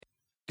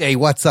Hey,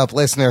 what's up,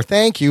 listener?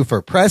 Thank you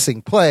for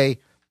pressing play.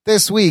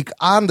 This week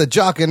on the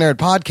Jock and Nerd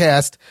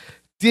podcast,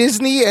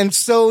 Disney and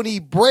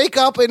Sony break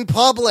up in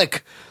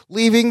public,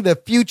 leaving the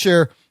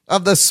future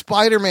of the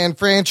Spider-Man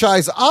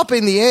franchise up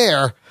in the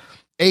air.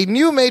 A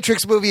new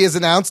Matrix movie is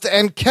announced,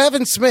 and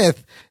Kevin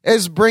Smith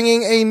is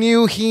bringing a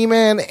new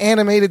He-Man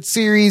animated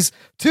series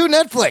to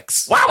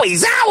Netflix.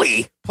 Wowie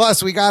zowie!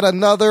 Plus, we got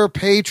another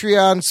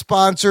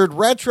Patreon-sponsored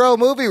retro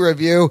movie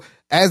review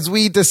as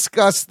we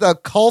discuss the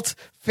cult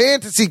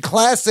fantasy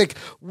classic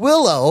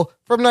Willow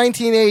from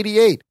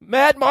 1988.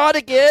 Matt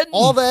Monaghan!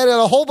 All that and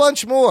a whole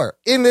bunch more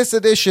in this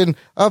edition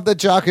of the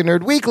Jock and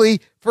Nerd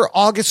Weekly for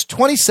August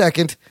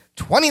 22nd,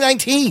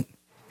 2019.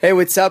 Hey,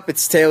 what's up?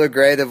 It's Taylor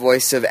Gray, the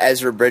voice of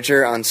Ezra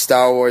Bridger on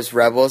Star Wars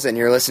Rebels, and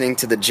you're listening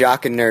to the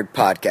Jock and Nerd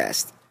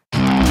podcast.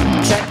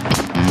 Check.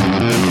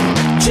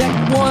 Check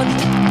one.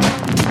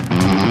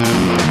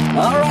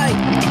 All right.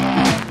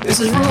 This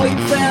is for all you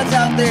fans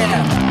out there.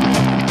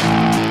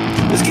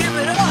 Let's give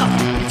it up.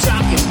 We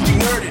jockin', we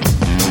nerdin'.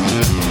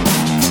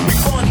 We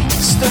funny,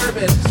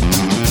 disturbing.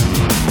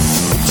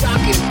 We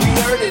jockin', we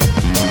nerdin'.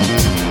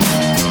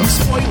 We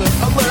spoiler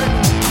alert.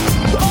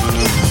 Oh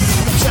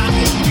yeah. We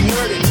jockin', we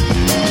nerdin'.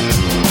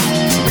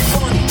 We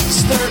funny,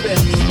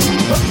 disturbing.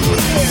 Oh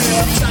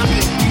yeah. We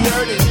jockin', we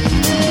nerdin'.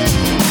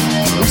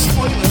 We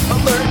spoiler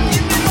alert.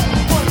 You know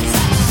what's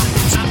up.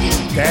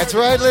 Jockin'. That's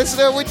right,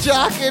 listener. We're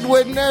jocking,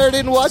 we're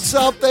nerding. What's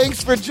up?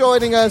 Thanks for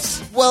joining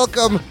us.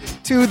 Welcome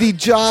to the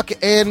Jock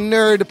and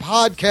Nerd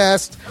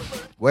podcast,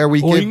 where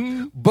we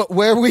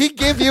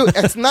give you.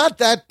 It's not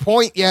that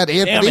point yet,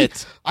 Anthony. Damn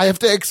it. I have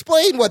to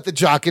explain what the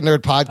Jock and Nerd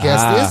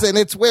podcast is, and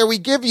it's where we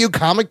give you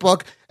comic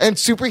book and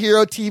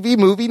superhero TV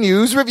movie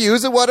news,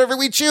 reviews, and whatever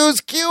we choose.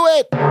 Cue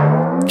it.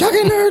 Jock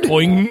and Nerd.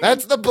 Boing.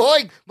 That's the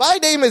boing. My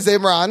name is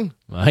Imran.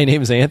 My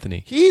name is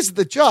Anthony. He's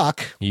the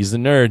jock. He's the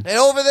nerd. And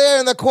over there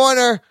in the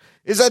corner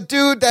is a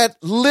dude that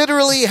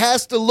literally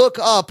has to look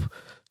up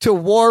to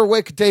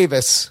Warwick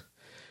Davis.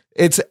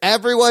 It's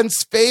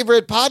everyone's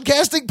favorite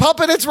podcasting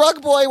puppet. It's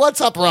Rug Boy.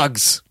 What's up,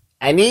 Rugs?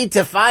 I need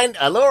to find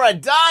Allura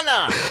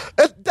Donna.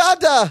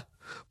 Dada.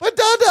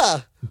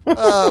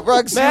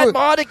 Rugs, Matt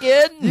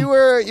Monaghan! you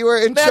were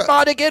in Matt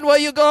Monaghan, where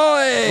you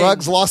going?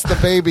 Rugs lost the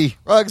baby.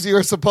 Rugs, you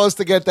were supposed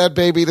to get that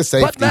baby to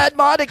safety. But Matt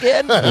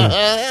Monaghan!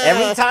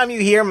 Every time you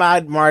hear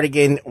Matt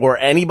Mardigan or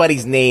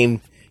anybody's name,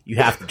 you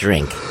have to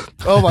drink.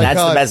 Oh my God.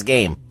 That's the best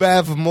game.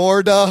 Bev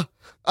Morda.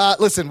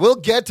 Listen, we'll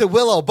get to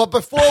Willow, but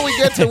before we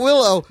get to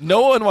Willow,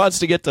 No one wants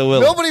to get to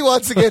Willow. nobody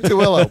wants to get to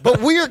Willow, but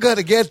we are going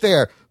to get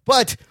there.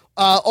 But,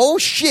 oh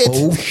shit.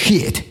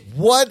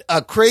 What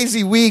a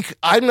crazy week.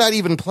 I'm not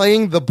even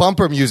playing the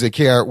bumper music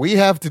here. We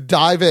have to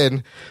dive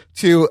in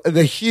to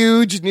the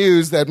huge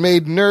news that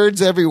made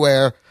nerds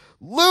everywhere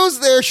lose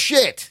their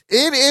shit.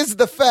 It is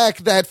the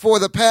fact that for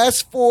the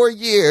past 4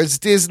 years,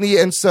 Disney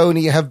and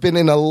Sony have been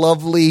in a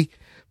lovely,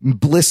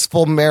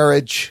 blissful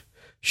marriage,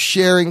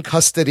 sharing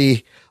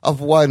custody of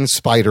one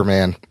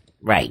Spider-Man.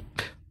 Right.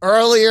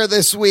 Earlier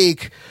this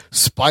week,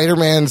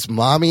 Spider-Man's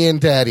mommy and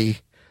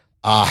daddy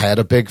had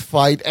a big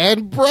fight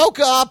and broke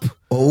up.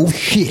 Oh,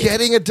 shit.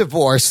 Getting a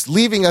divorce,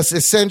 leaving us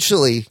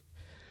essentially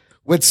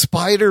with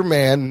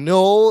Spider-Man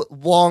no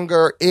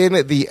longer in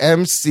the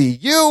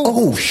MCU.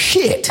 Oh,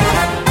 shit.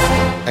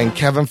 And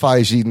Kevin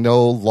Feige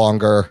no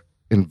longer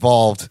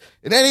involved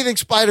in anything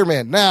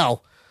Spider-Man.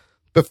 Now,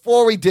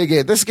 before we dig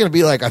in, this is going to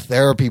be like a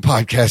therapy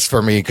podcast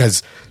for me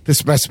because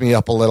this messed me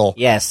up a little.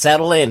 Yeah,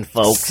 settle in,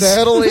 folks.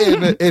 Settle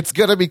in. It's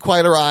going to be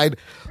quite a ride.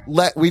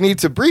 We need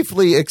to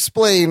briefly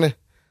explain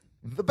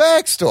the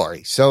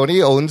backstory.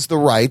 Sony owns the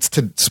rights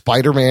to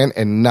Spider-Man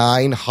and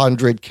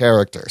 900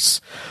 characters.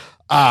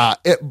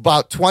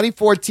 About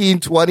 2014,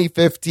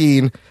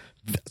 2015,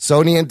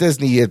 Sony and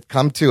Disney had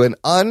come to an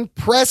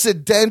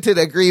unprecedented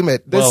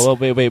agreement.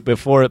 Wait.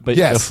 Before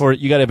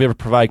you got to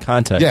provide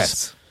context.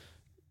 Yes.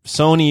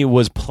 Sony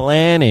was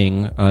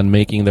planning on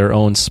making their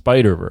own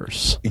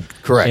Spider-Verse.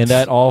 Correct. And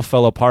that all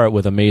fell apart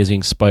with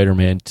Amazing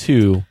Spider-Man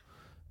 2,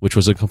 which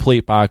was a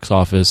complete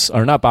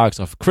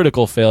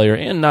critical failure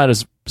and not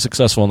as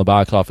successful in the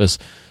box office.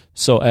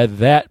 So at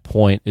that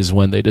point is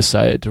when they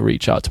decided to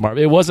reach out to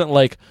Marvel. It wasn't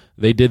like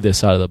they did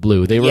this out of the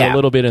blue. They were a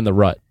little bit in the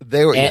rut.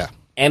 They were,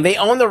 And they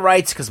own the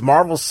rights because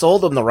Marvel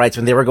sold them the rights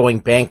when they were going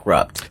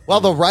bankrupt.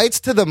 Well, the rights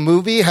to the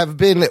movie have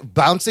been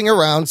bouncing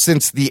around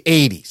since the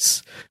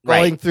 80s,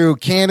 going through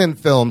Canon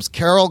Films,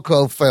 Carol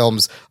Co.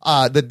 Films.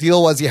 The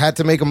deal was you had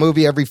to make a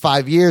movie every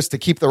 5 years to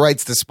keep the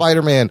rights to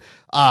Spider-Man.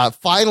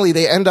 Finally,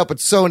 they end up at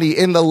Sony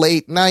in the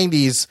late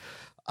 90s.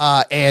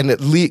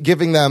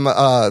 Giving them,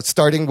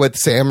 starting with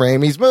Sam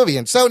Raimi's movie.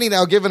 And Sony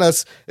now giving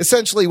us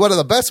essentially one of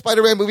the best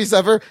Spider-Man movies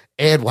ever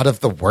and one of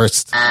the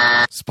worst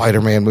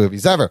Spider-Man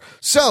movies ever.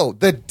 So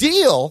the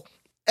deal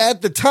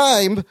at the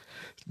time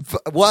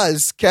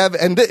was, Kev,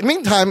 and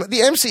meantime, the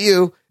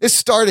MCU is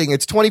starting.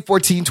 It's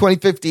 2014,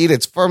 2015.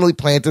 It's firmly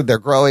planted. They're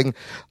growing.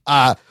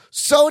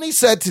 Sony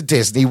said to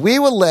Disney, we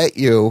will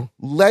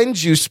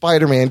lend you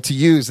Spider-Man to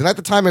use. And at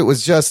the time, it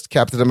was just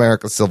Captain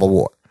America Civil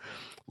War.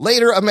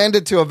 later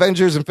amended to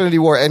Avengers Infinity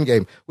War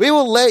Endgame. We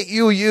will let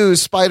you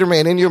use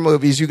Spider-Man in your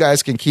movies. You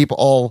guys can keep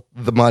all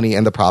the money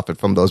and the profit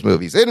from those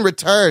movies. In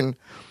return,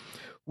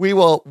 we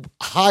will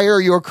hire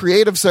your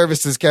creative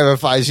services, Kevin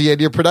Feige,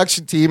 and your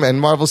production team, and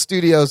Marvel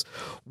Studios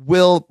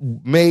will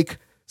make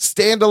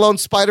standalone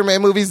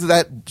Spider-Man movies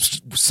that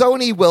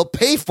Sony will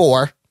pay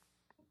for.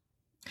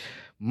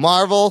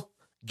 Marvel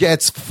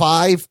gets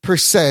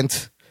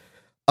 5%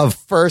 of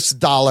first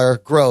dollar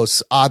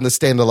gross on the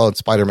standalone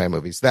Spider-Man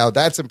movies. Now,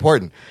 that's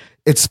important.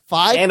 It's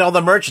 5%. And all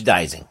the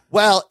merchandising.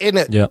 Well, in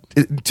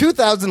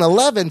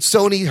 2011,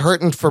 Sony,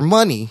 hurting for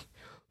money,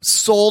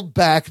 sold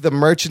back the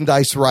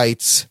merchandise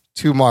rights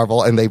to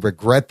Marvel, and they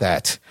regret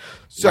that.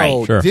 So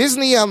Right, sure.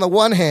 Disney, on the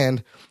one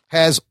hand,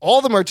 has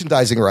all the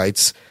merchandising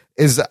rights,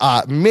 is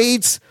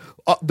made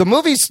the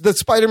movies that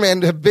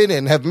Spider-Man have been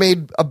in have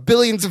made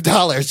billions of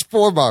dollars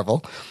for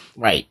Marvel.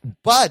 Right.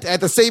 But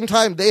at the same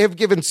time, they have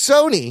given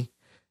Sony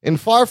in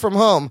Far From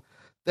Home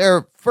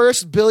their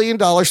first $1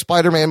 billion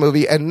Spider-Man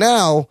movie, and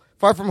now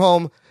Far From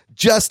Home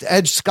just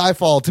edged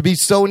Skyfall to be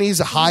Sony's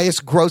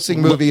highest grossing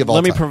movie of all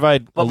Let me time.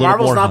 provide a But little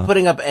Marvel's more. not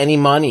putting up any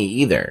money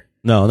either.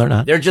 No, they're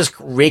not. They're just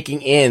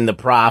raking in the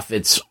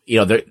profits. You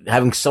know, they're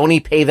having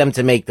Sony pay them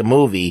to make the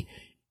movie,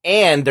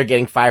 and they're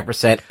getting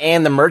 5%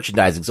 and the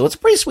merchandising. So it's a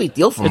pretty sweet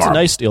deal for It's Marvel.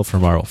 a nice deal for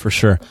Marvel, for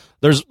sure.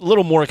 There's a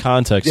little more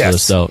context to Yes.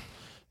 this, though.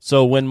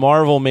 So when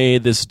Marvel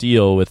made this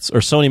deal or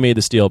Sony made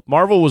this deal,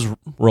 Marvel was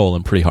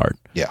rolling pretty hard.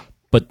 Yeah.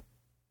 But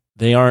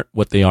they aren't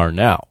what they are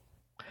now.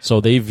 So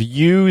they've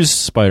used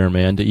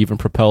Spider-Man to even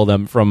propel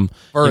them from,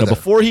 Further.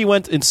 before he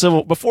went in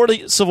before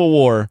the Civil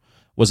War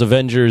was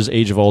Avengers,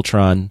 Age of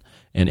Ultron,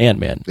 and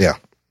Ant-Man. Yeah.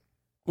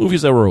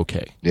 Movies that were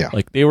okay. Yeah.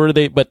 Like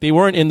but they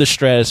weren't in the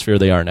stratosphere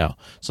they are now.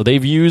 So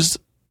they've used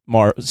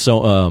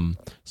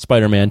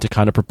Spider-Man to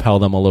kind of propel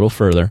them a little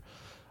further.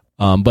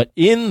 But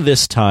in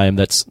this time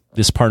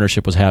this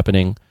partnership was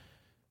happening,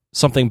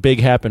 something big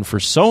happened for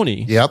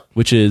Sony. Yep.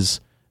 Which is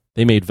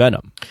they made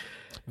Venom.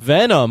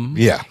 Venom,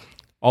 Yeah.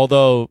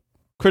 although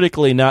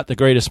critically not the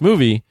greatest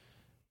movie,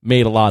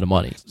 made a lot of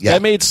money. Yeah.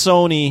 That made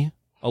Sony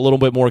a little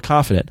bit more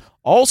confident.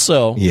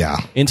 Also, Yeah.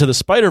 Into the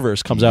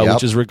Spider-Verse comes out, Yep.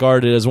 which is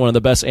regarded as one of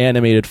the best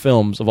animated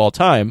films of all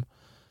time,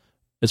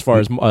 as far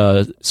as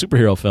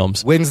superhero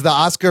films. Wins the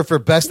Oscar for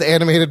Best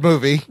Animated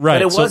Movie. Right.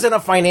 But it so- wasn't a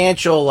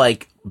financial,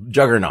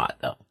 juggernaut,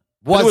 though.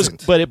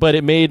 Wasn't. but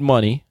it made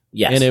money.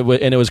 Yes. And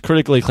it was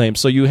critically acclaimed.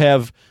 So you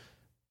have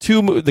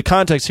the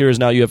context here is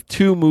now you have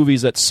two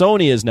movies that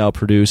Sony has now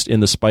produced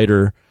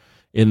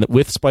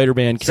with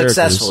Spider-Man characters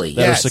Successfully.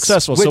 that Yes. are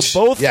successful. Which-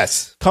 so both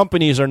yes.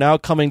 companies are now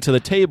coming to the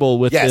table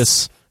with Yes.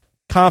 this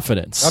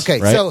confidence. Okay,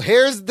 right? so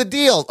here's the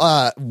deal.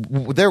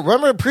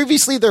 Remember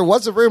previously there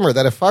was a rumor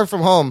that if Far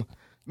From Home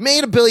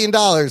made $1 billion,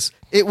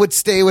 it would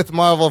stay with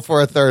Marvel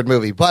for a third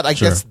movie. But I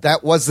guess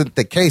that wasn't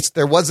the case.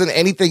 There wasn't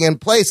anything in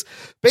place.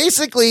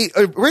 Basically,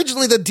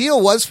 originally the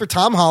deal was for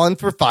Tom Holland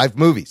for 5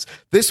 movies.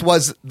 This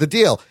was the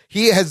deal.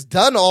 He has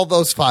done all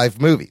those 5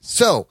 movies.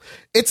 So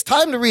it's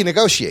time to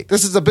renegotiate.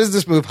 This is a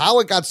business move. How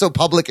it got so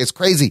public is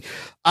crazy.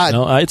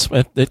 No,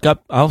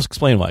 I'll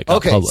explain why it got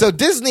Okay, public. so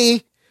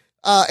Disney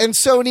and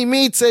Sony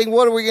meet saying,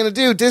 what are we going to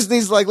do?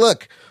 Disney's like,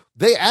 look,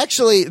 they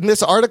actually, in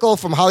this article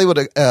from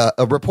Hollywood,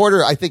 a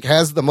reporter, I think,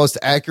 has the most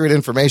accurate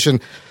information.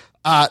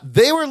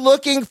 They were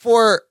looking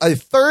for a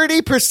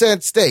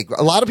 30% stake.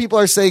 A lot of people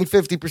are saying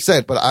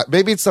 50%, but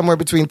maybe it's somewhere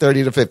between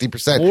 30 to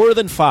 50%. more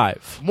than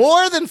 5.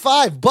 More than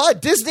 5.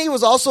 But Disney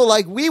was also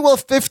like, we will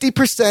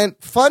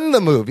 50% fund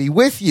the movie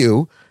with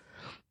you,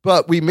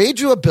 but we made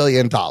you $1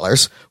 billion.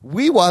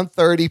 We want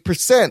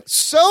 30%.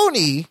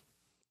 Sony,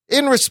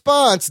 in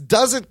response,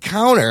 doesn't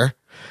counter.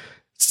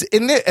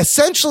 It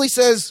essentially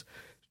says,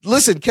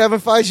 listen, Kevin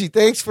Feige,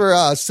 thanks for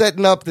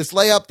setting up this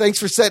layup. Thanks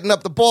for setting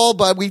up the ball,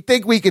 but we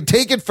think we can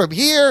take it from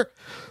here.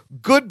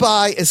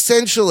 Goodbye,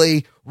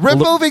 essentially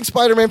removing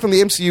Spider-Man from the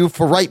MCU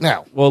for right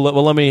now. Well,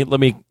 let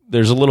me.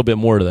 There's a little bit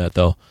more to that,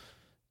 though.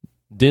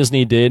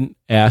 Disney did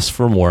ask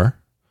for more.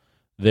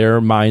 Their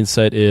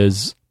mindset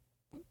is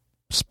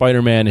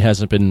Spider-Man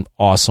hasn't been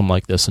awesome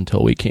like this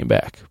until we came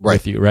back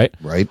with you, right?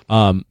 Right.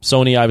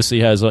 Sony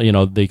obviously has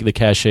the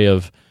cachet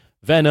of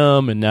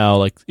Venom and now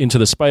like Into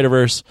the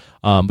Spider-Verse,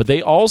 but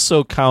they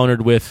also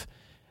countered with,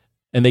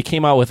 and they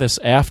came out with this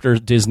after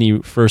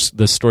Disney first.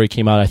 The story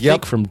came out, I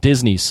think, from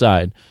Disney's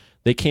side.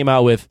 They came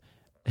out with,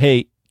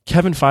 "Hey,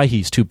 Kevin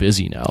Feige's too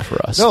busy now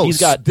for us. No, He's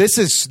got this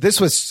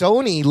was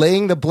Sony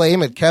laying the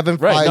blame at Kevin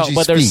Feige's no,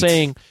 but they're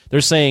feet.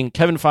 saying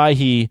Kevin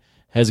Feige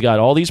has got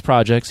all these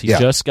projects. He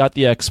just got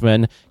the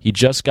X-Men. He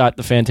just got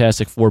the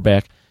Fantastic Four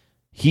back.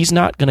 He's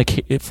not going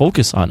to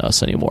focus on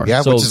us anymore."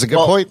 Yeah, So- which is a good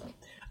point.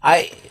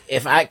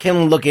 If I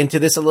can look into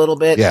this a little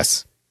bit.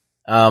 Yes.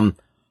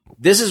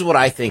 This is what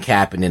I think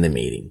happened in the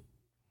meeting.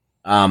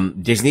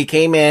 Disney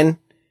came in,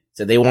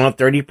 said they want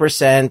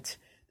 30%,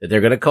 that they're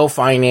going to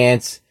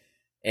co-finance,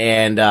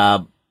 and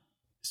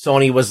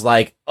Sony was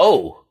like,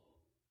 oh,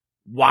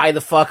 why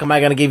the fuck am I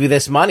going to give you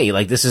this money?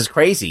 Like, this is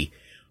crazy.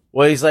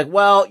 Well, he's like,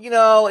 well,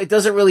 it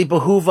doesn't really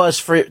behoove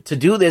us to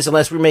do this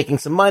unless we're making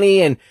some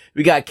money, and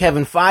we got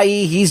Kevin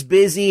Feige, he's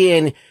busy,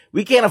 and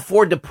we can't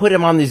afford to put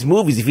him on these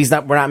movies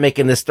if we're not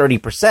making this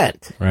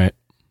 30%. Right.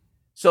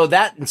 So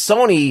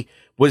Sony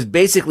was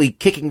basically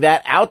kicking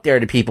that out there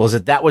to people,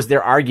 is that was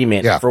their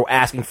argument for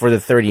asking for the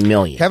 $30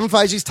 million. Kevin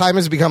Feige's time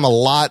has become a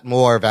lot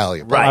more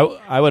valuable. Right.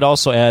 I would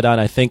also add on,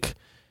 I think,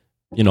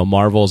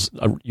 Marvel's,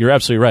 you're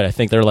absolutely right. I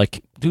think they're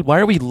like, dude, why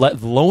are we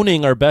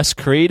loaning our best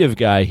creative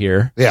guy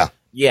here? Yeah.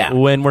 Yeah.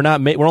 When we're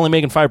only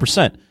making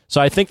 5%.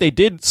 So I think they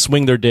did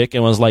swing their dick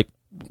and was like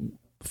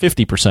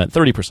 50%,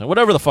 30%,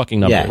 whatever the fucking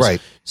number is.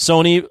 Right.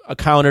 Sony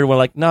countered, we're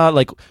like, nah,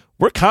 like,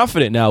 we're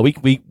confident now.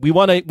 We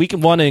want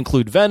to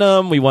include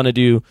Venom. We want to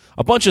do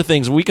a bunch of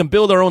things. We can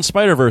build our own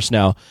Spider-Verse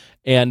now.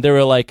 And they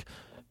were like,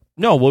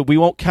 no, we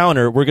won't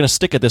counter. We're going to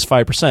stick at this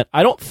 5%.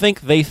 I don't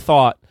think they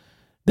thought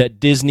that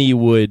Disney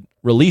would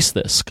release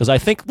this, because I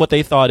think what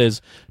they thought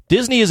is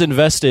Disney has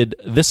invested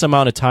this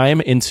amount of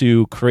time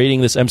into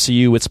creating this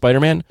MCU with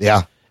Spider-Man.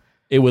 Yeah.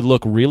 It would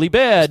look really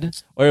bad,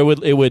 or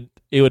it would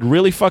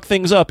really fuck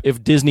things up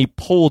if Disney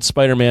pulled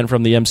Spider-Man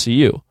from the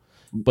MCU.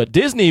 But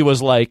Disney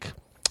was like,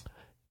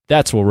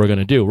 that's what we're going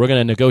to do. We're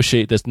going to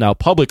negotiate this now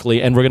publicly,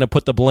 and we're going to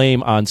put the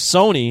blame on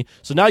Sony.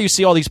 So now you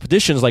see all these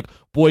petitions like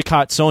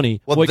boycott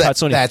Sony, boycott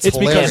Sony. That's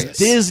hilarious. Because hilarious.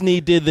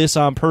 Disney did this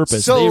on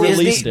purpose. So they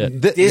released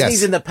it.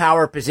 Disney's in the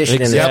power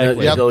position in the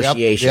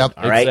negotiation. All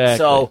right. Exactly.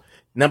 So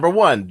number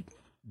one,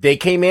 they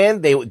came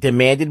in, they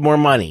demanded more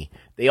money.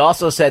 They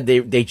also said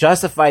they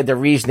justified their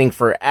reasoning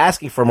for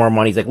asking for more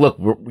money. It's like, look,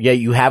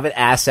 you have an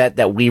asset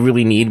that we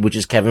really need, which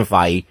is Kevin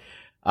Feige.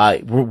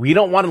 We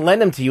don't want to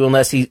lend him to you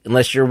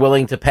unless you're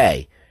willing to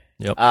pay.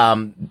 Yep.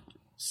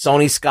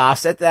 Sony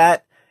scoffs at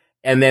that,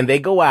 and then they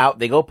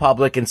go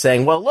public and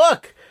saying, well,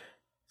 look,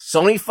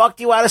 Sony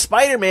fucked you out of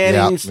Spider-Man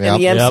in the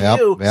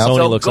MCU. Sony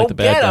So looks go like the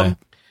bad get guy. him.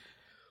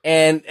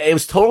 And it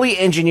was totally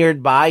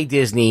engineered by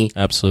Disney.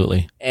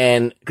 Absolutely.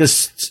 And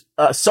because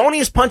Sony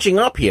is punching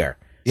up here.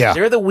 Yeah.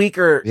 They're the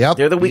weaker,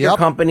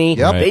 company.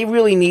 Yep. They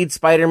really need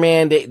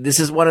Spider-Man. This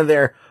is one of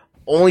their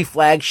only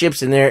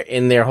flagships in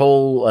their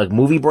whole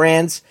movie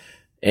brands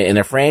and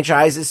their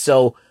franchises.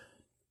 So,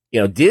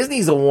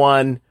 Disney's the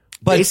one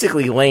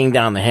basically laying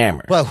down the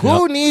hammer. But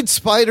who needs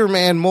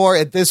Spider-Man more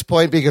at this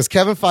point? Because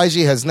Kevin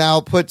Feige has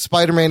now put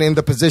Spider-Man in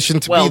the position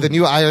to be the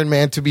new Iron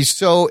Man, to be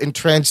so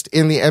entrenched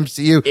in the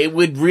MCU. It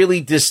would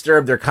really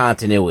disturb their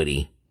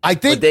continuity. I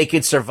think but they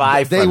could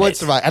survive from it. They would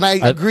survive. And I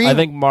agree. I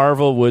think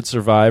Marvel would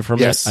survive from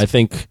it. I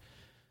think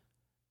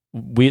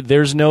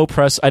there's no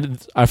press.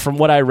 From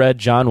what I read,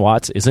 John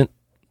Watts isn't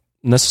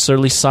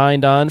necessarily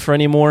signed on for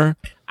anymore.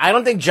 I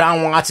don't think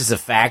John Watts is a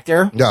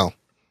factor. No.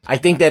 I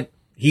think that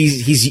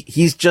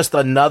he's just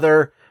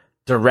another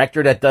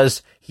director that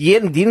does. He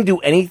didn't do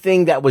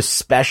anything that was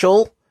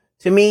special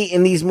to me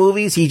in these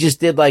movies. He just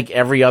did like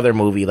every other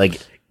movie, like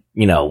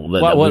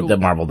that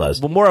Marvel does.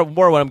 Well,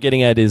 more what I'm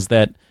getting at is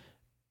that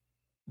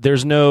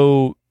there's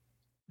no,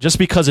 just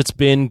because it's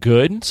been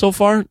good so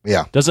far,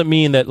 doesn't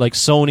mean that like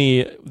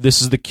Sony,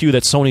 this is the cue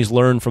that Sony's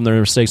learned from their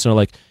mistakes and they're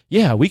like,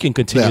 yeah, we can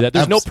continue that.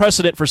 There's no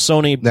precedent for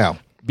Sony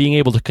being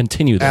able to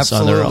continue this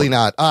on their own. Absolutely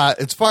not.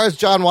 As far as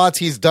John Watts,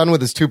 he's done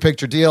with his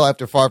 2-picture deal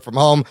after Far From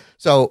Home.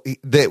 So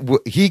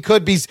he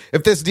could be,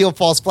 if this deal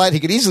falls flat, he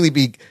could easily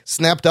be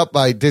snapped up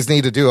by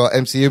Disney to do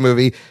an MCU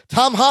movie.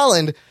 Tom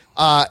Holland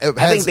I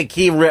think the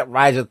key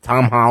rise of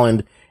Tom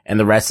Holland and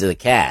the rest of the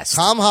cast.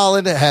 Tom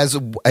Holland has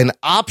an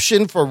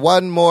option for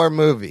one more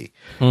movie.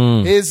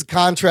 His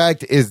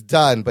contract is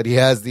done, but he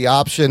has the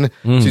option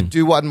to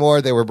do one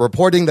more. They were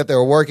reporting that they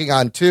were working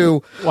on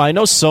 2. Well, I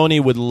know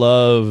Sony would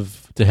love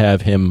to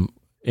have him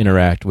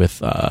interact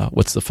with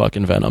what's the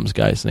fucking Venom's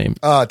guy's name?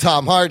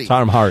 Tom Hardy.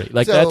 Tom Hardy.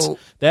 Like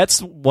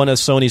that's one of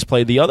Sony's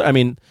play. The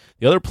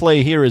other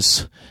play here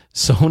is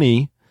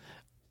Sony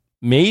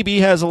maybe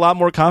has a lot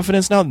more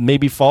confidence now,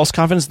 maybe false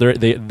confidence.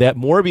 That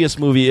Morbius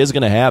movie is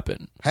going to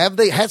happen. Has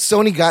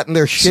Sony gotten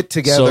their shit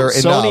together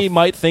enough? Sony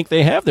might think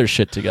they have their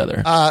shit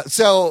together.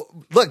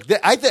 So look,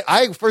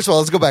 I first of all,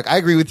 let's go back. I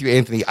agree with you,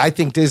 Anthony. I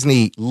think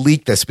Disney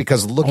leaked this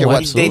because look at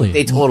what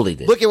they totally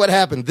did. Look at what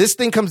happened. This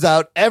thing comes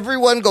out.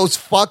 Everyone goes,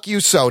 "Fuck you,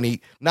 Sony."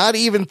 Not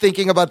even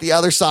thinking about the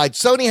other side.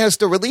 Sony has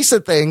to release a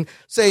thing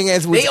saying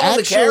they own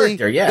the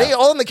character. Yeah, they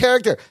own the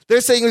character. They're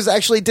saying it was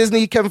actually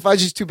Disney. Kevin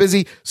Feige's too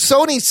busy.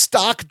 Sony's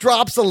stock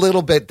drops a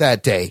little bit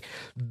that day.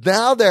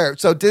 Now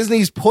so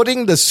Disney's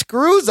putting the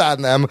screws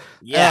on them.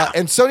 Yeah.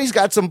 And Sony's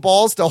got some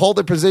balls to hold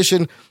their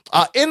position.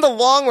 In the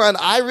long run,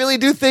 I really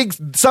do think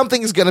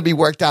something is going to be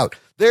worked out.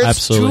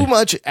 There's too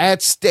much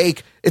at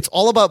stake. It's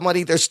all about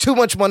money. There's too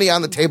much money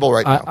on the table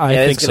right now. I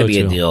think it's going to be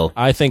a deal.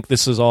 I think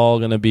this is all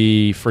going to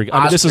be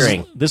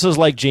this is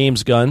like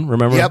James Gunn,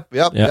 remember?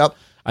 Yep.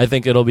 I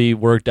think it'll be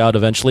worked out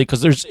eventually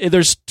because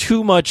there's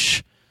too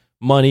much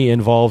money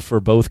involved for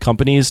both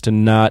companies to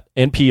not,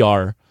 and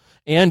PR,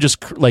 and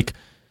just like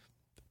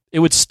it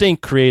would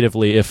stink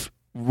creatively if,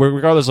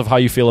 regardless of how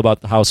you feel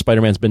about how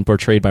Spider-Man's been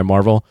portrayed by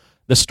Marvel,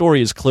 the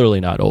story is clearly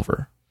not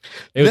over.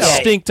 It would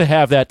stink to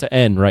have that to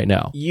end right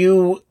now.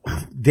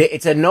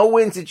 It's a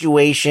no-win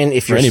situation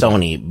if you're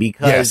Sony,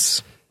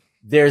 because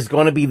there's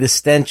going to be the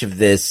stench of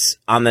this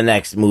on the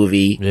next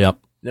movie. Yep.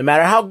 No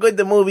matter how good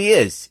the movie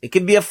is, it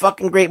could be a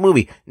fucking great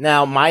movie.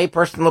 Now, my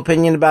personal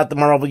opinion about the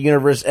Marvel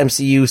Universe,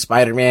 MCU,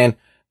 Spider-Man,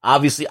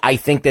 obviously, I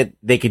think that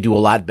they could do a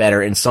lot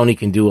better, and Sony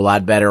can do a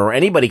lot better, or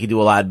anybody could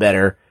do a lot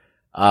better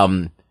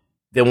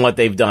than what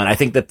they've done. I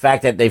think the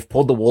fact that they've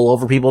pulled the wool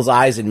over people's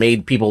eyes and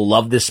made people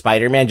love this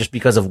Spider-Man just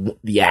because of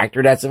the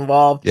actor that's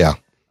involved. Yeah.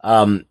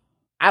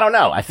 I don't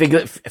know. I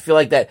feel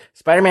like that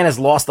Spider-Man has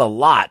lost a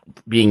lot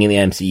being in the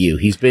MCU.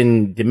 He's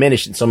been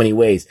diminished in so many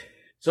ways.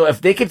 So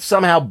if they could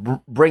somehow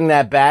bring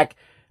that back,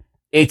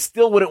 it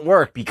still wouldn't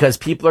work because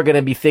people are going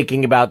to be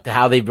thinking about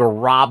how they were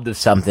robbed of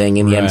something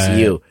in the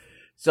MCU.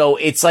 So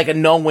it's like a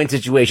no-win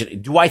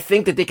situation. Do I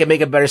think that they can make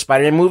a better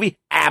Spider-Man movie?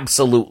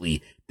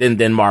 Absolutely.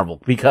 Than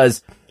Marvel,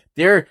 because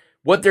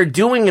what they're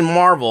doing in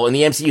Marvel in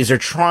the MCU is they're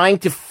trying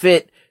to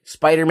fit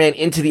Spider-Man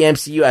into the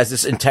MCU as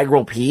this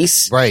integral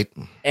piece. Right.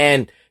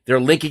 And they're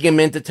linking him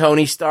into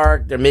Tony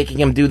Stark. They're making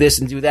him do this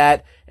and do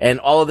that. And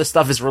all of this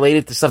stuff is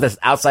related to stuff that's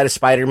outside of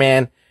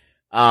Spider-Man.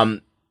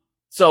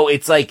 So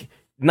it's like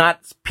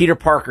not Peter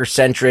Parker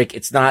centric.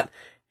 It's not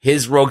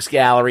his rogues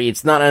gallery.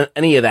 It's not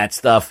any of that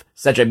stuff.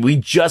 We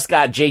just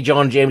got J.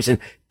 Jonah Jameson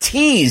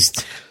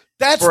teased.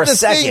 That's the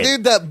thing,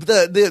 dude.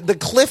 The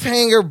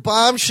cliffhanger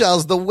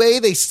bombshells, the way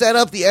they set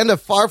up the end of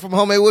Far From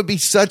Home, it would be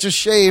such a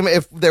shame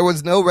if there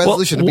was no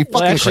resolution. It'd be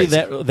fucking actually,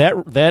 crazy.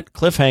 That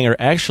cliffhanger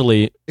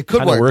actually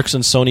kind of works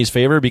in Sony's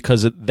favor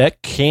because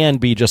that can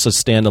be just a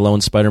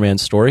standalone Spider-Man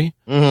story.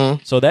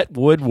 Mm-hmm. So that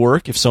would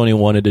work if Sony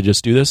wanted to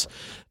just do this.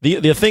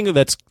 The thing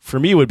that's for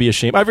me would be a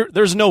shame.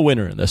 There's no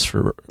winner in this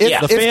for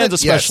the fans,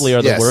 especially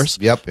are the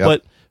worst. Yep.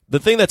 But the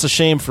thing that's a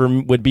shame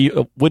would be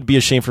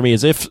a shame for me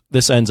is if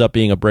this ends up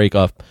being a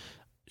breakup.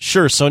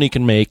 Sure, Sony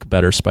can make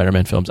better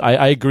Spider-Man films.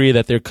 I agree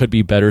that there could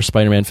be better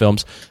Spider-Man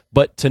films,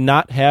 but to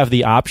not have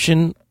the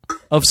option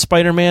of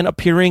Spider-Man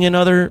appearing in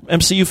other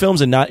MCU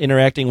films and not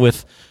interacting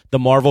with the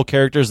Marvel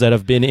characters that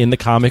have been in the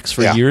comics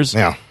for years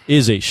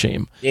is a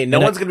shame. Yeah,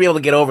 no one's going to be able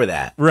to get over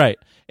that. Right.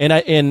 And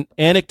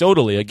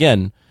anecdotally,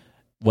 again,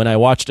 when I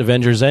watched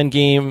Avengers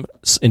Endgame,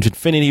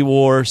 Infinity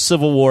War,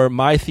 Civil War,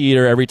 my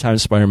theater every time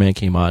Spider-Man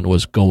came on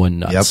was going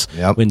nuts.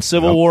 When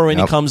Civil War, when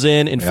he comes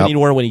in, Infinity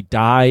War, when he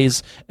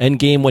dies,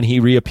 Endgame, when he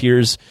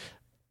reappears,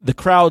 the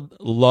crowd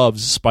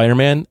loves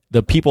Spider-Man.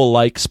 The people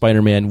like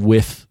Spider-Man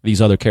with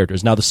these other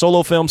characters. Now, the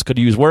solo films could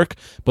use work,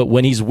 but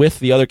when he's with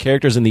the other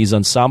characters in these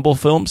ensemble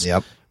films,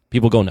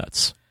 people go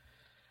nuts.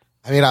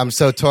 I mean, I'm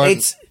so torn.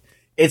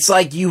 It's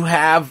like you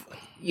have...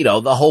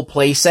 the whole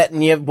play set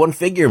and you have one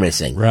figure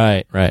missing.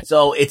 Right.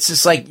 So it's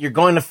just like you're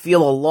going to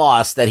feel a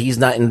loss that he's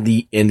not in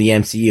the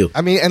MCU.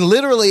 I mean, and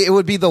literally it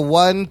would be the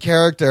one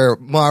character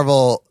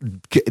Marvel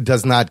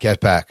does not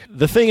get back.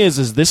 The thing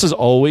is this has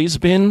always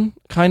been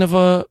kind of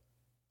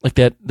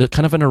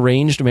kind of an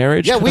arranged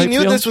marriage. Yeah, we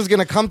knew this was going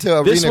to come to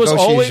a this renegotiation was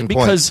always, point.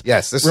 Because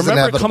this is remember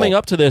inevitable. Coming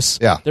up to this,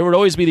 there would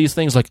always be these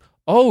things like,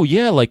 oh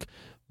yeah, like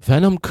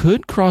Venom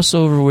could cross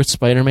over with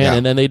Spider-Man,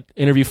 and then they'd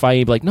interview Feige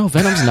and be like, no,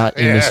 Venom's not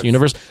in this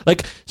universe.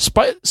 Like,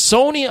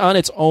 Sony on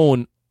its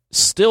own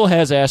still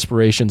has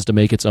aspirations to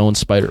make its own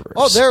Spider-Verse.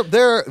 Oh,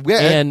 they're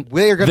going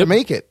to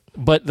make it.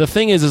 But the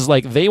thing is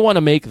like, they want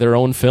to make their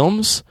own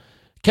films.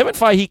 Kevin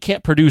Feige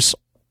can't produce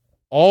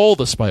all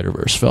the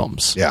Spider-Verse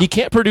films. Yeah. He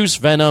can't produce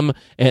Venom,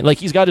 and like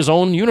he's got his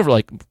own universe,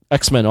 like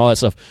X-Men, all that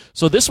stuff.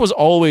 So this was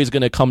always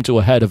going to come to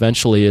a head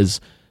eventually is,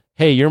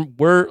 hey,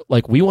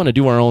 we want to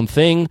do our own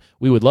thing.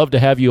 We would love to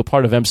have you a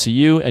part of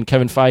MCU. And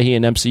Kevin Feige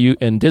and MCU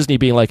and Disney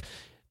being like,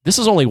 this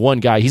is only one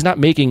guy. He's not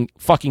making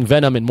fucking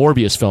Venom and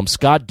Morbius films.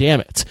 God damn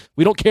it.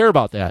 We don't care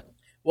about that.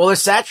 Well, they're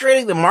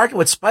saturating the market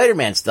with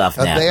Spider-Man stuff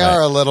now. They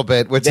are a little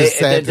bit, which is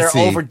sad to see.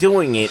 They're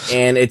overdoing it,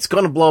 and it's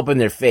going to blow up in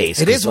their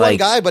face. It is one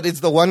guy, but it's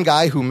the one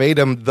guy who made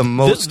him the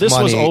most this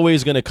money. was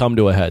always going to come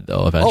to a head,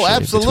 though, eventually. Oh,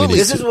 absolutely.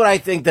 This is what I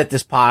think that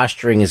this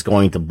posturing is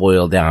going to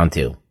boil down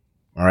to.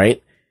 All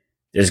right?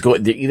 There's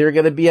either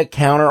going to be a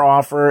counter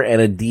offer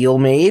and a deal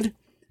made,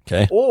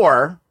 okay,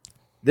 or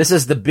this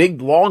is the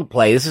big long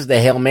play. This is the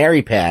Hail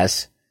Mary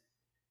pass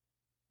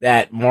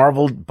that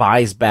Marvel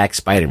buys back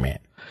Spider-Man,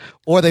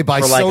 or they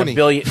buy for like Sony. $1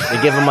 billion.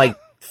 They give him like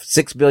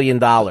 $6 billion.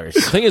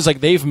 The thing is,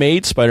 like, they've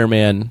made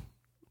Spider-Man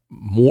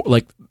more.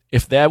 Like,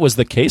 if that was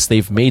the case,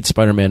 they've made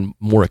Spider-Man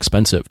more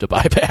expensive to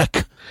buy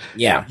back.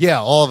 Yeah.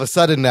 All of a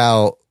sudden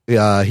now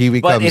he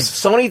becomes. But if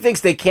Sony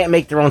thinks they can't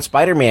make their own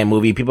Spider-Man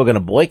movie, people are going to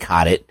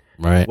boycott it.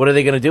 Right. What are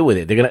they going to do with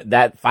it?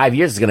 That 5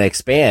 years is going to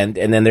expand,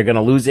 and then they're going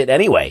to lose it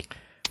anyway.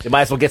 They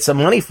might as well get some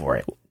money for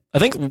it. I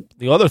think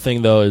the other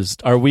thing, though, is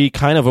are we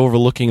kind of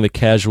overlooking the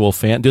casual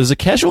fan? Does the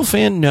casual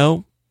fan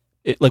know?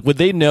 Would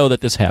they know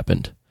that this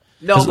happened?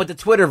 No, but the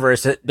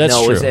Twitterverse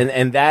knows, true.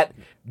 and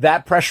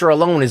that pressure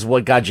alone is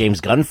what got James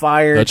Gunn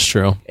fired. That's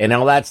true. And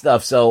all that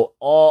stuff. So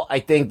I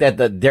think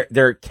that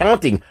they're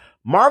counting.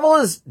 Marvel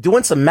is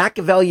doing some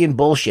Machiavellian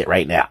bullshit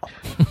right now.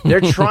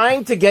 They're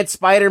trying to get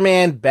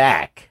Spider-Man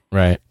back.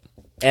 Right.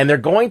 And they're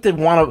going to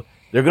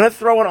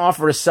throw an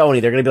offer to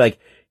Sony. They're going to be like,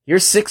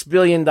 here's $6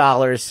 billion.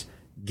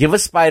 Give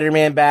us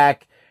Spider-Man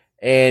back.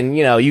 And,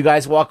 you know, you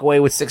guys walk away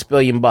with $6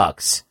 billion.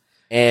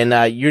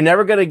 And you're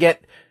never going to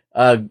get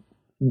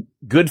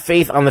good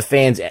faith on the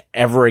fans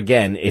ever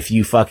again if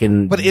you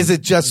fucking. But is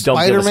it just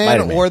don't give us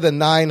Spider-Man or the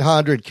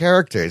 900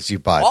 characters you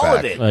buy all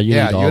back? of it? You'd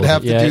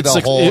have to do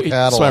the whole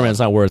catalog. Spider-Man's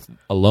not worth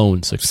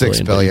alone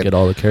 $6 billion. You get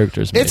all the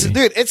characters. Maybe.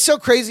 It's so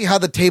crazy how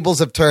the tables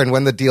have turned.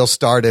 When the deal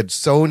started,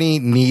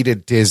 Sony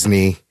needed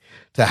Disney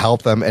to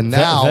help them, and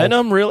now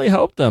Venom really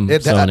helped them.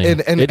 Sony.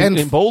 It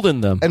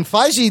emboldened them. And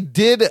Feige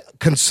did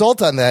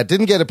consult on that.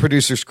 Didn't get a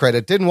producer's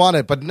credit. Didn't want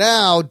it. But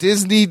now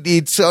Disney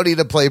needs Sony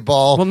to play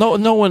ball. Well,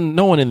 no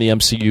one in the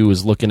MCU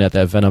is looking at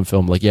that Venom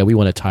film like, yeah, we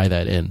want to tie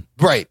that in.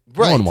 Right.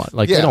 No one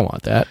they don't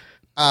want that.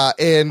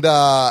 And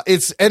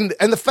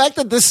the fact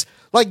that this,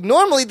 like,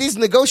 normally these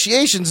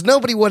negotiations,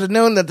 nobody would have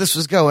known that this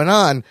was going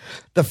on.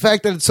 The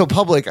fact that it's so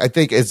public, I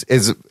think, is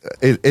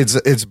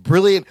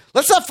brilliant.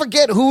 Let's not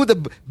forget who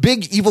the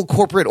big evil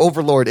corporate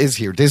overlord is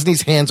here.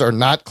 Disney's hands are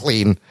not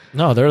clean.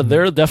 No,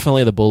 they're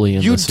definitely the bully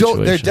in this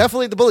situation. They're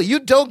definitely the bully. You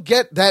don't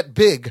get that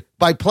big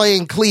by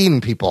playing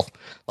clean, people.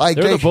 Like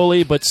they're the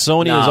bully, but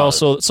Sony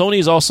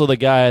is also the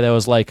guy that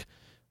was like,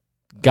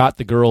 got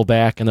the girl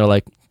back, and they're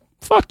like,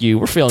 fuck you,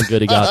 we're feeling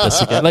good about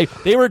this again.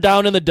 Like, they were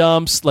down in the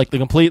dumps, like the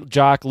complete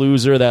jock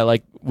loser that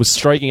like was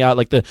striking out,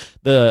 like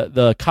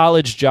the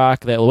college jock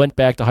that went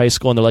back to high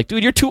school, and they're like,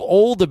 dude, you're too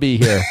old to be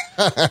here.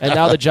 And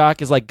now the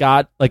jock is like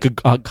got like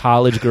a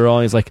college girl,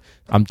 and he's like,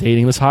 I'm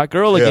dating this hot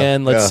girl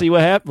again. Let's see what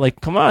happens. Like,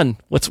 come on,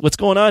 what's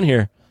going on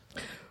here?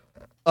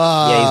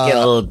 He's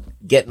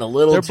getting a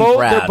little too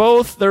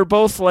proud. They're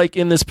both like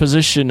in this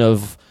position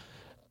of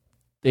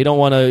they don't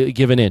want to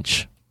give an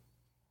inch.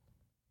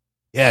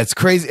 Yeah, it's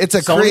crazy. It's a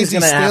Sony's crazy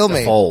stalemate.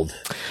 Have to fold.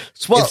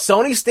 Well, if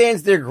Sony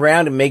stands their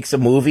ground and makes a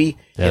movie,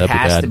 it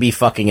has to be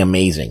fucking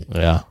amazing.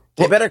 Yeah,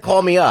 they better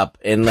call me up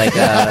and like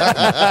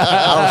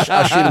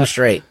I'll shoot them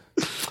straight.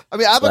 I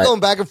mean, I've been going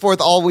back and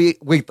forth all week.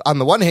 On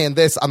the one hand,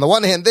 this. On the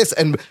one hand, this,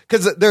 and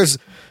because there's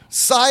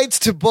sides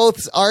to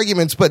both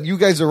arguments. But you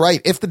guys are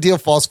right. If the deal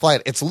falls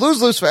flat, it's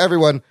lose for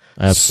everyone.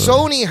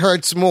 Absolutely. Sony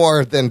hurts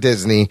more than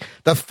Disney.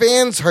 The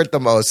fans hurt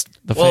the most.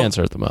 Fans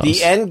hurt the most.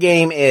 The end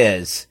game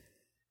is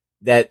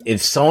that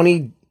if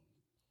Sony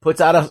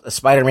puts out a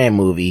Spider-Man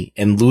movie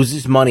and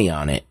loses money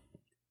on it,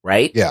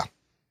 right? Yeah.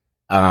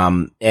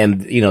 And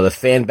you know the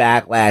fan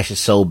backlash is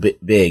so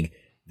big,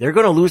 they're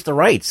going to lose the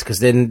rights because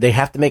then they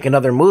have to make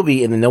another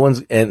movie, and then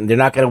they're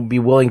not going to be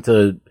willing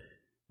to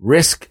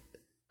risk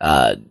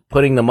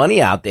putting the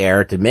money out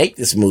there to make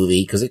this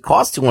movie because it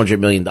costs $200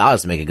 million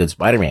to make a good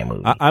Spider-Man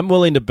movie. I'm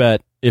willing to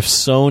bet if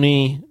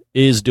Sony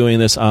is doing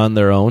this on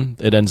their own,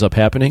 it ends up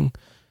happening.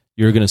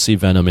 You're going to see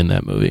Venom in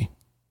that movie.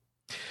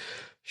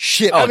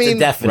 Shit, I mean,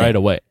 definitely right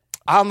away.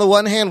 On the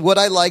one hand, would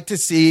I like to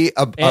see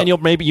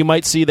you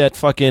might see that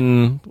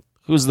fucking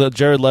who's the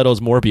Jared Leto's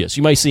Morbius?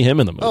 You might see him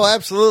in the movie. Oh,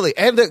 absolutely,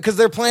 and because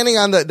they're planning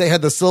on they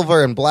had the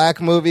Silver and Black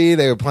movie.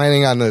 They were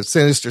planning on the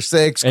Sinister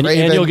Six, and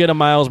you'll get a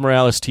Miles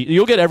Morales.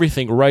 You'll get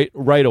everything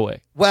right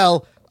away.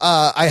 Well,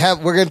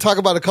 we're going to talk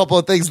about a couple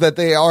of things that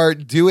they are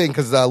doing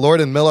because Lord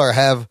and Miller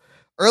have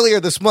earlier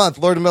this month.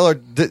 Lord and Miller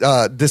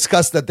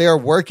discussed that they are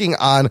working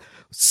on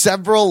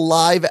several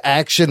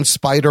live-action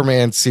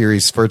Spider-Man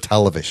series for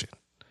television.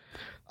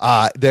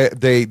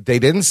 They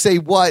didn't say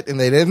what and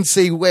they didn't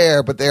say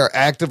where, but they are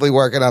actively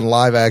working on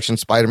live-action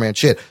Spider-Man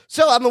shit.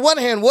 So on the one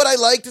hand, would I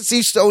like to see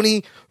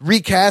Sony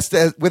recast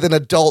with an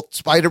adult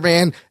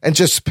Spider-Man and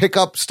just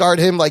start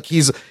him like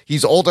he's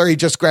older, he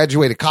just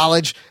graduated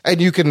college,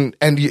 and you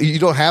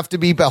don't have to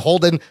be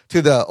beholden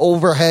to the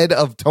overhead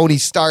of Tony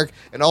Stark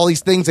and all these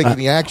things, and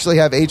you actually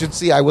have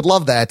agency? I would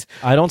love that.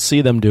 I don't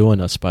see them doing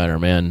a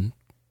Spider-Man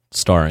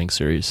starring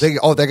series. They're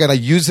going to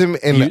use him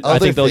in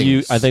other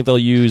things. I think they'll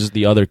use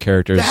the other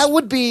characters. That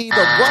would be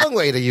the wrong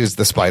way to use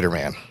the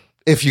Spider-Man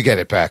if you get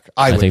it back.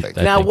 I would think.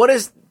 Now, what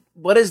is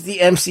the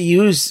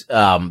MCU's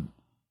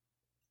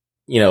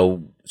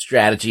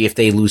strategy if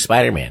they lose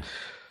Spider-Man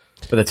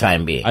for the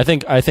time being? I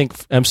think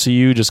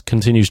MCU just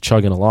continues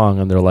chugging along,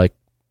 and they're like,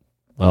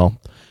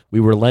 well, we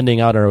were lending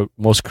out our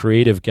most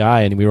creative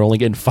guy, and we were only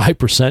getting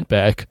 5%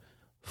 back.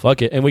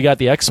 Fuck it. And we got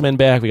the X-Men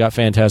back. We got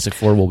Fantastic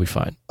Four. We'll be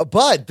fine.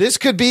 But this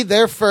could be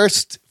their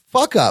first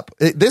fuck up.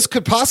 This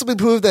could possibly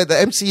prove that the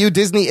MCU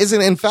Disney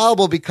isn't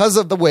infallible because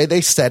of the way they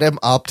set him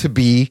up to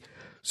be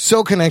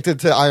so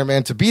connected to Iron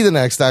Man, to be the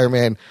next Iron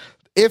Man.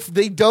 If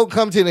they don't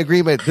come to an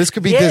agreement, this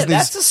could be Disney's.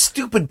 That's a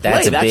stupid play.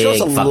 That's a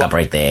big fuck up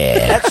right there.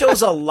 That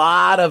shows a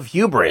lot of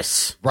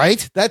hubris.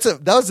 Right? That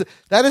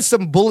is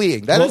some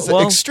bullying. That is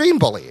extreme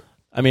bullying.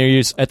 I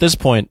mean, at this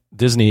point,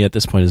 Disney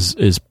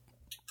is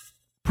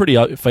pretty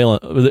failing,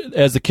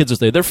 as the kids would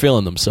say. They're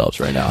failing themselves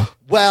right now.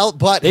 Well,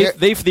 but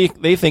they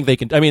think they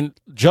can. I mean,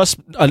 just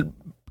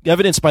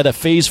evidenced by that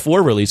Phase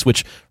 4 release,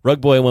 which Rug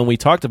Boy, when we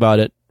talked about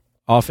it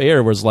off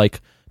air, was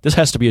like, this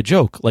has to be a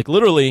joke. Like,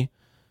 literally,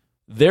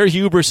 their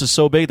hubris is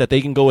so big that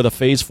they can go with a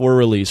Phase 4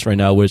 release right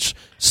now, which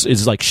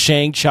is like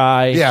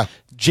Shang-Chi,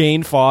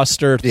 Jane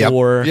Foster,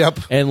 Thor,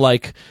 and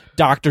like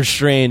Doctor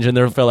Strange, and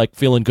they're like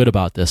feeling good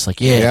about this. Like,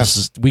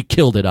 we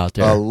killed it out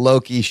there. A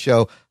Loki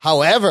show.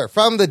 However,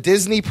 from the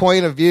Disney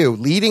point of view,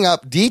 leading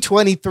up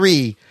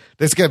D23,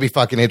 this is going to be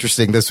fucking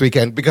interesting this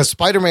weekend because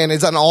Spider-Man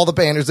is on all the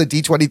banners at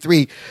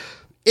D23.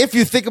 If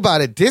you think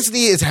about it,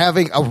 Disney is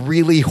having a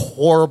really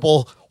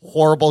horrible,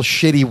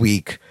 shitty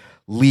week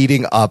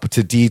leading up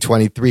to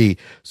D23,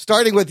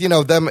 starting with,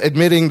 them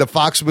admitting the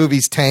Fox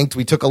movies tanked.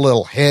 We took a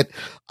little hit.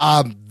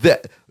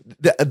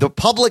 The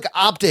public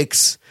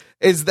optics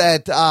is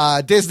that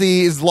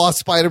Disney has lost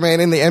Spider-Man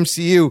in the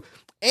MCU.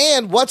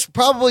 And what's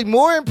probably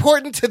more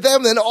important to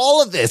them than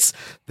all of this,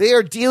 they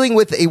are dealing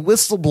with a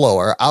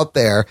whistleblower out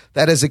there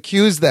that has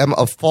accused them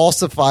of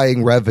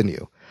falsifying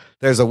revenue.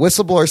 There's a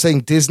whistleblower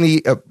saying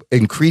Disney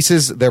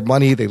increases their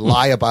money. They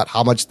lie about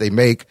how much they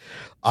make.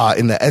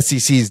 In the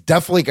SEC is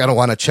definitely going to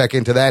want to check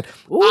into that.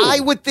 Ooh. I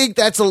would think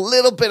that's a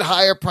little bit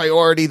higher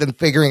priority than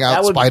figuring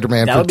out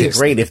Spider-Man for Disney. That would be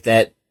great if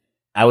that.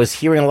 I was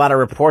hearing a lot of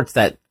reports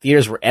that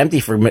theaters were empty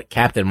for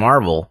Captain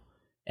Marvel,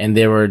 and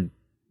they were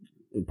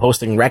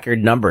posting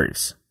record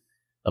numbers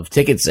of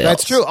ticket sales.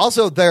 That's true.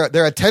 Also,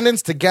 their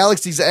attendance to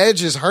Galaxy's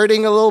Edge is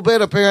hurting a little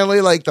bit.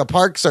 Apparently, like the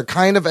parks are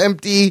kind of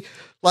empty.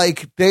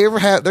 Like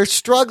they're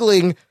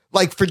struggling.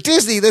 Like for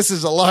Disney, this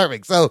is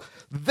alarming. So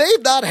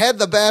they've not had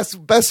the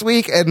best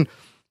week, and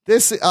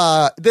this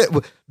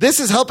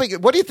is helping.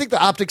 What do you think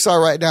the optics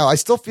are right now? I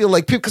still feel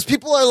like because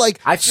people are like,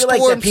 I feel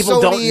like that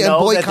people don't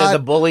know that they're the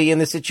bully in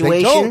the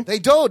situation. They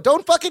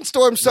don't fucking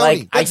storm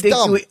Sony. That's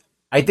dumb.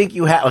 I think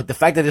you have the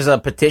fact that there's a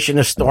petition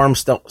to storm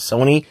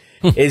Sony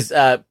is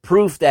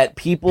proof that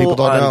people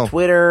on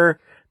Twitter,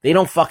 they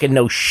don't fucking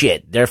know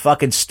shit. They're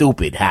fucking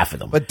stupid, half of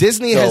them. But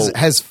Disney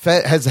has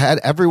had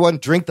everyone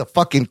drink the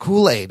fucking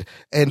Kool-Aid,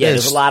 and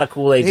there's a lot of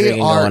Kool-Aid drinking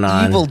going on. They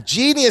are evil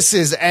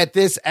geniuses at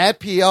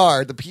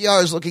PR. The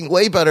PR is looking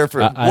way better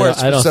for worse for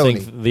Sony. I don't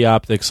think the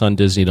optics on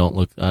Disney don't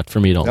look for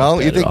me don't. No, look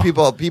bad you think at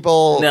all.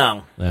 people?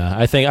 No. Yeah,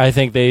 I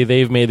think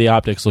they've made the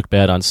optics look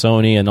bad on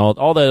Sony and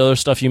all that other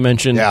stuff you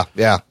mentioned.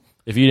 Yeah.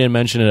 If you didn't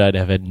mention it, I'd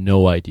have had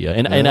no idea.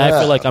 And I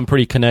feel like I'm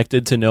pretty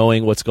connected to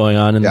knowing what's going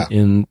on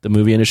in the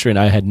movie industry, and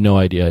I had no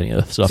idea any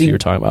of the stuff you were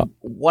talking about.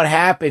 What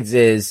happens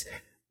is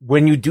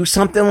when you do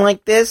something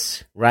like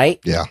this, right?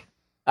 Yeah.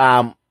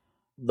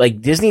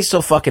 Like Disney's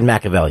so fucking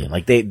Machiavellian.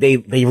 Like they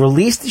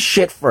release the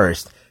shit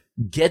first,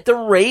 get the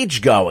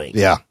rage going.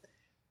 Yeah.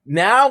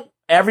 Now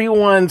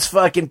everyone's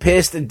fucking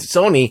pissed at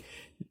Sony.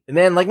 And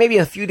then, like, maybe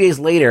a few days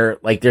later,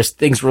 like, there's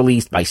things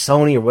released by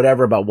Sony or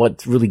whatever about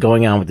what's really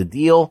going on with the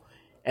deal.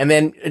 And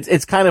then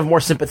it's kind of more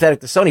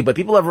sympathetic to Sony, but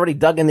people have already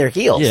dug in their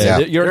heels. Yeah.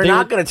 They're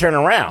not going to turn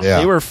around. Yeah.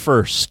 They were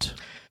first.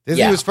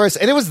 Disney was first,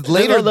 and it was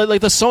later.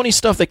 Like the Sony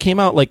stuff that came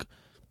out, like,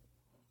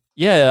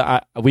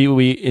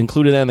 we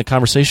included that in the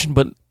conversation,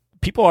 but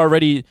people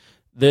already,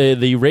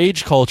 the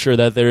rage culture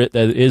that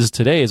is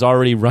today is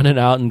already running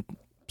out and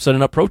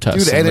setting up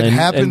protests. Dude, and it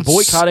happened and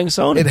boycotting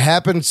Sony. It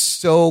happened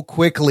so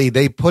quickly.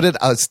 They put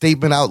a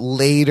statement out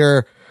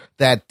later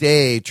that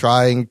day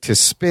trying to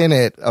spin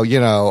it,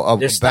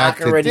 back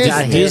to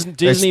Disney.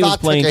 Disney was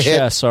playing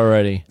chess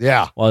already.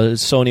 Yeah. While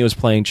Sony was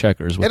playing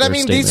checkers. And I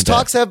mean, these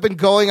talks have been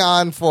going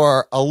on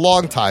for a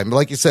long time.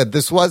 Like you said,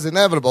 this was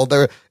inevitable.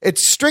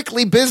 It's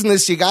strictly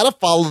business. You got to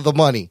follow the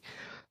money.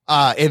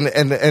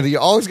 And you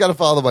always got to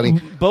follow the money.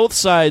 Both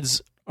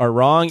sides are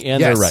wrong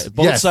and they're right.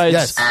 Both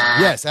sides.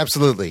 Yes,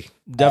 absolutely.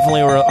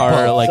 Definitely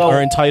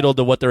are entitled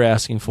to what they're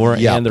asking for,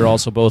 and they're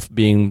also both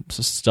being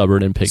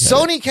stubborn and pig-headed.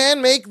 Sony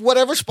can make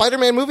whatever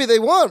Spider-Man movie they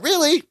want,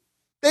 really.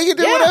 They can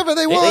do whatever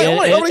they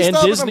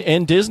want.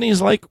 And Disney's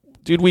like,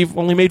 dude, we've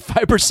only made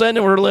 5%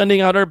 and we're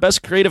lending out our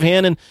best creative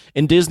hand. And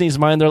in Disney's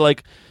mind, they're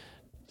like,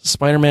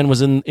 Spider-Man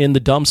was in the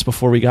dumps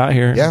before we got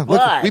here. Yeah,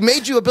 look, we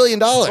made you $1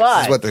 billion. Is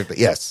what they're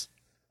yes.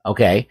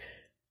 Okay.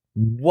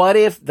 What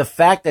if the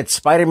fact that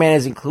Spider-Man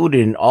is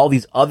included in all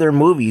these other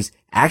movies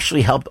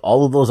actually helped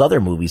all of those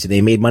other movies and they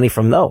made money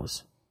from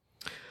those?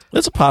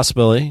 That's a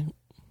possibility.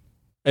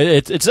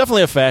 It's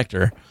definitely a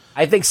factor.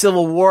 I think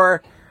Civil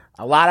War,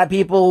 a lot of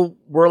people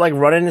were like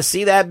running to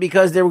see that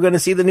because they were going to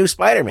see the new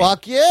Spider-Man.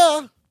 Fuck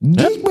yeah.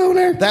 That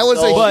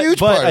was a huge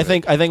part. I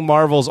think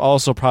Marvel's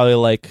also probably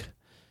like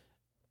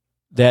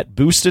that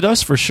boosted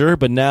us for sure,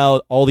 but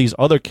now all these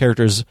other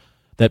characters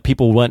that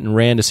people went and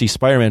ran to see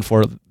Spider-Man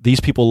for,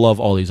 these people love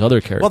all these other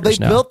characters. Well, they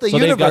built the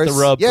universe. They've got the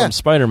rub from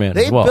Spider-Man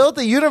They as well. built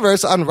the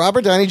universe on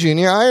Robert Downey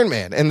Jr. Iron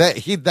Man, and that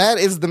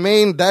is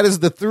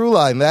the through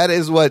line. That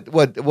is what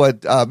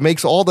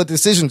makes all the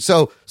decisions.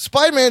 So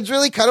Spider-Man's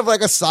really kind of like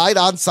a side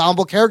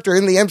ensemble character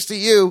in the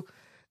MCU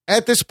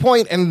at this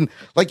point. And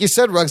like you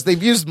said, Ruggs,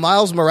 they've used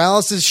Miles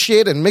Morales'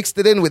 shit and mixed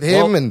it in with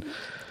him. And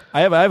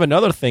I have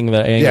another thing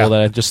that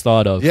I just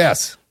thought of.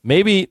 Yes,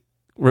 maybe.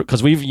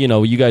 Because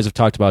you guys have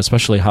talked about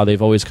especially how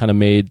they've always kind of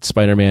made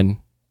Spider-Man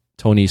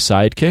Tony's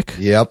sidekick.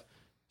 Yep.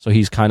 So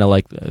he's kind of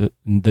like the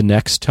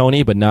next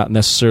Tony, but not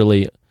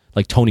necessarily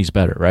like Tony's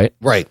better, right?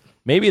 Right.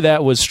 Maybe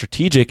that was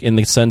strategic in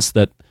the sense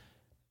that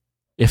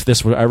if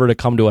this were ever to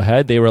come to a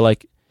head, they were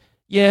like,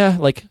 yeah,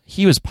 like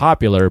he was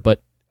popular,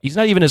 but he's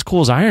not even as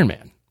cool as Iron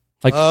Man.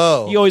 Like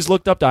he always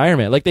looked up to Iron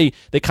Man. Like they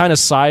kind of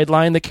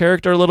sidelined the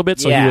character a little bit,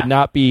 so he would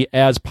not be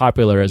as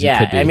popular as he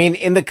could be. I mean,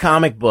 in the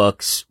comic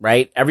books,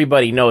 right?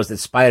 Everybody knows that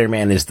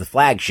Spider-Man is the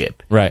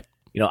flagship, right?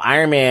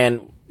 Iron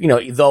Man.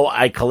 Though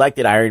I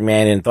collected Iron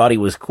Man and thought he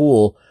was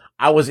cool,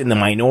 I was in the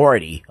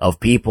minority of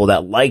people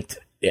that liked.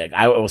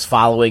 I was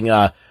following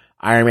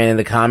Iron Man in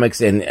the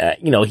comics, and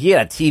he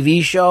had a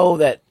TV show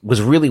that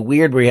was really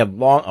weird, where he had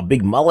a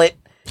big mullet,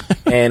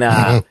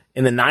 and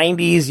in the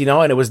 90s,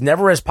 and it was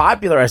never as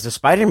popular as the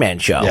Spider-Man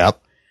show.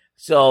 Yep.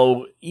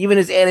 So even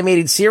his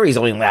animated series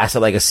only lasted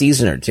like a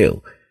season or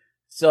two.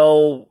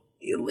 So,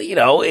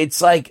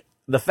 it's like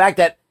the fact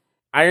that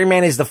Iron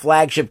Man is the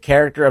flagship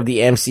character of the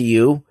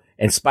MCU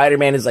and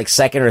Spider-Man is like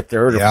second or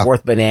third or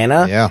fourth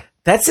banana. Yeah.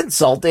 That's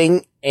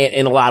insulting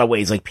in a lot of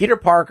ways. Like Peter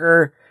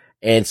Parker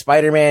and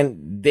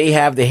Spider-Man, they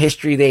have the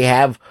history, they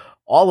have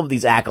all of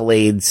these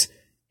accolades,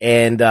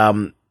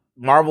 and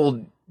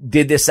Marvel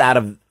did this out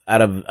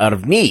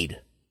of need.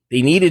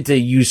 They needed to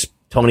use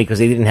Tony because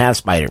they didn't have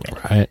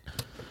Spider-Man. Right.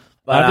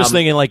 But I'm just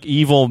thinking like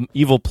evil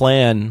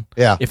plan.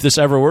 Yeah. If this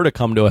ever were to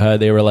come to a head,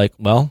 they were like,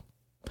 well,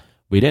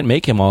 we didn't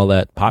make him all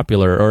that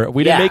popular, or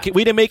we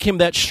didn't make him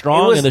that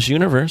strong in this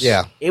universe.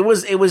 Yeah. It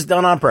was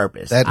done on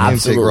purpose. That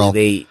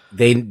absolutely.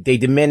 They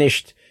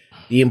diminished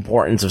the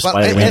importance of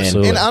Spider-Man.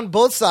 And on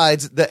both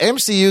sides, the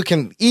MCU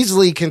can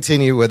easily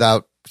continue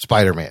without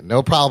Spider-Man.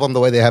 No problem the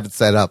way they have it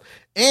set up.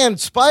 And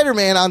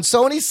Spider-Man on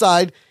Sony's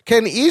side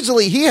can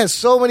easily, he has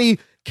so many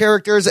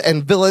characters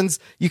and villains,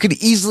 you could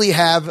easily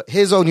have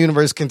his own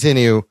universe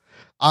continue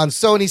on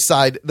Sony's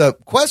side. The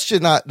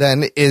question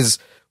then is,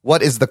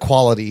 what is the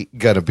quality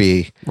going to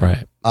be?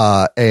 Right.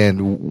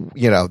 And,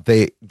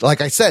 they,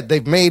 like I said,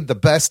 they've made the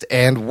best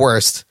and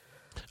worst.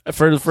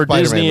 For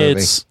Disney,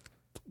 movie.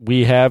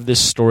 We have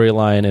this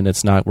storyline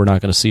and we're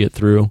not going to see it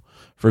through.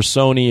 For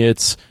Sony,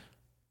 it's,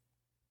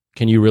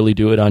 can you really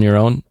do it on your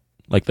own?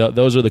 Like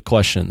those are the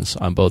questions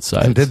on both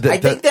sides. I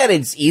think that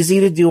it's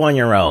easy to do on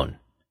your own.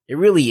 It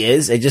really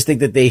is. I just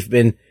think that they've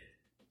been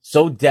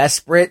so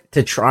desperate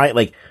to try.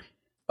 Like,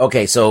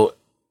 okay, so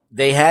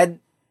they had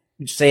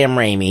Sam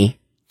Raimi.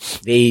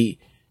 He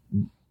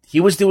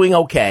was doing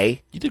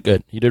okay. He did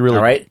good. He did really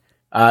all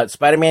right.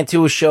 Spider-Man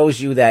 2 shows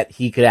you that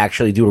he could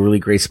actually do a really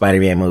great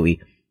Spider-Man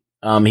movie.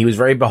 He was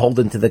very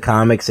beholden to the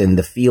comics and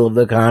the feel of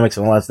the comics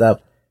and all that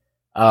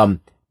stuff.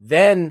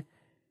 Then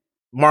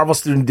Marvel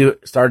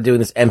started doing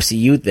this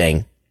MCU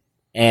thing,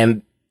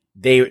 and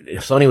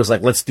Sony was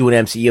like, let's do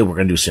an MCU. We're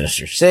going to do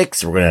Sinister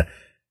Six. We're going to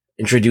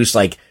introduce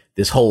like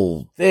this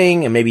whole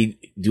thing and maybe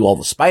do all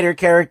the Spider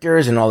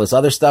characters and all this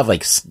other stuff,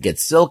 like get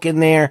Silk in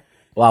there,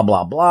 blah,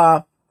 blah,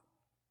 blah.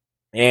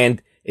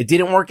 And it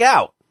didn't work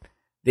out.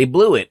 They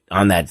blew it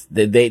on that.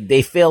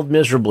 They failed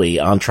miserably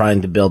on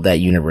trying to build that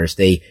universe.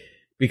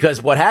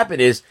 Because what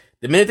happened is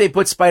the minute they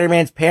put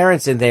Spider-Man's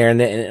parents in there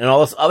and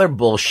all this other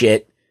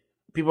bullshit,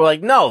 people are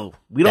like, no,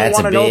 we don't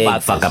want to know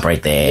about fuck up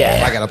right there.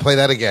 Yeah. I got to play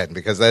that again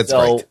because that's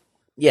great.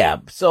 Yeah.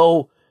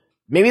 So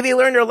maybe they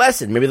learned their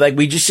lesson. Maybe like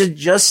we should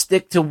just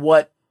stick to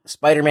what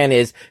Spider-Man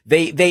is.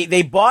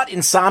 They bought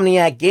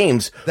Insomniac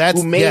Games,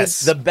 who made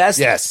the best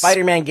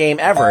Spider-Man game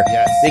ever.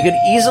 Yes. They could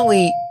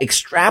easily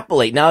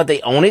extrapolate. Now that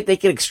they own it, they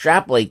can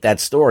extrapolate that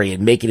story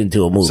and make it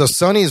into a movie. So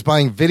Sony is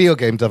buying video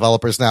game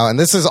developers now, and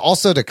this is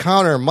also to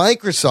counter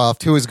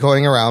Microsoft, who is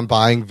going around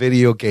buying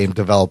video game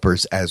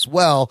developers as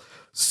well.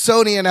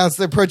 Sony announced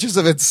their purchase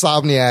of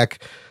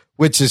Insomniac,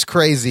 which is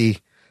crazy.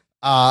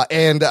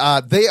 And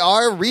they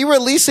are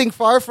re-releasing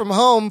Far From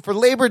Home for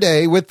Labor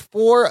Day with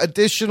 4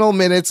 additional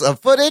minutes of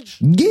footage.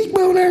 Geek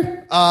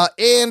boner.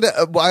 And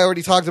I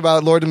already talked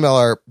about Lord and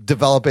Miller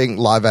developing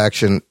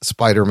live-action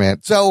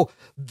Spider-Man. So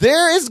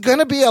there is going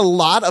to be a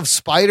lot of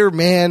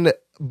Spider-Man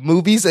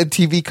movies and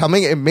TV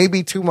coming. It may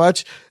be too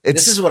much.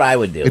 This is what I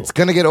would do. It's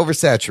going to get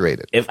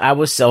oversaturated. If I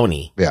was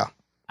Sony, yeah,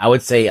 I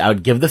would say I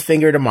would give the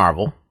finger to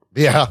Marvel.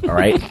 Yeah. All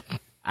right.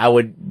 I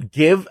would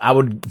give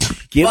Tom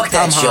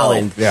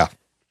Holland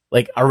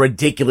like a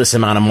ridiculous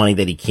amount of money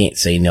that he can't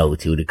say no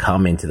to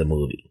come into the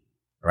movie.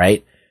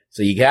 Right?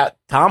 So you got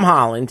Tom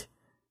Holland,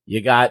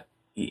 you got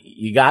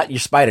your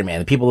Spider-Man,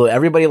 the people that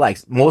everybody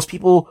likes. Most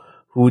people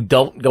who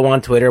don't go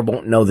on Twitter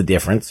won't know the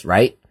difference,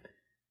 right?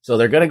 So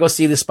they're going to go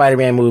see the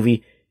Spider-Man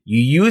movie. You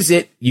use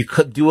it. You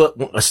could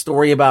do a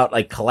story about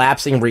like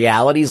collapsing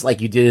realities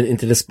like you did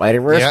Into the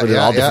Spider-Verse where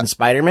they're all different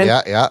Spider-Men.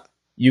 Yeah.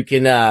 You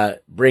can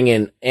bring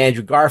in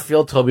Andrew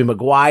Garfield, Tobey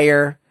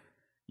Maguire,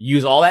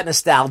 use all that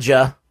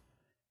nostalgia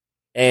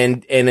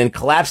and then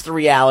collapse the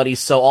reality.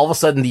 So all of a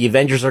sudden the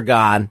Avengers are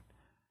gone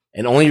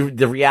and only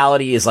the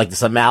reality is like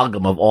this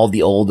amalgam of all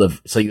the old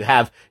so you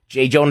have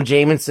J. Jonah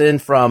Jameson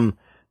from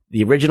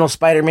the original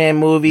Spider-Man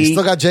movie. You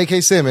still got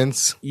J.K.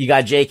 Simmons. You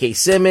got J.K.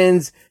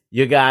 Simmons.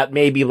 You got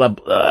maybe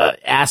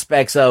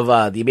aspects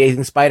of the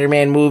Amazing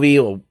Spider-Man movie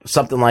or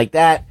something like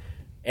that.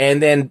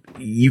 And then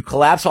you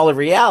collapse all the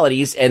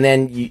realities, and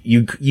then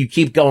you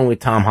keep going with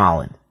Tom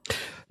Holland.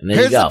 And there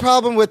Here's you go. the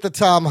problem with the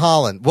Tom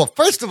Holland. Well,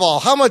 first of all,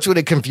 how much would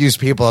it confuse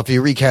people if you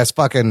recast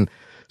fucking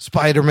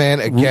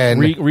Spider-Man again.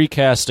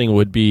 Recasting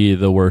would be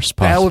the worst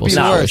That possible would be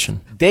the worst.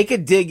 situation. They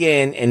could dig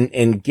in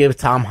and give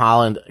Tom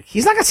Holland.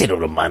 He's not going to say no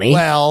to money.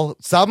 Well,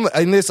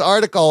 in this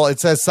article, it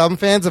says some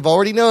fans have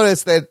already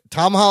noticed that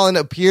Tom Holland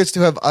appears to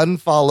have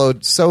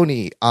unfollowed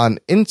Sony on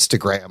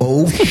Instagram.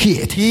 Oh,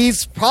 shit.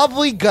 He's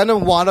probably gonna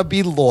want to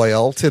be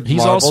loyal to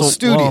Marvel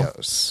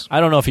Studios. I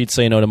don't know if he'd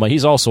say no to money.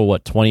 He's also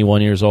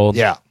 21 years old.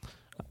 Yeah.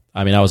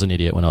 I mean, I was an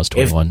idiot when I was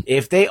 21.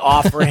 If they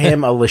offer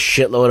him a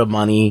shitload of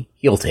money,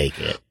 he'll take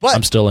it. But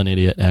I'm still an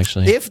idiot,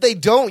 actually. if they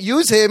don't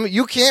use him,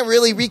 you can't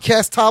really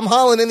recast Tom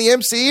Holland in the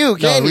MCU,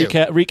 can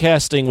you?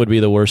 Recasting would be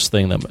the worst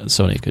thing that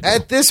Sony could do.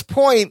 At this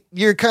point,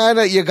 you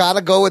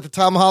gotta go with the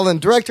Tom Holland.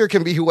 Director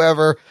can be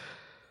whoever.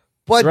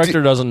 But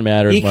Director doesn't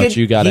matter as much.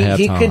 You got to have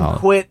Tom Holland. He can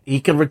quit.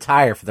 He can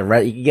retire for the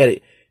rest. You can get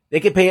it.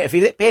 They could pay if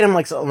he paid him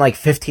something like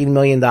 $15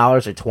 million or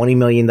 $20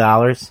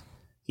 million.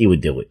 He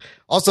would do it.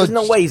 Also, there's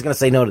no way he's going to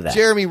say no to that.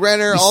 Jeremy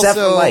Renner He's set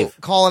for also life.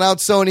 calling out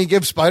Sony,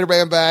 give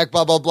Spider-Man back,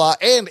 blah, blah, blah.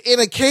 And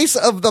in a case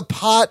of the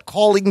pot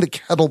calling the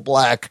kettle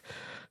black,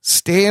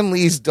 Stan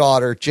Lee's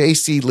daughter,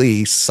 JC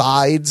Lee,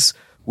 sides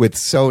with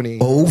Sony.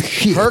 Oh,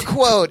 shit. Her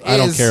quote is... I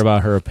don't care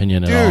about her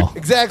opinion at all.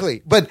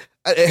 Exactly. But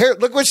here,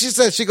 look what she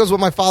says. She goes,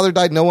 when my father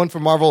died, no one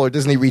from Marvel or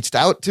Disney reached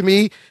out to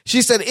me.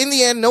 She said, in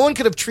the end, no one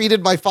could have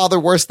treated my father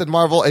worse than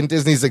Marvel and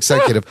Disney's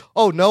executive.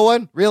 Oh, no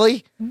one?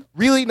 Really?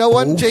 Really no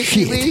one,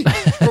 JC Lee?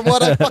 From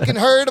what I fucking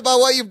heard about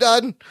what you've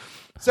done?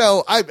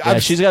 So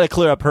she's got to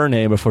clear up her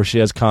name before she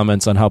has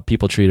comments on how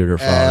people treated her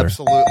father.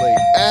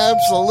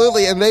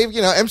 Absolutely. And they've,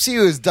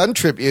 MCU has done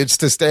tributes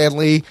to Stan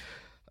Lee.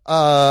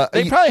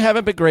 They probably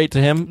haven't been great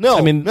to him. No,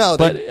 I mean, no,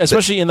 but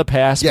especially in the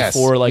past,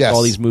 before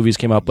all these movies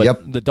came out.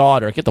 But the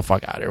daughter, get the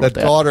fuck out of here.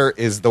 The daughter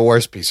is the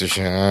worst piece of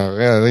shit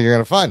you're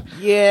gonna find.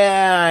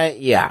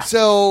 Yeah.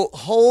 So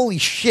holy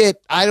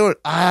shit,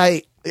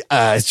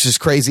 it's just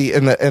crazy,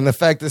 and the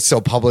fact that it's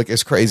so public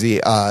is crazy.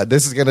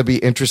 This is gonna be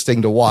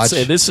interesting to watch.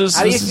 How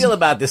do you feel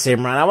about this,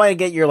 Imran? I want to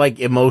get your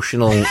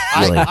emotional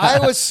feeling. I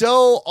was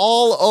so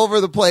all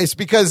over the place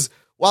because.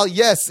 While,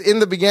 yes, in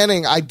the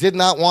beginning, I did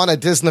not want a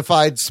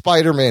Disney-fied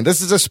Spider-Man.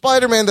 This is a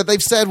Spider-Man that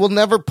they've said will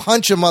never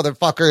punch a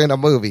motherfucker in a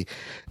movie.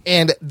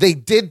 And they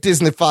did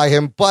Disney-fy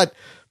him, but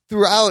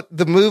throughout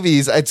the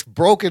movies, it's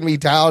broken me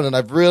down, and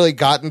I've really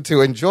gotten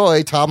to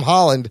enjoy Tom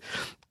Holland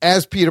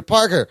as Peter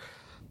Parker.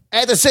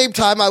 At the same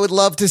time, I would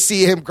love to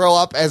see him grow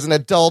up as an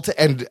adult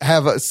and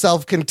have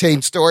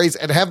self-contained stories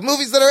and have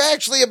movies that are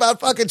actually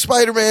about fucking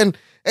Spider-Man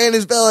and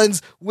his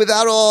villains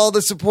without all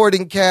the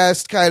supporting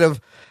cast kind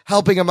of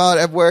helping him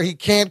out where he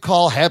can't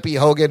call Happy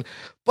Hogan.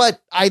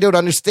 But I don't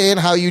understand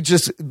how you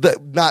just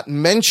not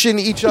mention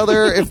each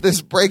other if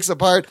this breaks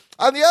apart.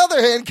 On the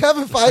other hand,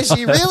 Kevin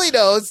Feige really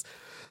knows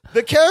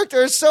the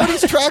character.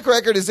 Sony's track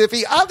record is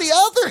iffy. On the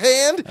other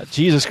hand...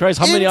 Jesus Christ,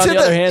 how many on the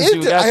other hands do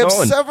you got I have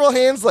going? several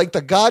hands like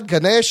the god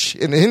Ganesh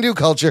in the Hindu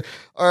culture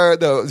or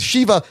the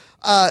Shiva.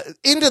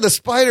 Into the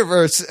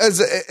Spider-Verse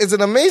is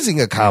an amazing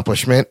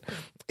accomplishment.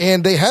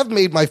 And they have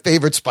made my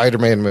favorite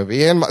Spider-Man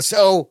movie. And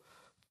so...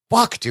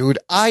 Fuck, dude.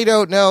 I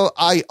don't know.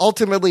 I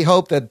ultimately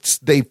hope that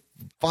they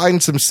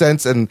find some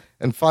sense and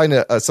find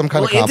some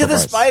kind of compromise. Into the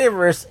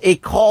Spider-Verse,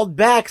 it called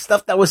back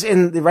stuff that was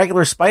in the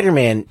regular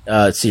Spider-Man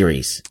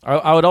series.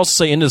 I would also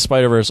say Into the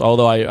Spider-Verse,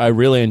 although I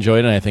really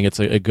enjoyed it and I think it's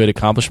a good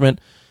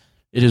accomplishment,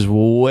 it is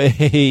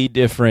way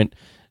different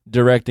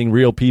directing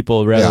real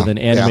people rather than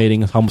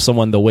animating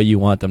someone the way you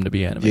want them to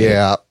be animated.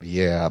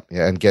 Yeah.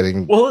 And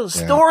getting... Well,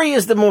 story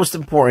is the most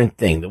important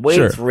thing, the way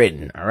it's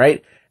written, all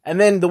right? And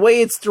then the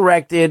way it's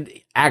directed,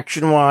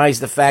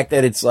 action-wise, the fact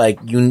that it's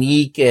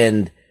unique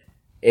and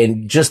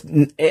just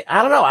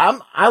I don't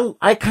know.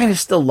 I kind of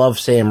still love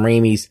Sam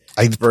Raimi's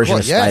version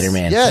of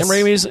Spider-Man. Yes. Sam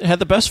Raimi's had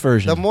the best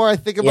version. The more I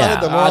think about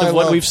it, the more out I of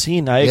what love. We've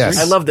seen. I agree.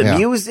 I love the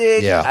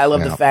music. I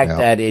love the fact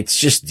that it's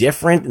just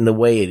different in the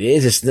way it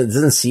is. It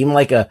doesn't seem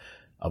like a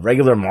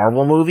regular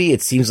Marvel movie.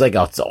 It seems like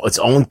its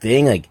own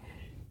thing.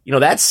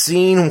 That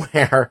scene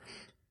where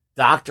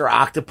Dr.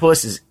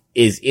 Octopus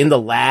is in the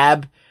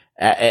lab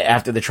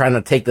after they're trying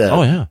to take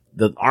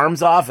the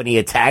arms off and he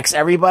attacks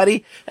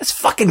everybody. That's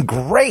fucking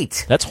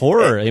great. That's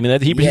horror. I mean,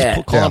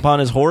 he's calling upon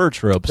his horror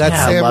tropes. That's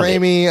Sam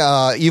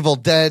Raimi, Evil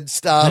Dead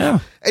stuff. Yeah.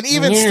 And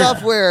even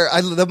stuff where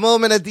the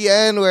moment at the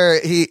end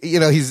where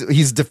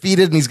he's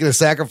defeated and he's going to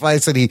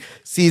sacrifice and he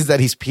sees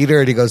that he's Peter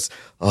and he goes,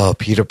 "Oh,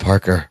 Peter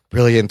Parker,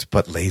 brilliant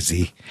but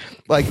lazy."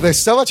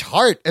 There's so much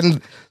heart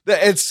and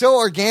it's so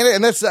organic,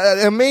 and that's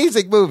an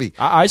amazing movie.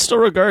 I still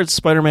regard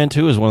Spider-Man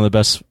 2 as one of the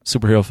best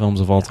superhero films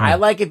of all time. I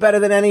like it better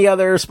than any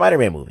other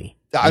Spider-Man movie.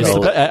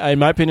 In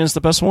my opinion, it's the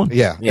best one.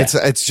 Yeah.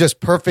 It's just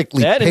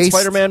perfectly that paced. And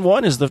Spider-Man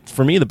 1 is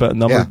for me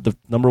the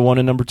number 1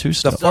 and number 2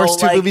 stuff. The first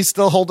two movies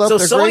still hold up. So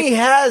They're Sony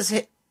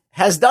great.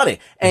 has done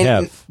it,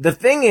 and the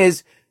thing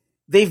is,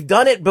 they've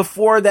done it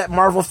before that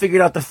Marvel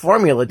figured out the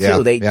formula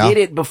too. They did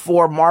it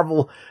before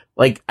Marvel.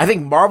 I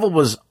think Marvel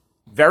was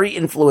very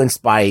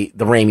influenced by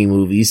the Raimi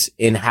movies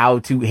in how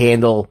to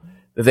handle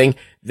the thing.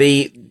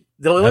 The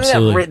only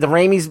thing that the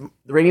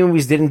Raimi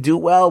movies didn't do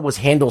well was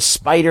handle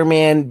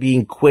Spider-Man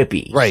being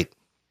quippy. Right.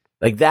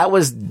 Like that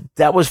was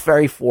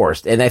very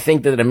forced. And I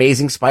think that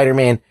Amazing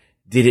Spider-Man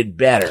did it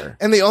better.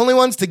 And the only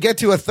ones to get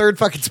to a third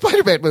fucking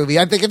Spider-Man movie.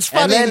 I think it's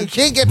funny you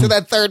can't get to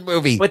that third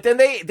movie. But then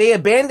they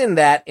abandoned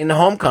that in the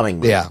Homecoming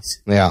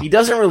movies. Yeah. He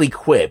doesn't really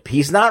quip.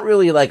 He's not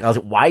really like a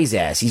wise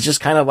ass. He's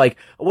just kind of like,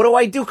 what do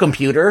I do,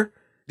 computer?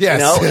 Yes.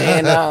 You know,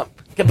 and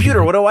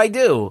computer, what do I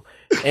do?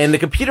 And the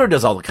computer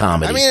does all the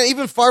comedy. I mean,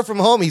 even Far From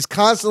Home, he's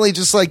constantly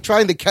just like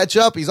trying to catch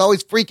up. He's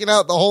always freaking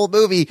out the whole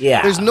movie.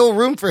 Yeah. There's no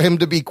room for him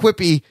to be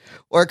quippy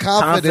or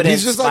confident.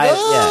 He's just like,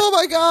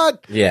 my God.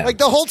 Yeah. Like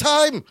the whole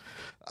time.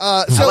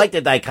 I like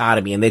the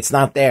dichotomy, and it's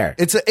not there.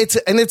 It's a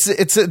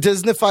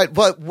Disneyfied,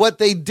 but what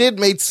they did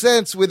made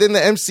sense within the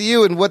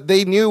MCU and what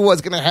they knew was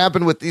going to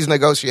happen with these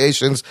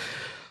negotiations.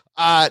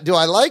 Do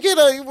I like it?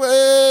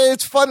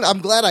 It's fun.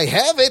 I'm glad I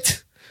have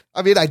it.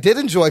 I mean, I did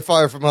enjoy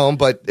Far From Home,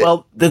 but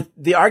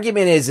the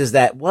argument is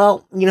that,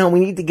 well, you know,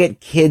 we need to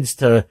get kids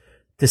to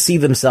see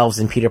themselves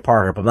in Peter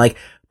Parker. But I'm like,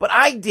 but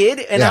I did,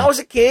 and I was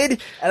a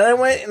kid, and I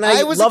went and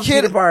I loved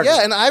Peter Parker.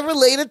 Yeah, and I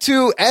related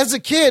to, as a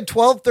kid,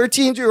 12,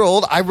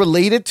 13-year-old, I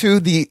related to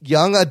the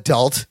young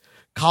adult,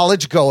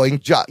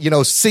 college-going,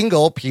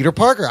 single Peter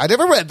Parker. I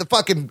never read the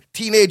fucking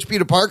teenage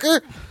Peter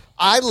Parker.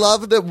 I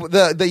love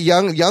the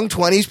young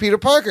 20s Peter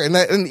Parker,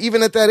 and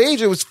even at that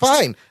age, it was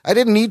fine. I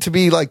didn't need to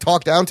be like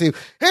talked down to.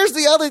 Here's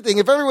the other thing: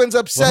 if everyone's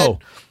upset,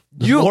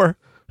 you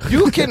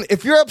can.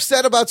 If you're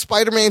upset about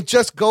Spider-Man,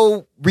 just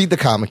go read the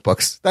comic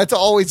books. That's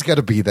always going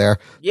to be there.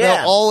 Yeah,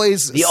 they'll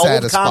always the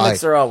satisfy. old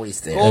comics are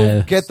always there.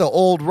 Go get the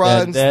old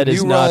runs. That the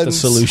is new not runs. the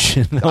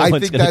solution. I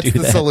think that's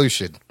the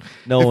solution.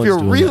 No, if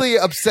you're really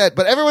upset,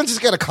 but everyone's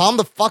just got to calm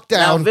the fuck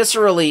down. Now,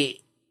 viscerally,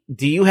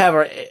 do you have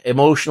an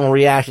emotional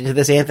reaction to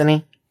this,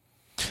 Anthony?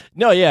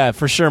 No, yeah,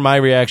 for sure. My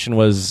reaction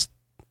was,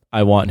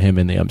 I want him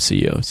in the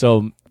MCU.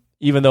 So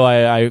even though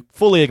I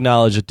fully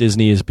acknowledge that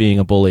Disney is being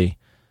a bully,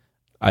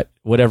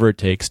 whatever it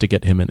takes to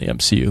get him in the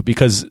MCU.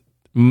 Because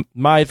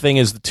my thing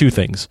is two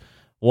things.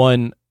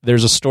 One,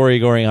 there's a story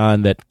going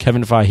on that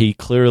Kevin Feige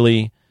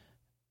clearly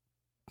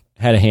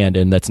had a hand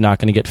in that's not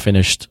going to get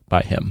finished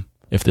by him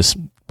if this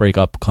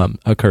breakup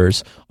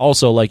occurs.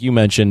 Also, like you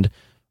mentioned,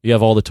 you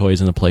have all the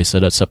toys in the place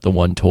set except the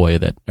one toy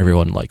that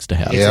everyone likes to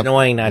have. It's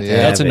annoying not to have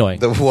That's annoying.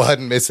 The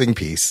one missing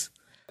piece.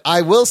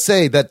 I will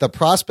say that the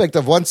prospect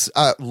of once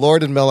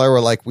Lord and Miller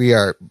were like, we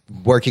are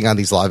working on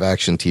these live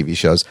action TV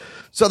shows.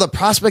 So the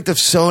prospect of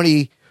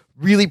Sony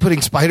really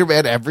putting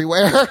Spider-Man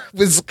everywhere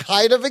was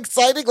kind of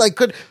exciting. Like,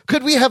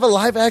 could we have a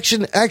live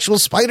action actual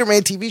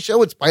Spider-Man TV show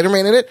with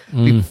Spider-Man in it?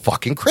 Be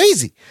fucking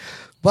crazy.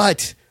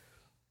 But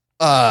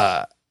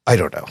I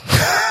don't know.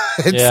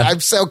 I'm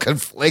so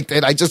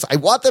conflicted. I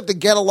want them to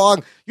get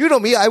along. You know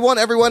me. I want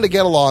everyone to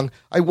get along.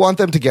 I want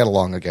them to get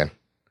along again.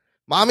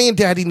 Mommy and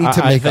Daddy need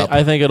to make up.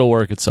 I think it'll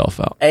work itself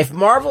out. If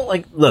Marvel,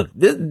 look,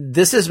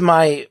 this is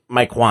my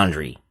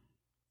quandary,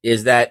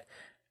 is that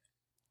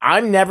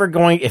I'm never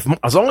going,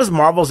 as long as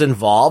Marvel's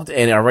involved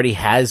and already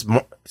has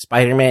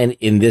Spider-Man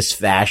in this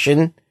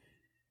fashion,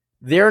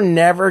 they're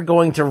never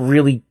going to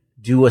really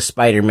do a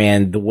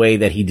Spider-Man the way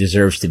that he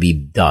deserves to be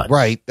done.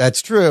 Right.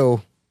 That's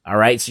true. All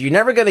right. So you're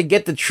never going to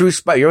get the true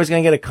Spider. You're always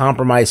going to get a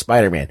compromised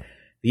Spider-Man.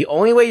 The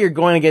only way you're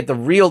going to get the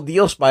real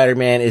deal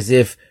Spider-Man is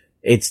if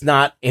it's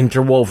not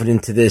interwoven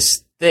into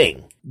this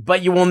thing.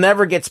 But you will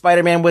never get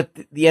Spider-Man with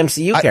the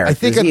MCU characters I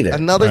think either.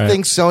 Another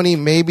thing Sony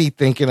may be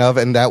thinking of,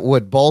 and that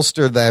would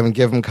bolster them and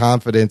give them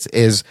confidence,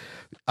 is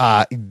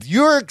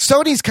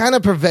Sony's kind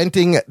of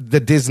preventing the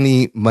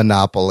Disney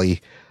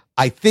monopoly.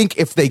 I think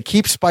if they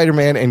keep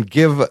Spider-Man and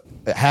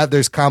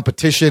there's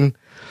competition,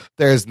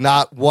 there's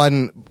not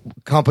one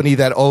company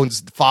that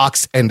owns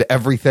Fox and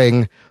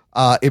everything.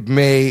 It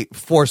may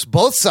force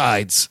both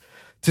sides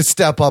to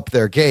step up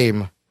their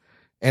game.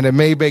 And it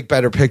may make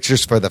better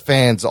pictures for the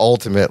fans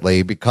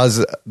ultimately because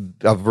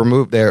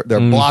of they're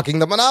blocking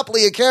the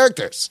monopoly of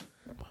characters.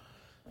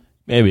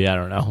 Maybe, I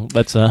don't know.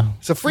 It's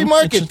a free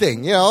market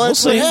thing,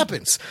 that's what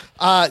happens.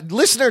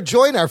 Listener,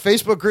 join our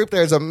Facebook group.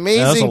 There's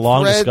amazing that was a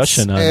long threads,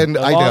 discussion. And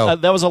I know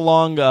that was a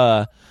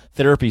long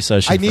therapy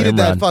session. I needed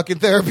that fucking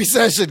therapy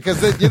session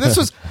because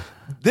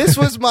this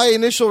was my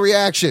initial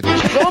reaction.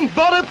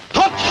 Somebody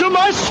touch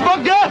my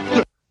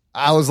spaghetti!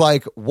 I was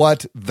like,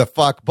 what the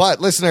fuck? But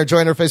listener,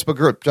 join our Facebook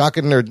group, Jock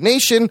and Nerd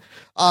Nation.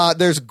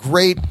 There's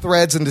great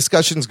threads and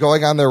discussions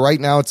going on there right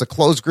now. It's a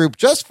closed group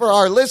just for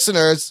our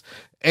listeners,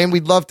 and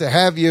we'd love to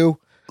have you.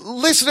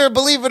 Listener,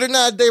 believe it or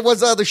not, there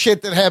was other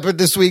shit that happened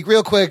this week.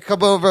 Real quick,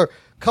 come over, a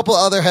couple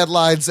other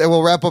headlines, and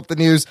we'll wrap up the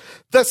news.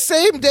 The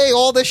same day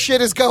all this shit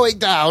is going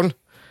down,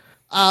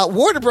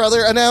 Warner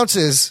Brother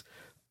announces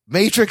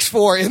Matrix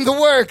 4 in the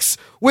works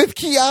with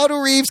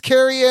Keanu Reeves,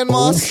 Carrie-Anne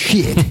Moss,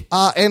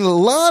 and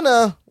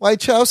Lana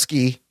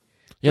Wachowski.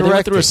 Yeah, they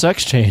went through a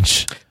sex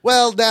change.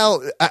 Well, now,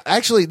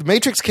 actually, The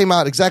Matrix came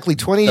out exactly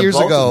 20 years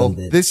ago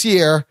this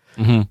year.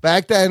 Mm-hmm.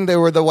 Back then, they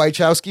were the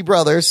Wachowski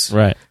brothers.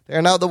 Right.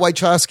 They're now the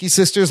Wachowski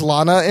sisters,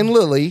 Lana and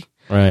Lily.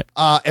 Right.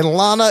 And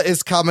Lana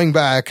is coming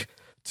back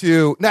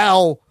to...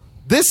 Now,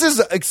 this is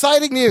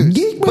exciting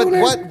news. But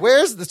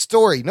where's the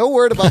story? No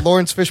word about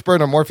Lawrence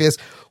Fishburne or Morpheus.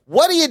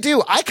 What do you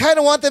do? I kind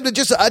of want them to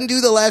just undo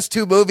the last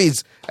 2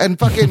 movies and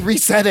fucking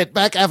reset it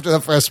back after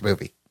the first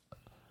movie.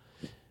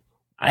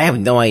 I have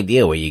no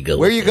idea where you go.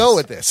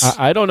 With this?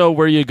 I don't know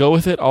where you go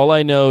with it. All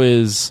I know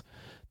is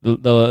the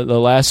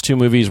last 2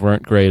 movies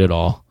weren't great at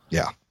all.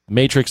 Yeah.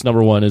 Matrix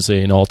 #1 is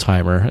an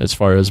all-timer as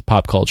far as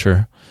pop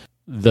culture.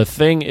 The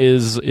thing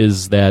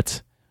is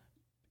that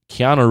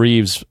Keanu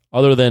Reeves,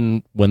 other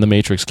than when The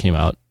Matrix came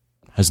out,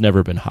 has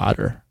never been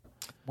hotter.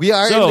 We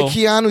are in the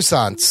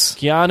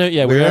Keanu-sance.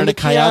 We're in the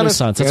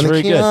Keanu-sance. That's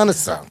very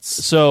good.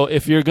 So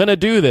if you're going to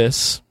do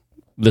this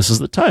is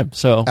the time.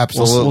 So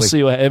absolutely. We'll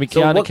see what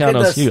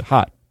Keanu's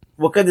hot.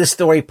 What could this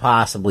story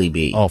possibly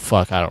be? Oh,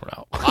 fuck, I don't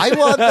know. I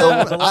want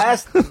them.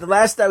 The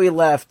last that we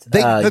left,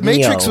 the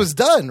Matrix was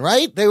done,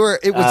 right?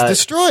 It was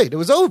destroyed. It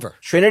was over.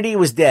 Trinity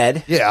was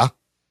dead. Yeah.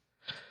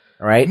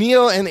 Right?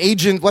 Neo and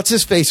Agent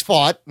What's-His-Face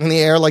fought in the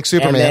air like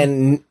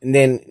Superman. And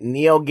then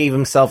Neo gave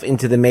himself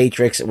into the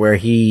Matrix where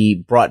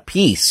he brought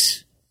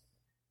peace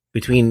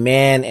between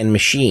man and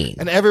machine.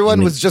 And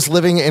everyone was just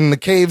living in the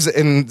caves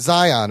in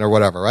Zion or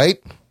whatever, right?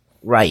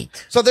 Right.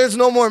 So there's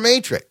no more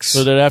Matrix.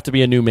 So there'd have to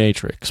be a new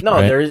Matrix. No,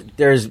 right?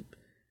 there's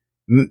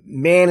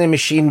man and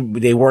machine,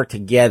 they work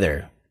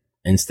together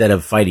instead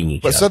of fighting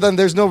each other. So then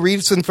there's no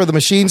reason for the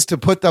machines to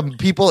put the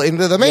people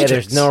into the Matrix. Yeah,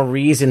 there's no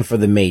reason for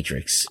the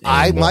Matrix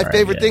anymore. My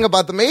favorite thing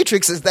about the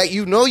Matrix is that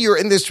you're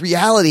in this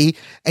reality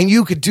and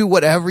you could do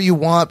whatever you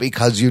want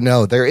because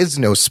there is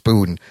no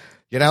spoon.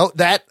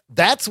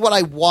 That's what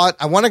I want.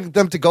 I wanted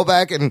them to go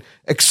back and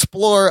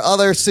explore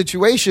other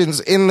situations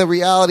in the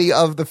reality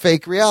of the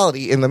fake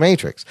reality in the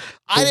Matrix.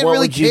 I didn't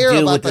really care about what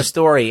would you do with the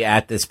story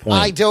at this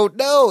point? I don't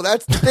know.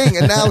 That's the thing.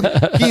 And now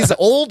he's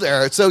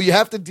older, so you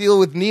have to deal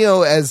with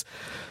Neo as.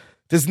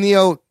 Does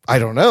Neo? I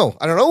don't know.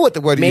 I don't know what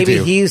do you do? Maybe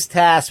he's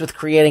tasked with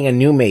creating a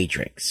new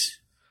Matrix,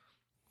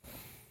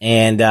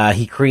 and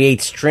he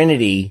creates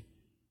Trinity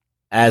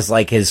as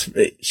like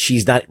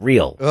she's not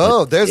real.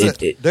 Oh, there's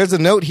a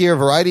note here.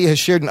 Variety has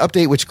shared an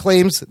update which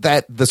claims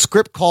that the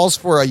script calls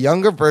for a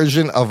younger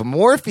version of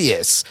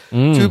Morpheus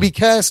to be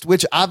cast,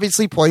 which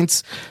obviously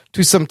points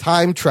to some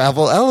time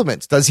travel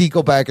elements. Does he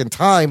go back in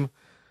time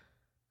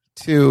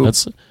to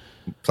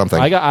something?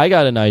 I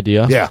got an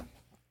idea. Yeah.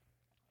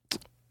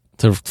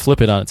 To flip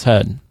it on its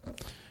head.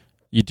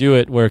 You do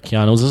it where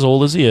Keanu's as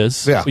old as he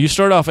is. Yeah. You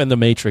start off and the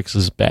Matrix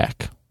is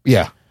back.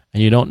 Yeah.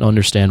 And you don't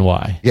understand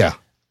why. Yeah.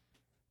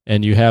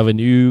 And you have a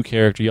new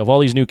character. You have all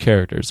these new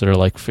characters that are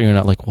like figuring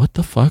out like, what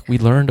the fuck we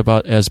learned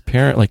about as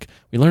parent, like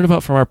we learned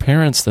about from our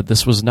parents that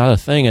this was not a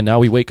thing. And now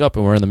we wake up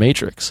and we're in the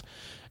Matrix.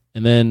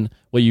 And then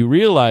what you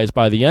realize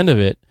by the end of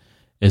it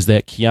is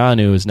that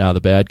Keanu is now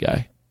the bad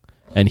guy.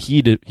 And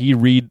he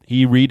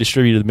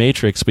redistributed the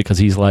Matrix because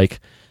he's like,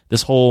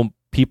 this whole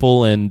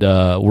people and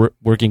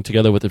working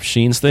together with the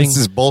machines thing. This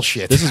is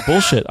bullshit.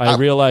 I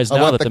realize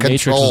now that the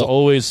Matrix was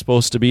always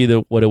supposed to be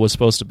what it was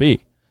supposed to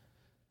be.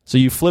 So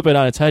you flip it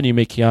on its head and you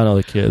make Keanu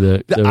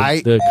the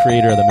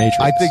creator of the Matrix.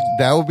 I think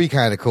that would be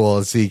kind of cool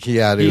to see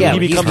Keanu. Yeah, he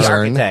becomes the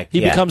architect.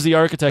 He becomes the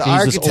architect.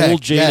 He's this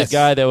old jaded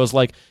guy that was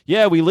like,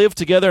 yeah, we live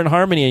together in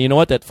harmony, and you know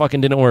what? That fucking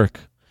didn't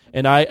work.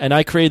 And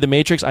I created the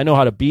Matrix. I know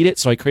how to beat it,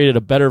 so I created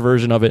a better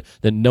version of it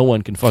that no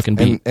one can fucking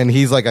beat. And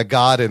he's like a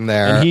god in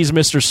there. And he's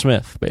Mr.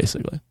 Smith,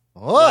 basically.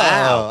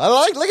 Wow.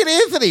 Look at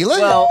Anthony. Pitch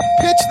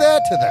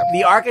that to them.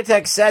 The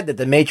architect said that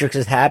the Matrix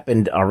has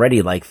happened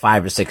already like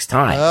 5 or 6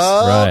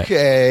 times.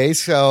 Okay,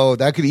 so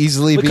that could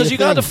easily be because you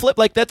got to flip.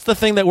 Like that's the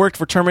thing that worked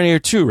for Terminator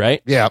 2,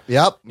 right? Yep.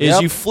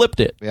 You flipped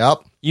it. Yep.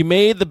 You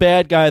made the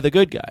bad guy the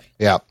good guy.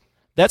 Yep.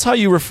 That's how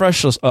you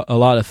refresh a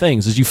lot of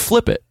things. Is you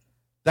flip it.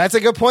 That's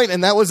a good point,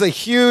 and that was a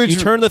huge... You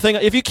turn the thing...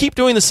 If you keep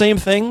doing the same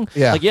thing,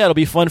 it'll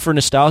be fun for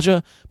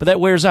nostalgia, but that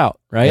wears out,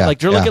 right?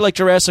 Look at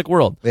Jurassic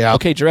World. Yeah.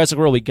 Okay, Jurassic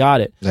World, we got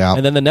it. Yeah.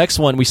 And then the next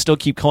one, we still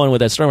keep going with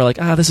that story. We're like,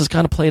 this is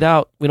kind of played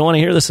out. We don't want to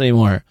hear this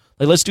anymore.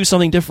 Like, let's do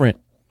something different.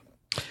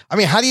 I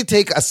mean, how do you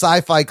take a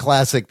sci-fi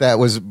classic that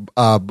was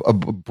a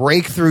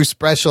breakthrough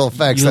special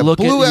effects that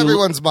blew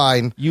everyone's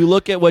mind? You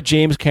look at what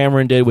James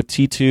Cameron did with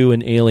T2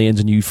 and Aliens,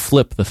 and you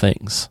flip the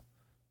things.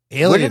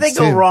 Where did they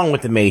go wrong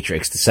with the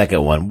Matrix, the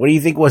second one? What do you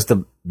think was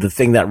the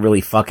thing that really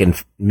fucking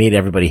made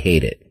everybody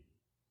hate it?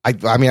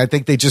 I mean, I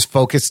think they just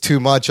focused too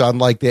much on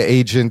like the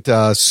Agent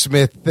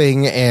Smith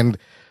thing and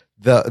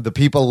the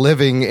people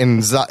living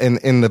in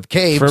the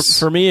caves.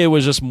 For me, it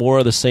was just more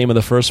of the same of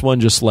the first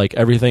one. Just like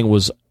everything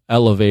was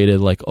elevated.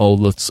 Like,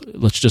 let's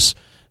just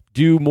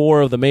do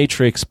more of the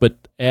Matrix, but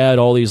add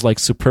all these like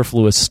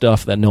superfluous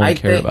stuff that no one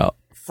cared about.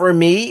 For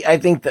me, I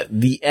think that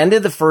the end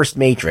of the first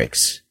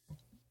Matrix,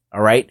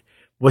 all right,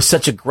 was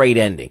such a great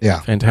ending. Yeah.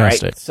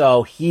 Fantastic. Right?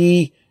 So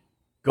he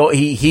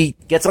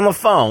gets on the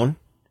phone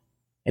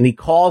and he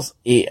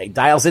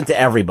dials into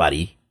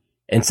everybody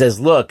and says,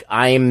 look,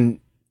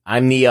 I'm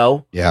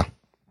Neo. Yeah.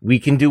 We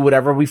can do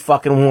whatever we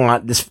fucking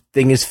want. This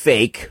thing is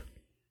fake.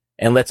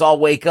 And let's all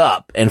wake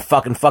up and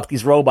fucking fuck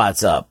these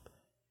robots up.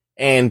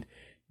 And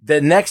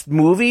the next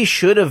movie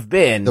should have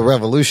been The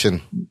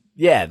Revolution.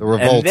 Yeah, The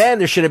revolt. and then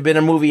there should have been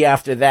a movie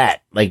after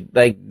that. Like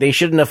they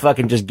shouldn't have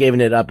fucking just given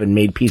it up and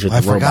made peace with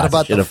I the robots. forgot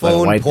about They should the have fucking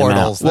phone wiped them out.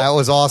 portals. That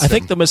was awesome. I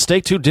think the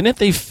mistake too. Didn't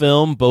they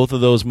film both of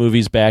those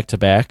movies back to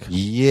back?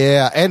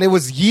 Yeah, and it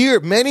was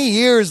many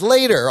years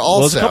later. Also, Well,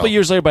 it was a couple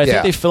years later, but I Yeah.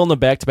 think they filmed them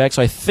back to back.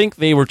 So I think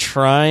they were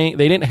trying.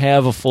 They didn't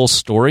have a full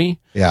story.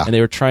 Yeah. and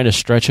they were trying to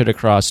stretch it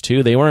across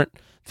too. They weren't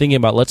thinking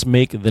about let's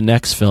make the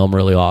next film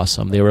really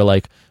awesome. They were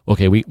like,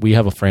 okay, we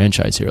have a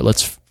franchise here.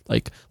 Let's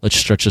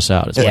stretch this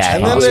out as much Yeah, as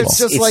and then possible. it's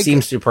just it like-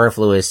 seems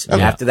superfluous. And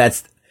after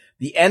that's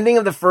the ending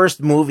of the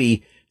first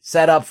movie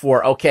set up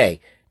for, okay,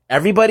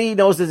 everybody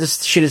knows that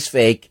this shit is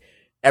fake.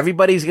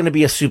 Everybody's going to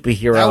be a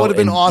superhero. That would have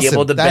been and awesome. Be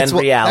able to bend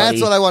reality.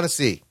 That's what I want to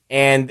see.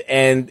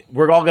 And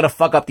we're all going to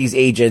fuck up these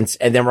agents,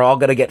 and then we're all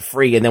going to get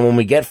free. And then when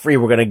we get free,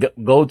 we're going to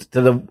go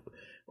to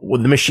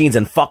the machines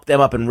and fuck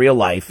them up in real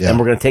life, Yeah. and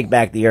we're going to take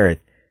back the Earth.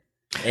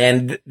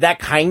 And that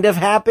kind of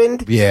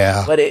happened.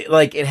 Yeah. But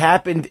it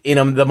happened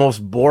in the most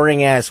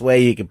boring ass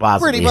way you could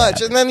possibly. Pretty much.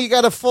 have. And then you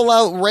got a full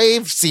out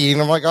rave scene.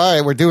 I'm like, all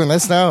right, we're doing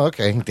this now.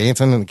 Okay.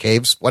 Dancing in the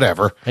caves,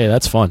 whatever. Hey,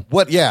 that's fun.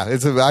 What? Yeah.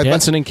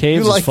 Dancing in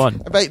caves is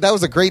fun. I bet that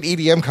was a great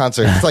EDM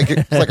concert. It's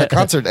like a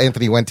concert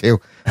Anthony went to.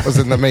 It was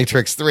in the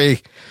Matrix 3.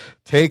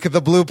 Take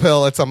the blue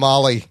pill. It's a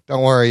Molly.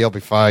 Don't worry. You'll be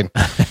fine.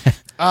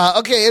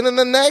 Okay. And then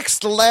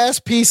the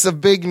last piece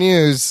of big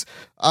news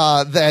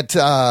that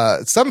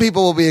some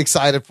people will be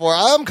excited for.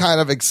 I'm kind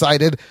of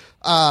excited.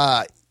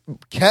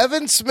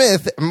 Kevin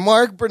Smith and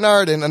Mark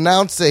Bernardin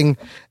announcing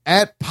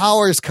at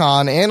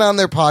PowersCon and on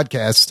their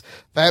podcast,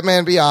 Fat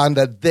Man Beyond,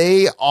 that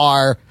they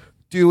are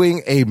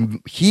doing a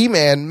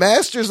He-Man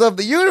Masters of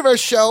the Universe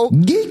show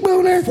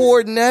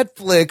for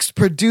Netflix,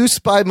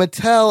 produced by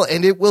Mattel,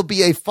 and it will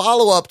be a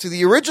follow-up to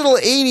the original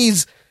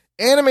 80s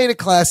animated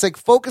classic,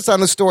 focused on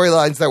the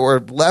storylines that were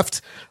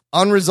left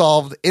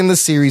unresolved in the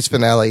series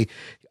finale.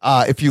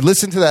 If you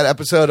listen to that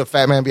episode of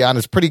Fat Man Beyond,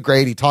 it's pretty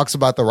great. He talks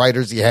about the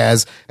writers he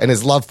has and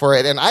his love for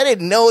it. And I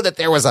didn't know that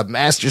there was a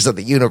Masters of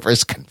the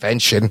Universe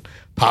convention,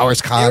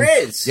 PowersCon.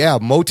 There is. Yeah,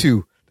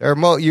 Motu.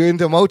 You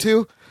into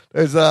Motu?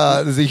 There's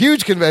a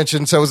huge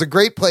convention, so it was a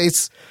great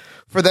place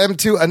for them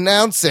to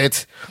announce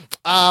it.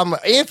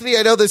 Anthony,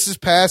 I know this is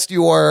past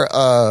your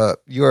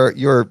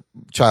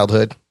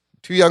childhood.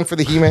 Too young for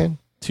the He-Man?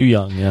 Too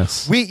young,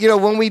 yes.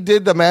 When we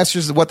did the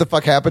Masters, what the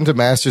fuck happened to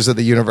Masters of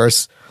the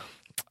Universe?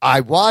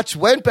 I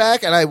went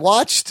back and I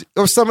watched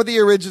some of the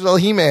original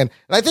He-Man.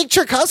 And I think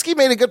Tchaikovsky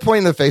made a good point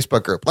in the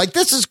Facebook group. Like,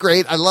 this is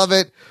great. I love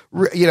it.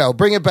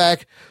 Bring it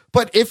back.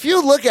 But if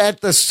you look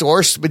at the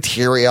source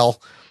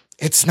material,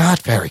 it's not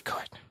very good.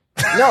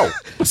 No,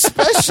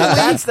 Especially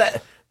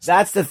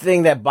that's the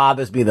thing that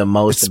bothers me the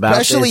most about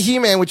this. Especially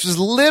He-Man, which was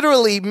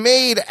literally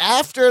made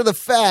after the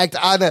fact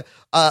on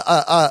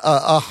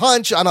a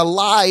hunch, on a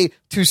lie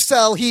to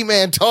sell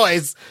He-Man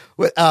toys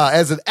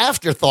as an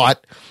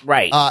afterthought.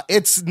 Right.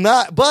 It's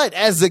not, but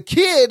as a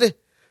kid,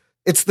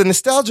 it's the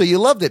nostalgia. You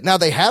loved it. Now,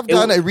 they have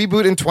done a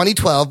reboot in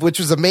 2012, which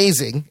was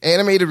amazing.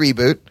 Animated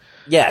reboot.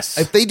 Yes.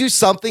 If they do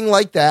something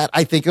like that,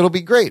 I think it'll be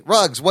great.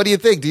 Ruggs, what do you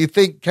think? Do you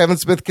think Kevin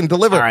Smith can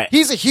deliver? All right.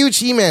 He's a huge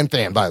He-Man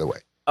fan, by the way.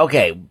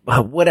 Okay,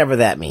 whatever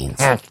that means.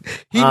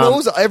 He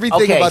knows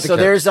everything about the so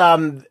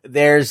character.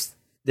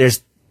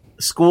 there's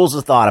schools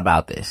of thought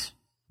about this.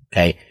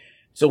 Okay,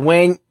 so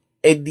when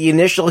the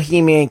initial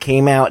He-Man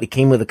came out, it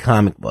came with a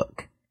comic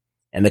book,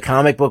 and the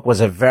comic book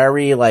was a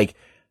very like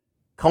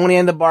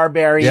Conan the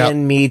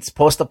Barbarian meets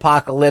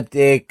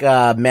post-apocalyptic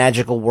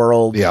magical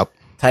world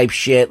type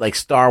shit, like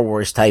Star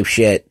Wars type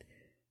shit.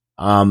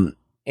 And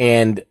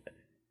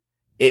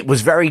it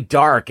was very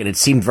dark, and it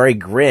seemed very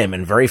grim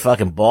and very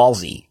fucking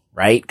ballsy.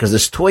 Right? Because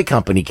this toy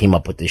company came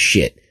up with this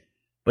shit.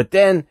 But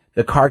then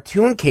the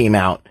cartoon came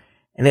out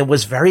and it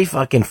was very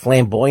fucking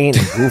flamboyant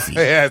and goofy.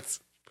 Yes.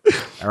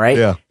 All right?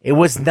 Yeah. It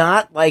was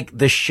not like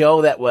the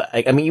show that was,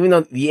 even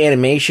though the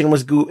animation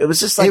was it was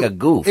just like a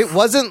goof. It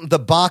wasn't the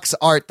box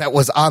art that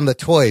was on the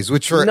toys,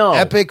 which were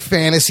epic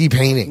fantasy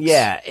paintings.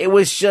 Yeah. It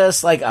was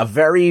just like a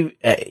very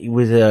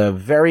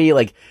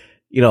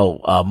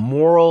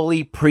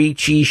morally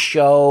preachy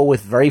show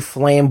with very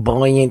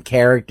flamboyant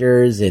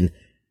characters, and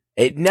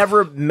it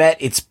never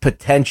met its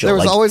potential. There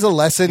was always a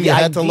lesson. You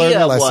had to learn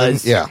a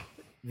lesson.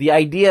 The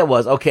idea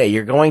was, okay,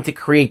 you're going to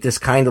create this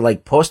kind of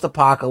like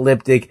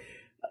post-apocalyptic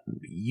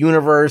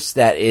universe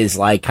that is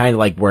like kind of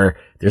like where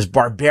there's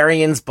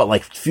barbarians, but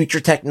like future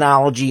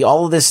technology,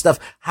 all of this stuff.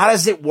 How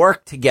does it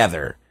work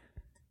together?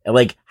 And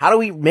like, how do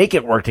we make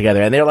it work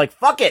together? And they're like,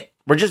 fuck it.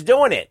 We're just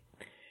doing it.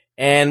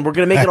 And we're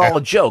going to make it all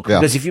a joke.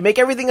 Because if you make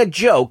everything a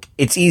joke,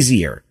 it's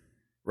easier,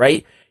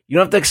 right? You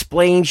don't have to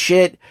explain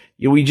shit.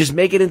 We just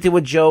make it into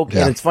a joke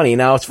and it's funny.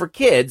 Now it's for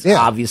kids,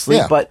 obviously,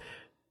 but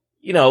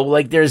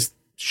like there's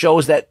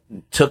shows that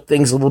took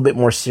things a little bit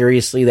more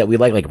seriously that we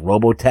like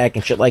Robotech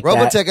and shit like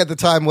that. Robotech at the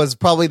time was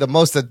probably the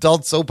most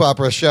adult soap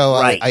opera show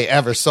I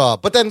ever saw.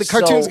 But then the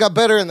cartoons got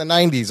better in the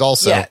 90s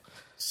also. Yeah.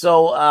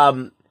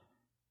 So,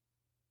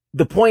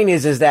 the point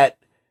is that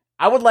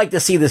I would like to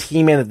see this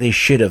He-Man that they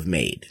should have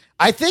made.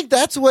 I think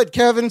that's what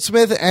Kevin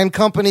Smith and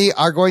company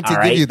are going to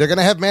give you. They're going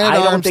to have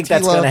Man-at-Arms. I don't think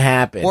that's going to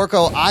happen.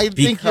 Orko, I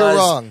think you're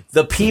wrong.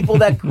 The people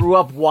that grew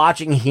up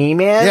watching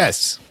He-Man,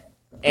 yes,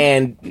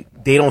 and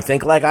they don't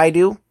think like I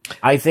do.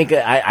 I think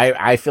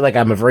I feel like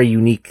I'm a very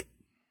unique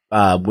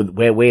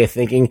way of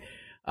thinking.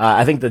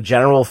 I think the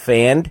general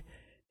fan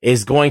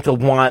is going to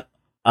want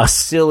a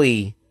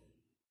silly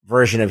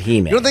version of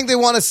He-Man. You don't think they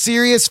want a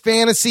serious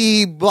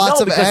fantasy,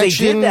 lots of action? No, because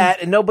they did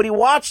that and nobody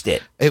watched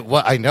it.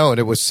 I know, and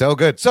it was so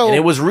good. And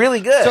it was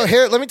really good. So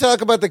here, let me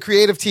talk about the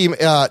creative team.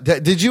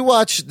 Did you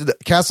watch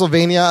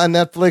Castlevania on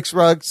Netflix,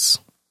 Ruggs?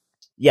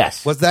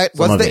 Yes. Was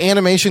the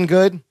animation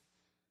good?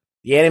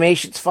 The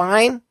animation's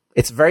fine.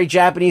 It's very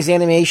Japanese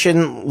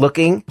animation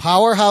looking.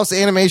 Powerhouse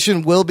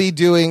Animation will be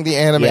doing the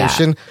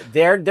animation.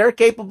 Yeah. They're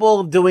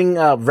capable of doing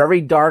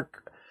very dark,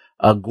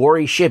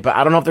 gory shit, but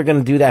I don't know if they're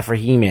going to do that for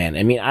He-Man.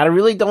 I mean, I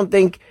really don't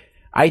think.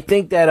 I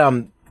think that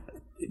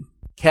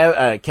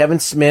Kevin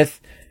Smith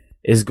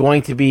is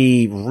going to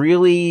be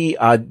really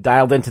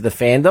dialed into the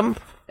fandom,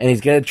 and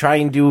he's going to try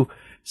and do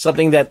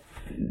something that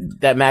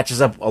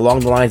matches up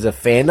along the lines of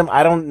fandom.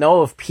 I don't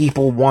know if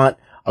people want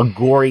a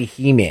gory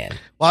He-Man.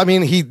 Well, I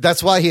mean,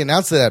 that's why he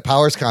announced it at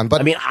PowersCon.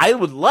 But I mean, I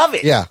would love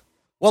it. Yeah.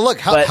 Well, look,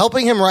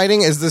 helping him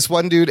writing is this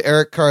one dude,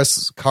 Eric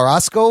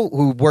Carrasco,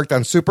 who worked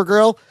on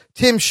Supergirl.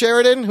 Tim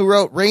Sheridan, who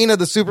wrote Reign of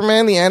the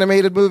Superman, the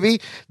animated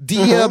movie.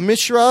 Dia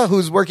Mishra,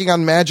 who's working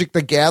on Magic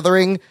the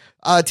Gathering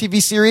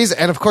TV series.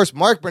 And, of course,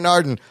 Mark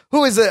Bernardin,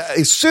 who is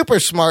a super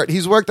smart.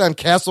 He's worked on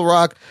Castle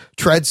Rock,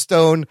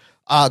 Treadstone.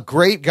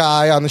 Great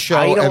guy on the show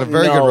and a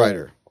very good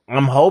writer.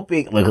 I'm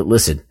hoping,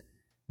 listen,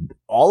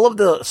 all of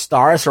the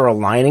stars are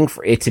aligning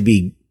for it to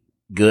be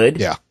good.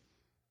 Yeah.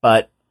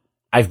 But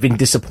I've been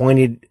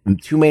disappointed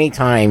too many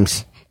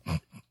times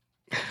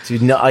to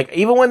know, like,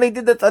 even when they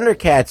did the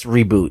Thundercats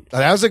reboot.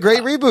 That was a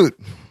great reboot.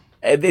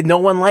 No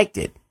one liked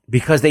it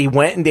because they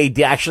went and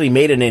they actually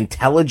made an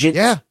intelligent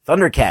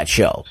Thundercat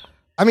show.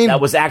 I mean,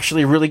 that was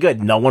actually really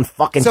good. No one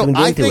fucking tuned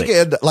into it. I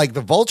think like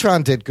the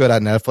Voltron did good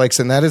on Netflix,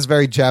 and that is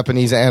very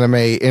Japanese anime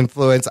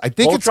influence. I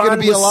think it's going to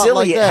be a lot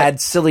silly. like that. It had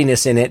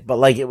silliness in it, but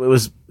like it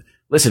was.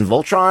 Listen,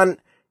 Voltron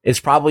is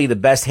probably the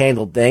best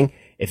handled thing.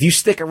 If you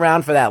stick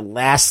around for that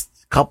last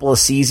couple of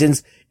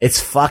seasons,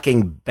 it's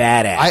fucking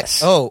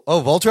badass.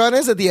 Voltron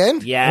is at the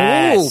end?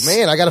 Yes. Oh,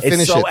 man, I got to finish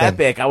it. It's so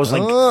epic. I was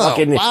like,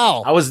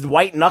 wow. I was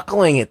white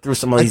knuckling it through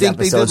some of these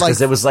episodes because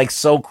it was like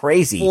so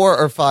crazy. 4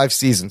 or 5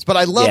 seasons. But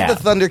I love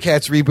the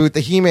Thundercats reboot, the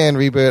He-Man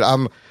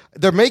reboot.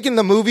 They're making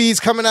the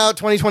movies coming out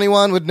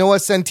 2021 with Noah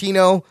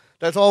Centineo.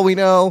 That's all we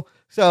know.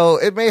 So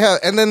it may have,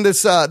 and then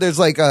there's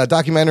like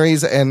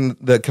documentaries and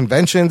the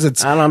conventions.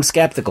 I don't know, I'm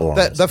skeptical.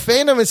 The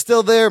fandom is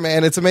still there,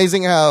 man. It's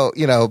amazing how,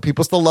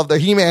 people still love their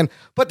He-Man.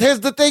 But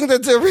here's the thing,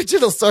 that's the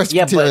original source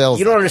materials. But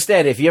you don't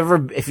understand. If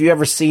you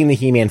ever seen the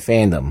He-Man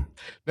fandom.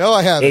 No,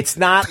 I haven't. It's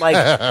not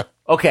like,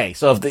 okay,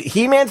 so if the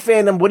He-Man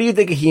fandom, what do you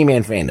think of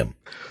He-Man fandom?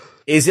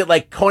 Is it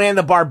like Conan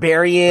the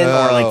Barbarian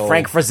or like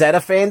Frank Frazetta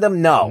fandom?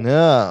 No.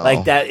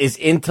 Like that is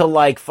into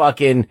like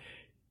fucking,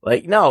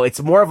 like, no,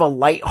 it's more of a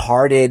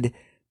lighthearted,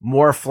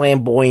 more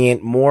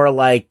flamboyant, more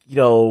like,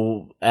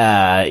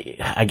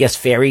 I guess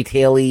fairy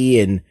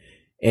tale-y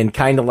and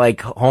kind of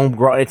like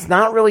homegrown. It's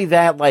not really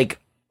that like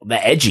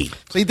the edgy.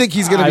 So you think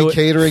he's going to be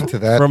catering to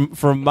that?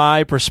 From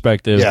my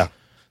perspective, yeah.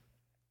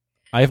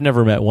 I've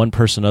never met one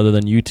person other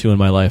than you two in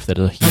my life that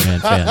is a He-Man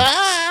fan.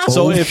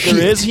 So if there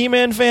is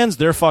He-Man fans,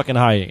 they're fucking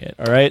hiding it,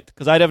 all right?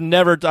 Because I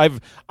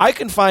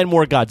can find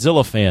more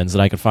Godzilla fans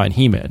than I can find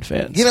He-Man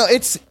fans.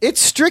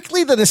 It's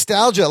strictly the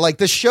nostalgia. Like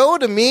the show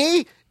to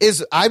me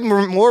is I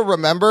more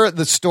remember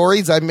the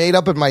stories I made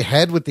up in my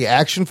head with the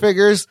action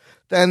figures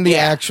than the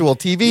actual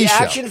TV show.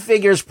 The action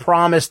figures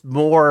promised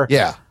more.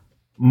 Yeah.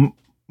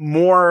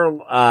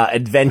 More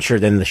adventure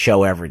than the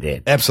show ever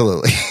did.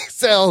 Absolutely.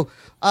 So.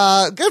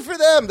 Good for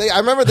them. I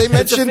remember they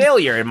mentioned it's a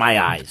failure in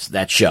my eyes,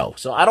 that show.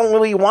 So I don't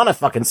really want to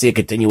fucking see a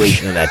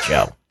continuation of that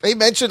show. They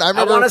mentioned I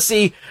want to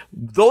see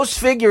those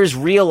figures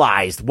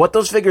realized, what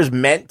those figures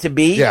meant to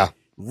be. Yeah.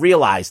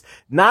 Realized.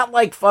 Not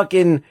like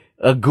fucking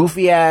a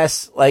goofy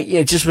ass, like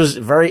it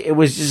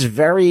was just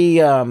very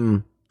I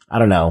don't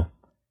know,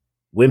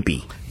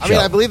 wimpy. I mean,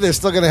 I believe they're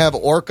still going to have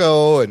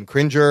Orko and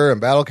Cringer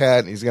and Battlecat,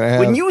 and he's going to have...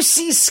 When you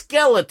see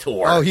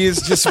Skeletor... Oh, he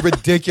is just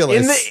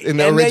ridiculous in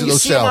the original show. And then you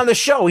see him on the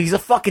show, he's a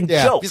fucking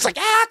joke. He's like...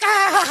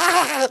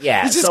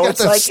 Yeah, he's just got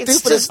the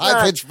stupidest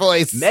high-pitched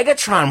voice.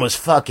 Megatron was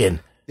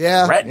fucking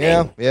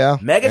threatening. Yeah.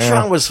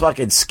 Megatron was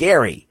fucking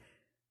scary.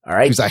 All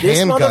right? He's a this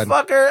handgun.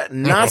 Motherfucker,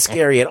 not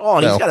scary at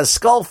all. He's got a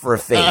skull for a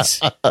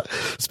face.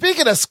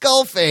 Speaking of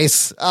skull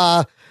face...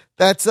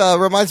 That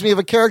reminds me of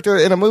a character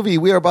in a movie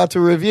we are about to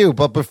review.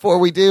 But before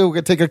we do, we're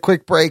going to take a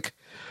quick break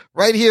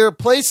right here,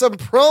 play some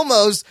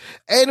promos,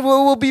 and we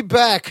will be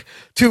back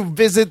to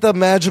visit the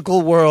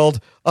magical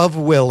world of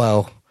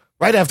Willow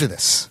right after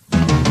this.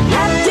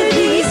 After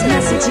these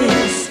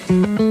messages,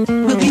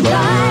 we'll be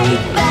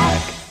right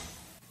back.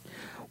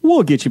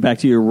 We'll get you back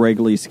to your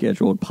regularly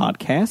scheduled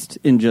podcast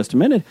in just a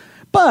minute.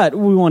 But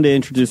we wanted to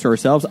introduce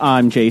ourselves.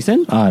 I'm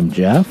Jason. I'm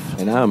Jeff.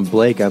 And I'm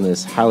Blake on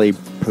this highly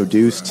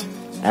produced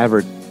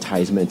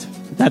advertisement.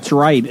 That's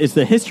right. It's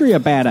the History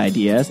of Bad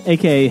Ideas,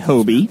 a.k.a.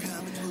 Hobie.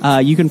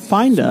 You can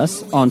find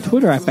us on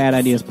Twitter at Bad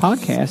Ideas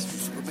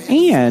Podcast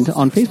and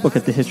on Facebook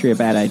at the History of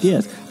Bad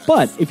Ideas.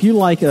 But if you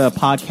like a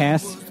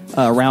podcast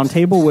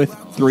roundtable with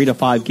 3 to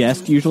 5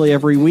 guests, usually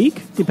every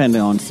week,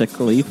 depending on sick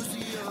leave,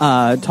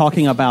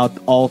 talking about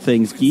all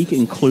things geek,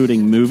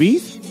 including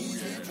movies,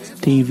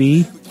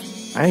 TV.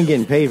 I ain't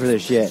getting paid for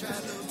this shit.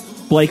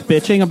 Blake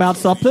bitching about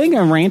something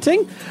and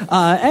ranting,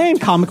 and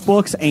comic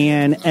books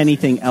and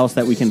anything else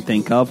that we can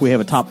think of. We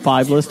have a top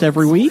 5 list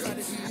every week,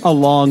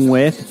 along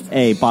with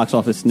a box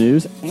office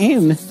news,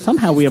 and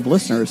somehow we have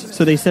listeners,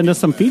 so they send us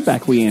some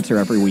feedback we answer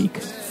every week.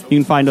 You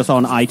can find us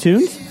on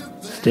iTunes,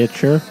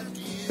 Stitcher,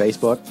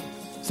 Facebook,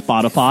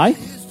 Spotify,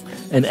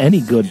 and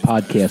any good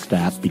podcast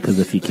app, because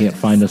if you can't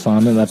find us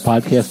on that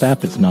podcast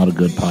app, it's not a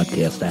good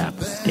podcast app.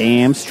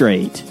 Damn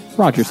straight.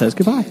 Roger says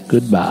goodbye.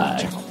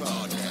 Goodbye.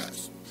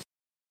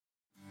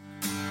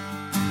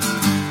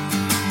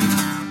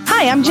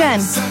 Hi, I'm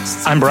Jen.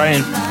 I'm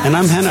Brian. And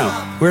I'm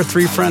Henno. We're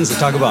 3 friends that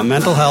talk about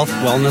mental health,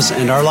 wellness,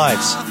 and our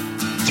lives.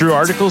 Through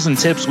articles and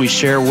tips, we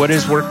share what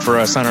has worked for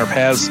us on our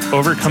paths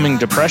overcoming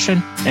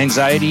depression,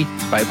 anxiety,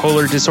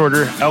 bipolar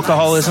disorder,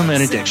 alcoholism,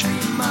 and addiction.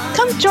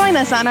 Come join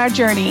us on our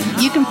journey.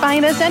 You can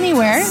find us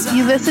anywhere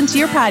you listen to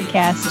your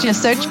podcast.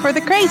 Just search for The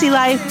Crazy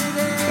Life.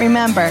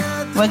 Remember,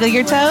 wiggle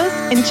your toes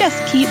and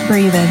just keep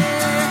breathing.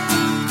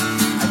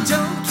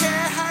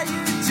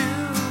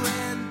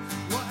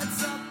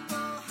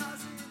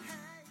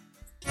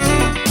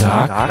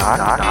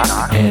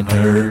 And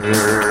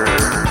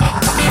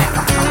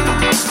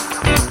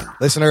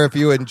Listener, if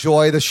you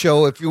enjoy the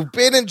show, if you've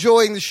been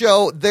enjoying the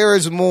show, there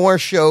is more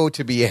show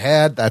to be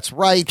had. That's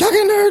right. Jock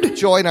and Nerd.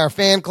 Join our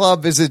fan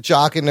club. Visit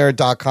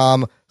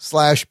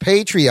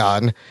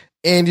jockandnerd.com/Patreon.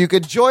 And you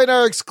can join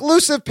our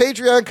exclusive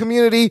Patreon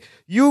community.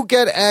 You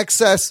get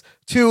access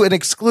to an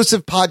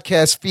exclusive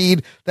podcast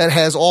feed that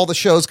has all the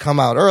shows come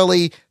out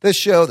early. This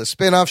show, the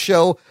spin-off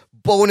show,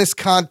 bonus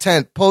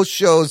content, post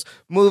shows,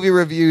 movie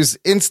reviews,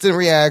 instant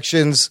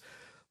reactions,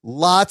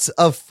 lots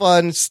of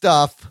fun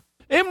stuff.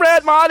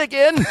 Imrad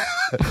Modigan.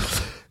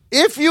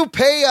 If you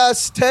pay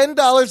us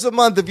 $10 a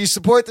month, if you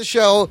support the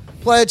show,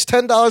 pledge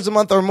 $10 a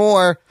month or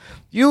more,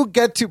 you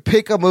get to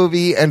pick a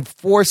movie and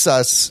force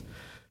us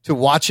to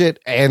watch it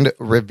and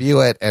review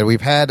it. And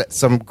we've had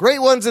some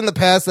great ones in the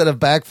past that have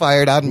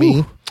backfired on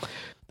me.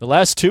 The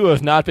last 2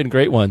 have not been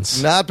great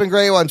ones. Not been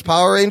great ones.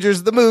 Power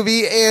Rangers, the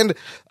movie, and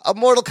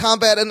Mortal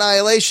Kombat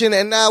Annihilation.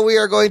 And now we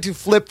are going to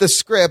flip the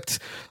script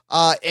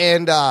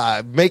and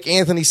make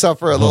Anthony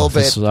suffer a little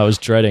bit. I was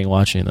dreading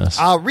watching this.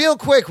 Real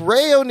quick,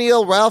 Ray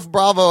O'Neill, Ralph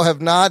Bravo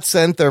have not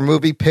sent their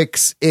movie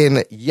picks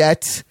in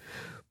yet.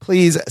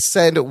 Please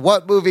send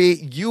what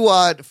movie you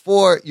want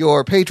for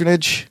your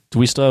patronage. Do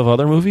we still have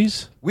other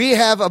movies? We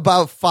have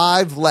about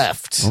 5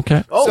 left.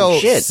 Okay. Oh, so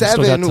shit.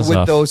 7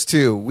 with those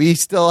 2. We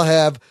still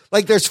have,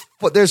 like, there's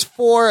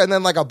 4 and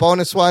then, like, a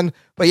bonus one.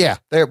 But, yeah,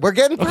 we're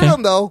getting through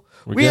them, though.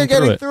 We are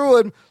getting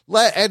through them.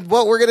 And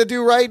what we're going to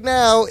do right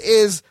now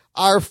is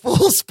our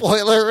full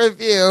spoiler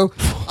review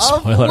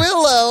of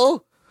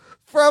Willow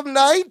from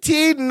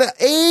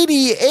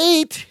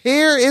 1988.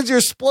 Here is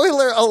your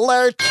spoiler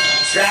alert.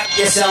 Strap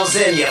yourselves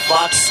in, you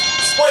fucks.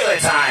 Spoiler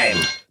time.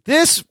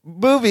 This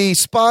movie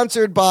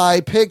sponsored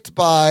by, picked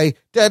by,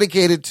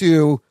 dedicated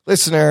to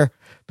listener,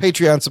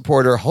 Patreon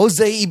supporter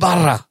Jose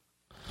Ibarra.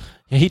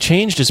 Yeah, he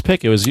changed his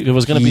pick. It was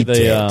going to be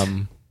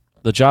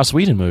the Joss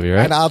Whedon movie,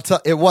 right? And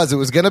it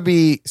was going to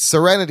be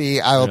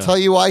Serenity. I will tell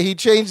you why he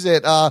changed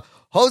it.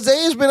 Jose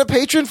has been a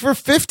patron for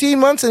 15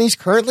 months, and he's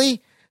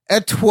currently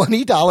at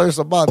 $20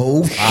 a month.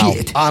 Oh,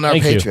 shit. On our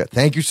Patreon.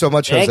 Thank you so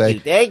much, Jose.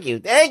 Thank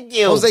you.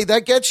 Jose,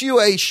 that gets you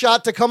a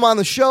shot to come on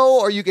the show,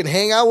 or you can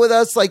hang out with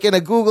us like in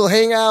a Google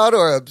Hangout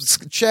or a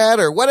chat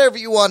or whatever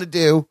you want to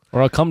do.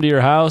 Or I'll come to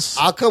your house.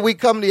 We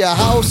come to your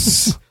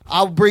house.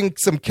 I'll bring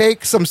some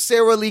cake, some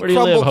Sara Lee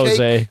crumble live,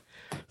 Jose?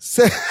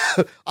 cake.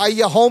 Are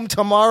you home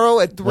tomorrow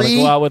at 3? Want to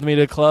go out with me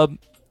to the club?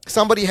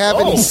 Somebody have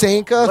any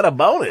Sanka? What a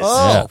bonus.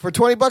 Oh, for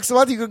 $20 a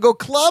month, you could go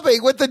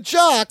clubbing with the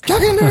Jock.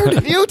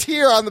 Mute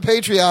here on the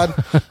Patreon.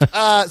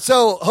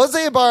 So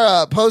Jose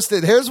Ibarra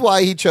posted, here's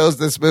why he chose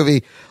this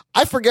movie.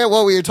 I forget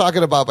what we were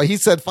talking about, but he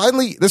said,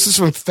 finally, this is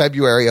from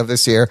February of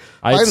this year.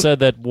 I said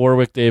that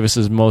Warwick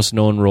Davis's most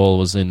known role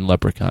was in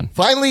Leprechaun.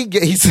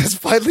 He says,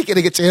 finally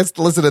getting a chance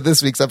to listen to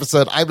this week's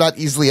episode. I'm not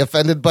easily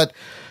offended, but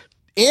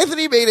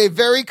Anthony made a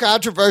very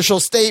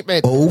controversial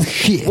statement. Oh,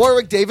 shit.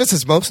 Warwick Davis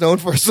is most known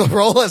for his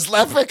role as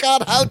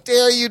Leprechaun. How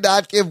dare you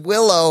not give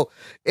Willow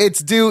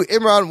its due?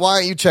 Imran, why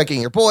aren't you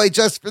checking your boy?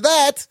 Just for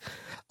that,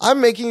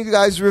 I'm making you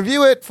guys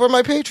review it for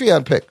my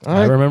Patreon pick. All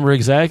right? I remember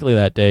exactly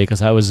that day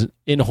because I was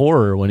in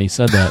horror when he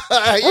said that.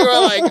 You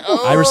were like,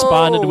 oh. I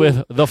responded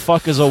with, the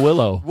fuck is a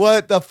Willow?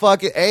 What the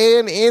fuck?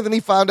 And Anthony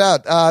found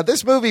out.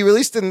 This movie,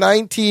 released in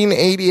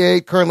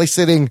 1988, currently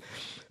sitting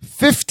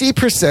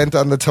 50%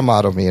 on the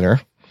tomato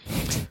meter.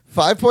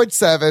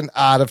 5.7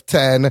 out of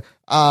 10.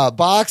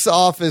 Box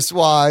office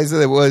wise,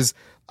 it was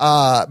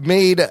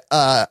made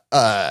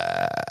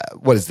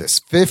what is this?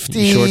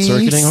 50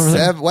 short-circuiting over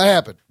there? What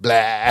happened?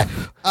 Blah.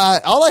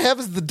 All I have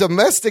is the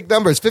domestic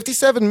numbers,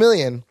 57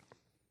 million.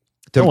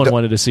 No one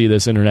wanted to see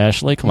this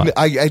internationally. Come on.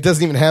 It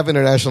doesn't even have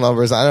international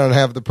numbers. I don't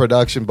have the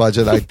production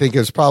budget. I think it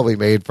was probably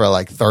made for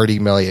like 30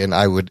 million,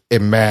 I would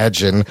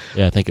imagine.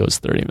 Yeah, I think it was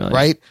 30 million.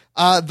 Right?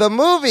 The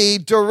movie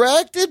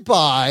directed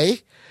by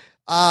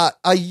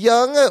a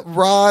young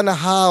Ron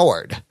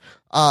Howard,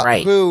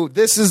 who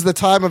this is the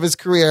time of his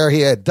career. He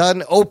had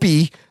done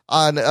Opie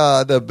on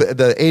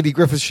the Andy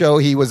Griffith Show.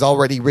 He was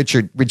already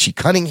Richie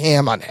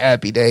Cunningham on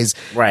Happy Days.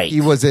 Right.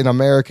 He was in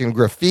American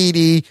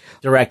Graffiti.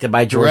 Directed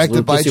by George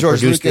Lucas, who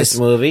produced this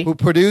movie. Who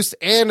produced,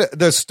 and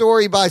the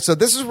story by, so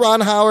this is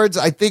Ron Howard's,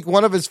 I think,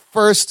 one of his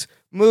first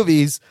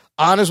movies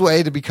on his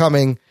way to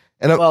becoming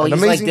an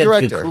amazing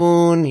director.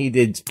 Cocoon. He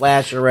did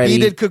Splash already. He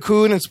did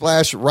Cocoon and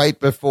Splash right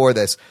before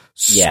this.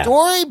 Yeah.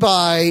 Story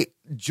by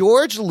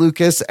George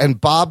Lucas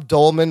and Bob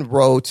Dolman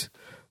wrote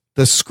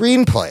the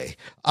screenplay.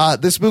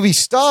 This movie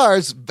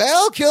stars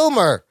Val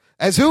Kilmer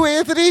as who,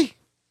 Anthony?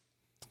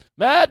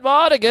 Matt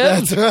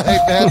Monaghan. That's right,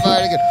 Matt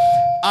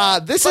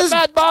Monaghan. This is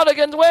Matt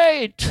Monaghan's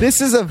weight.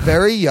 This is a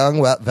very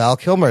young Val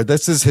Kilmer.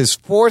 This is his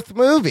fourth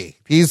movie.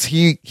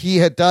 He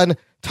had done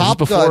Top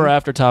Gun before or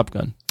after Top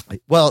Gun.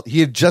 Well,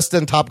 he had just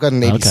done Top Gun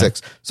in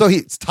 '86. Okay. So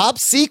he's Top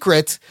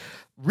Secret,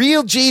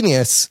 Real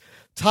Genius,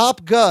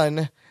 Top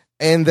Gun,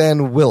 and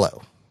then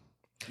Willow.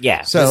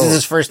 Yeah, so this is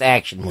his first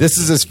action movie. This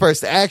is his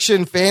first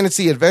action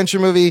fantasy adventure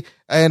movie,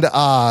 and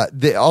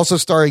also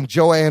starring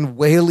Joanne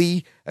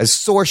Whaley as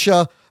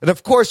Sorsha, and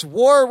of course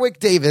Warwick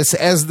Davis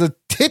as the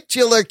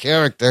titular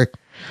character,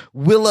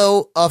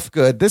 Willow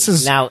Ufgood. This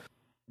is now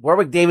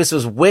Warwick Davis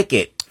was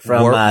Wicket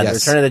from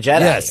Return of the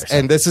Jedi. Yes,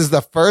 and this is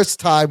the first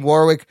time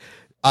Warwick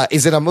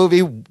is in a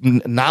movie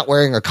not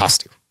wearing a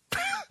costume.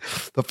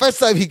 The first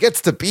time he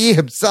gets to be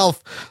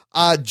himself.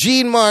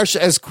 Jean Marsh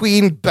as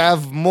Queen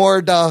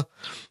Bavmorda.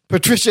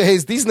 Patricia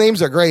Hayes, these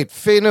names are great.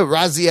 Finn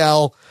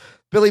Raziel,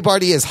 Billy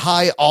Barty as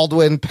High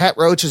Aldwin, Pat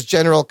Roach as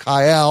General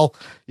Kyle.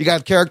 You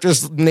got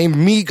characters named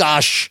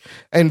Migosh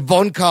and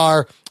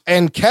Vonkar,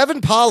 and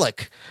Kevin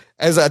Pollak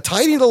as a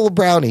tiny little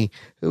brownie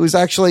who is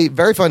actually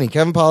very funny.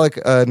 Kevin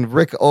Pollak and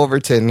Rick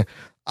Overton.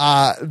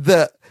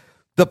 The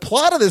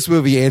plot of this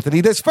movie,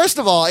 Anthony. First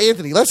of all,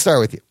 Anthony, let's start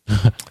with you.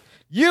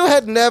 You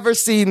had never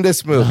seen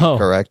this movie,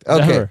 correct?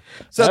 Okay. Never,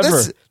 so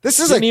ever. This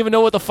is didn't even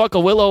know what the fuck a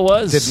Willow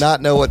was. Did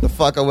not know what the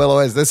fuck a Willow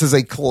is. This is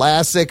a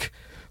classic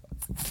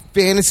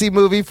fantasy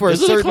movie for a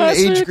certain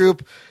age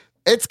group.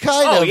 It's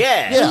kind of. Oh,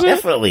 yeah.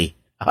 Definitely.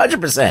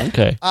 100%.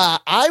 Okay.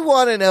 I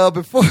want to know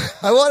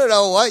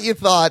what you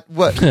thought.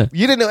 What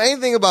you didn't know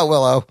anything about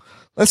Willow.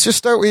 Let's just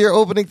start with your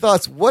opening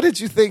thoughts. What did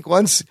you think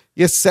once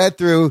you sat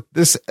through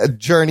this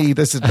journey,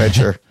 this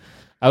adventure?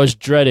 I was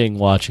dreading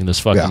watching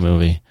this fucking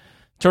movie.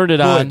 Turned it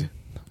on.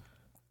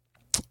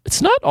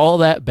 It's not all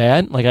that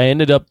bad. Like, I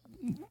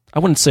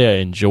wouldn't say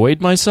I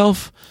enjoyed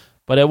myself,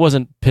 but I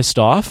wasn't pissed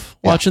off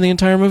watching the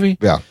entire movie.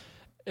 Yeah.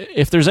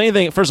 If there's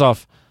anything, first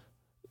off,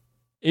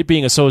 it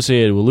being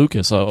associated with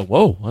Lucas, I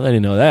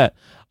didn't know that.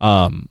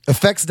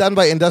 Effects done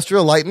by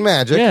Industrial Light and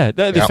Magic. Yeah,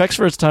 the effects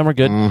for its time are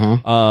good.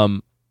 Mm-hmm.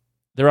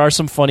 There are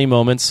some funny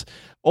moments.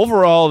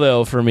 Overall,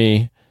 though, for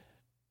me,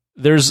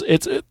 it's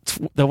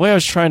the way I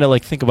was trying to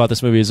think about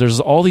this movie is there's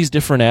all these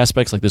different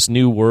aspects, like this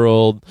new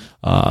world,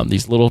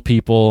 these littler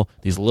people,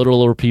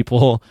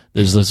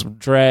 there's this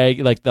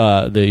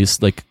drag, these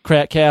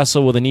crack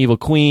castle with an evil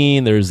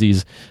queen, there's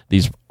these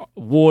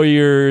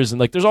warriors,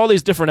 and there's all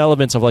these different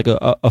elements of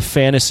a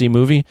fantasy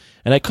movie,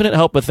 and I couldn't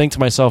help but think to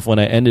myself when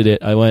I ended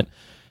it, I went,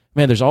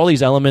 man, there's all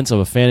these elements of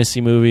a fantasy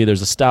movie,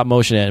 there's a stop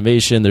motion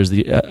animation, there's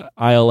the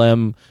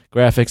ILM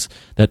graphics,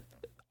 that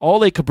all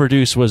they could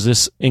produce was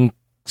this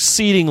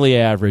exceedingly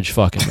average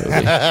fucking movie.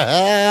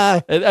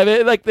 I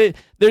mean,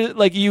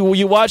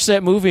 you watch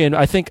that movie, and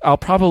I think I'll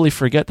probably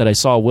forget that I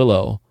saw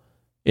Willow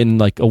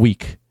in a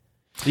week.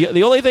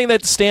 The only thing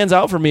that stands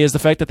out for me is the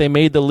fact that they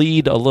made the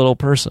lead a little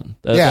person.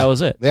 That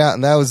was it. Yeah,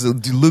 and that was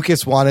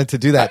Lucas wanted to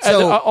do that.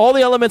 So all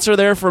the elements are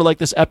there for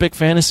this epic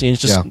fantasy, and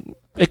it's just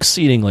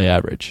exceedingly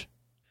average.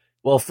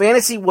 Well,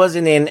 fantasy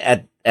wasn't in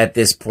at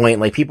this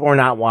point. People were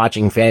not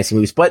watching fantasy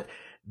movies, but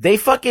they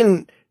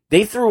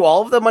threw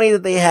all of the money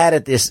that they had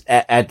at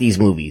these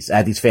movies,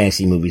 at these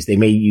fantasy movies. They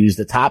may use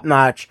the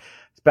top-notch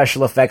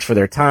special effects for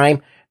their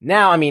time.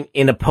 Now, I mean,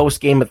 in a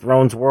post Game of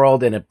Thrones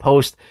world, in a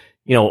post,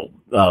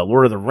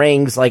 Lord of the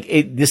Rings,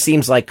 this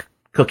seems like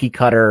cookie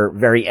cutter,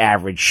 very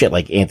average shit,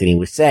 like Anthony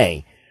was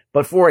saying.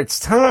 But for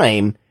its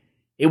time,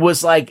 it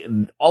was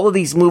all of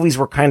these movies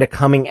were kind of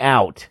coming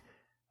out.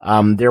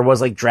 There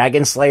was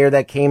Dragon Slayer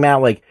that came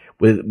out, with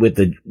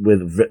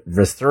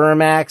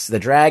Vithuramax, the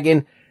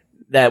dragon.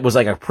 That was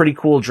a pretty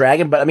cool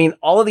dragon. But I mean,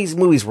 all of these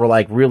movies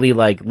were really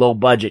low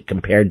budget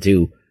compared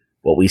to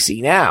what we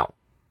see now.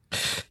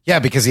 Yeah,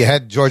 because he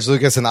had George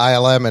Lucas and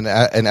ILM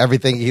and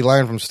everything he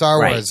learned from Star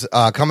Wars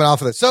coming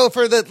off of it. So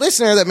for the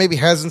listener that maybe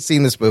hasn't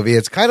seen this movie,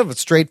 it's kind of a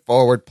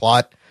straightforward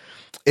plot.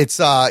 It's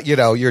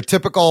your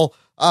typical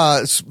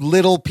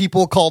little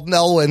people called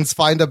Nelwins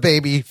find a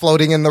baby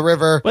floating in the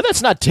river. Well,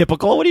 that's not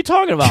typical. What are you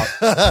talking about?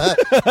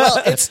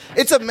 Well, it's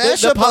a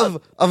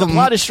mashup of the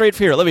plot is straight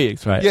here. Let me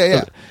try it.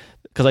 Yeah.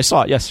 Because I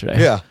saw it yesterday.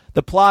 Yeah.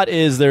 The plot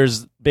is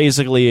there's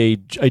basically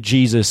a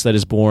Jesus that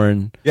is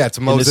born. Yeah, it's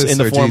Moses in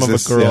the form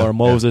Jesus. of a girl or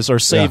Moses or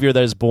Savior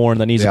that is born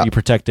that needs to be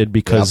protected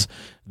because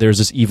there's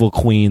this evil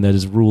queen that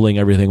is ruling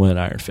everything with an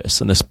iron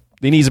fist, and this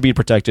he needs to be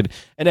protected,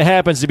 and it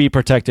happens to be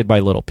protected by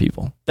little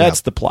people.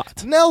 That's the plot.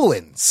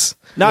 Nelwins.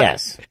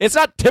 It's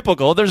not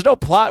typical. There's no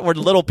plot where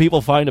little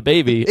people find a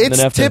baby. And It's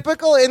then have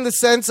typical in the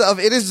sense of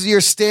it is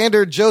your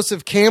standard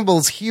Joseph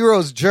Campbell's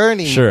hero's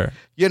journey. Sure.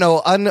 You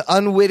know,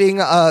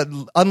 unwitting,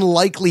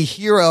 unlikely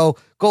hero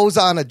goes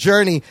on a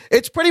journey.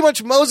 It's pretty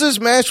much Moses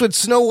mashed with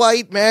Snow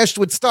White mashed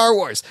with Star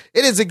Wars.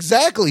 It is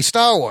exactly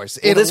Star Wars.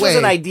 Well, this was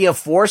an idea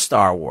for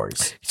Star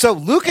Wars. So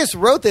Lucas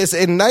wrote this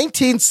in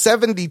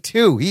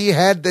 1972. He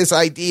had this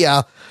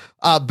idea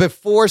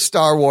before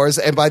Star Wars,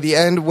 and by the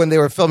end, when they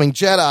were filming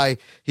Jedi,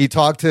 he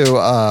talked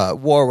to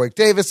Warwick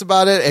Davis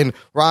about it, and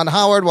Ron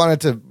Howard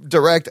wanted to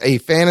direct a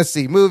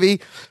fantasy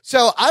movie.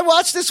 So I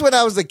watched this when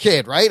I was a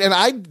kid, right?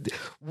 And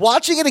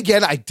watching it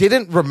again, I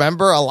didn't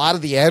remember a lot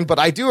of the end, but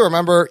I do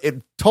remember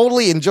it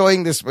totally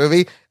enjoying this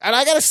movie. And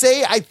I gotta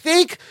say, I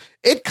think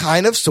it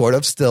kind of sort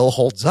of still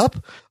holds up.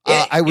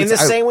 In the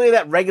same way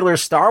that regular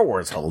Star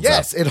Wars holds up.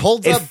 Yes, it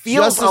holds up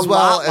feels just as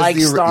well lot as like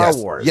the Star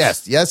Wars.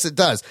 Yes, it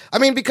does. I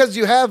mean, because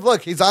you have,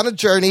 look, he's on a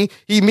journey.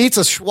 He meets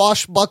a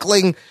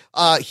swashbuckling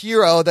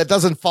hero that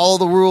doesn't follow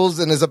the rules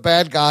and is a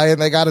bad guy,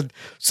 and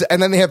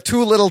and then they have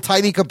two little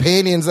tiny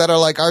companions that are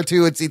like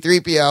R2 and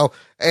C-3PO,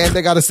 and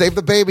they got to save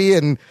the baby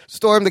and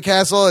storm the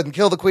castle and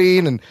kill the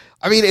queen. And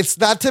I mean, it's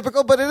not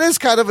typical, but it is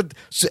kind of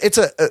it's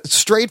a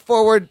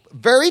straightforward,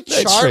 very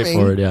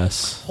charming,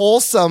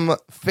 wholesome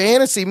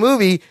fantasy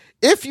movie.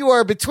 If you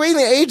are between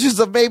the ages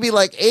of maybe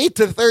like 8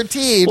 to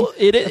 13,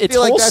 I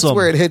feel like that's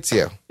where it hits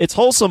you. It's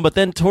wholesome, but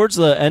then towards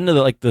the end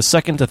of the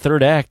second to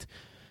third act,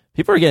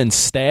 people are getting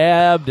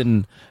stabbed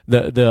and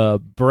the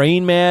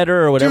brain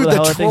matter or whatever the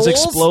hell that thing's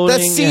exploding.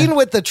 That scene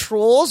with the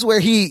trolls where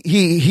he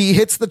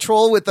hits the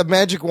troll with the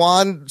magic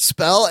wand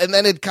spell, and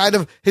then it kind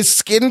of his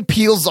skin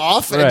peels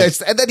off, and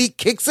then he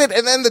kicks it,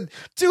 and then the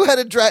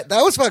two-headed dragon.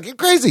 That was fucking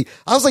crazy.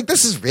 I was like,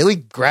 this is really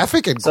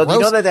graphic and so gross.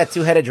 Do you know that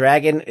two-headed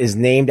dragon is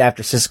named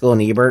after Siskel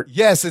and Ebert?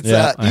 Yes, it's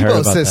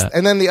Ebosis.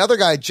 And then the other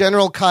guy,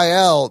 General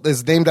Kyle,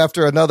 is named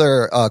after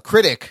another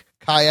critic.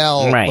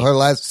 Kyle, her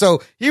last.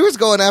 So he was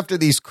going after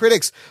these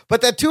critics,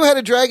 but that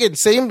two-headed dragon,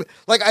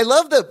 I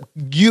love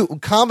the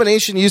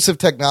combination use of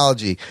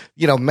technology,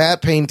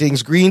 matte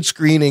paintings, green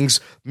screenings,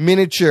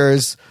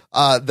 miniatures.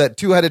 That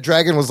two-headed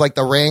dragon was like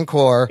the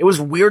Rancor. It was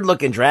a weird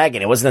looking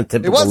dragon. It wasn't a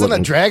typical. It wasn't a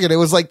dragon. It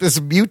was like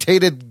this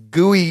mutated,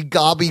 gooey,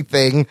 gobby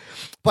thing,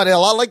 but a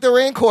lot like the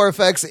Rancor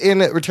effects in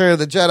Return of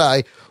the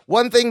Jedi.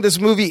 One thing this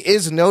movie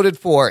is noted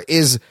for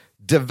is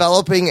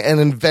developing and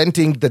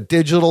inventing the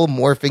digital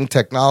morphing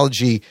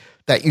technology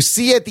that you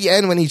see at the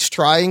end when he's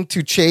trying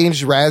to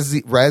change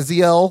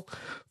Raziel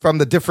from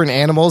the different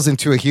animals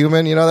into a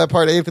human. You know that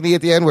part, Anthony,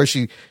 at the end where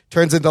she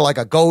turns into like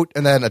a goat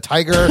and then a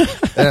tiger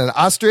and an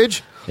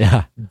ostrich?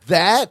 Yeah.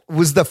 That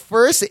was the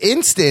first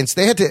instance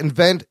they had to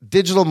invent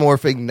digital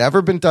morphing,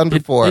 never been done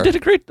before.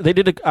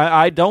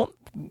 I don't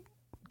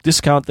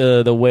discount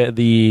the way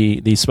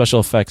the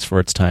special effects for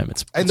its time.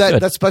 It's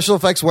that special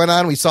effects went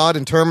on. We saw it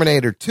in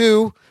Terminator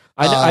 2.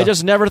 I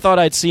just never thought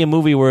I'd see a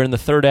movie where in the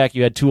third act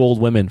you had two old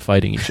women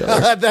fighting each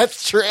other.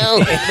 That's true.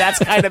 That's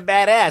kind of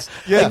badass.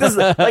 Yeah.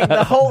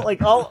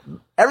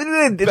 Everything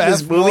they did in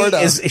this movie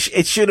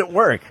it shouldn't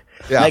work.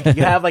 Yeah. Like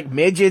you have like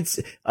midgets,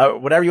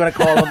 whatever you want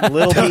to call them,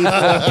 little people.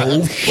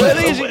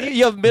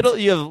 You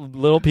have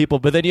little people,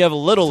 but then you have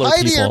littler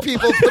tinier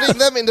people, putting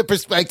them into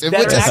perspective.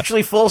 That are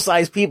actually full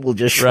size people,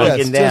 just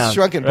shrunken down. Just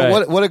shrunken.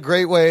 But what a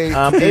great way.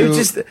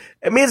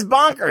 It's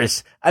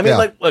bonkers. I mean,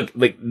 look,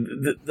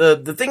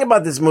 the thing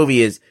about this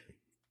movie is,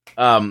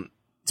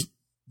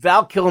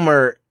 Val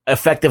Kilmer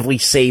effectively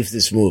saves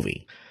this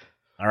movie.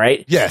 All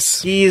right.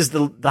 Yes, he is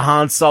the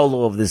Han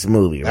Solo of this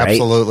movie. Right.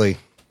 Absolutely.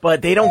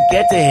 But they don't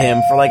get to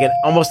him for like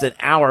almost an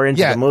hour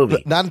into the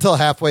movie. Not until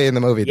halfway in the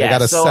movie. They got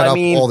to set up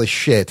all the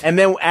shit. And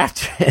then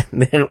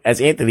as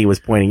Anthony was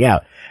pointing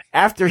out,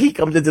 after he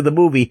comes into the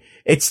movie,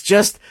 it's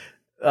just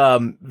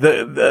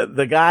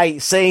the guy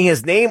saying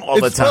his name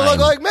all the time.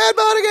 It's like Mad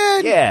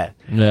Monaghan.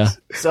 Yeah.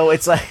 So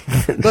it's like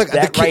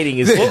that writing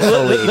is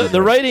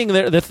the writing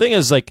there. The thing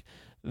is like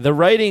the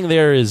writing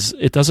there is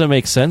it doesn't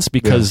make sense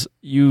because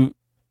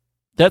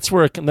that's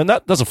where then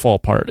that doesn't fall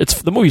apart.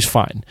 The movie's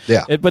fine.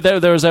 Yeah. But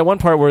there was that one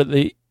part where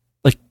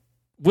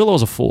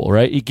Willow's a fool,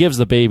 right? He gives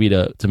the baby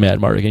to Mad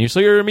Mardigan. So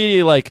you're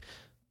immediately like,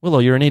 Willow,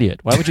 you're an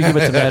idiot. Why would you give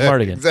it to Mad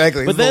Mardigan?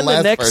 Exactly. But then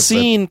the next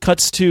scene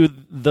cuts to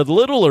the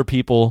littler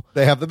people.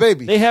 They have the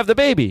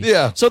baby.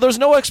 Yeah. So there's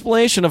no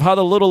explanation of how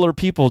the littler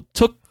people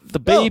took the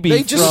baby.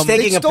 They just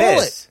taking stole a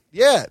piss. It.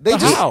 Yeah,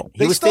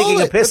 He was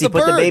taking a piss. He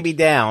put the baby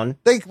down.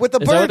 With the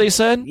bird. Is that what they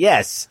said?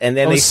 Yes, and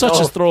then it was such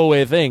a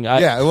throwaway thing.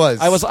 It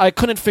was. I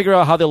couldn't figure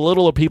out how the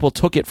littler people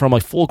took it from a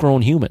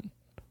full-grown human.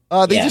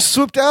 They just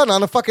swoop down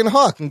on a fucking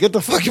hawk and get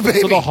the fucking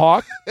baby. So the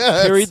hawk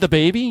carried the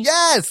baby?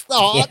 Yes, the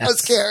hawk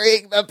was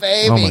carrying the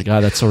baby. Oh my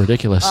God, that's so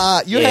ridiculous.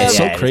 So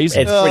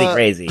crazy. It's pretty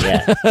crazy,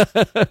 yeah.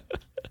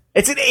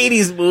 It's an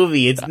 80s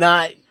movie. It's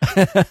not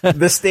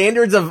the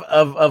standards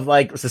of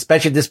like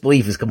suspension of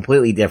disbelief is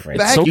completely different.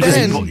 Back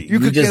then,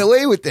 you could get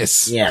away with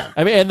this. Yeah.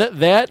 I mean,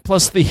 and that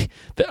plus the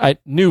I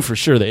knew for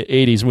sure the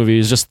 80s movie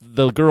is just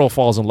the girl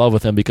falls in love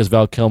with him because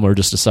Val Kilmer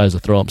just decides to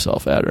throw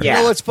himself at her. You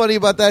know what's funny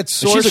about that?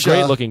 Sorsha, she's a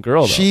great looking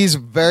girl, though. She's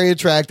very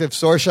attractive.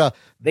 Sorsha.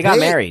 They got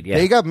married,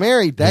 They got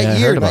married that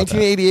year,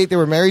 1988. They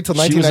were married till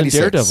 1996. She was in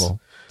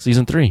Daredevil,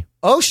 season 3.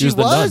 Oh, she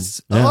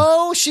was? Yeah.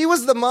 Oh, she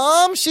was the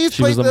mom? She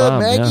played was the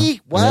mom, Maggie? yeah.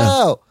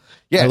 Wow.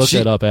 Yeah, I looked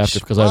that up after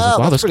because I was like,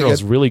 wow, this girl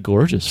is really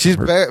gorgeous. She's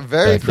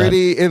very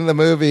pretty in the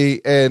movie,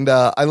 and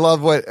I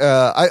love what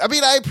I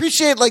mean. I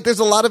appreciate like there's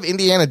a lot of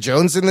Indiana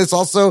Jones in this,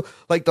 also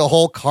like the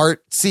whole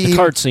cart scene. The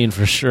cart scene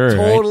for sure,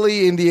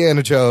 totally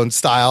Indiana Jones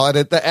style,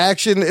 and the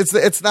action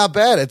it's not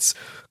bad. It's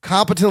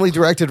competently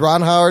directed.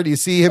 Ron Howard, you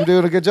see him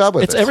doing a good job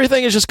with it.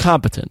 Everything is just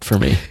competent for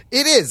me.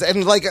 It is,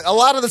 and like a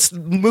lot of this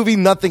movie,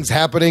 nothing's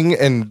happening,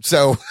 and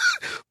so.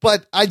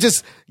 But I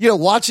just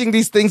watching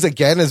these things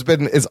again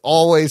is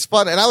always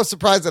fun, and I was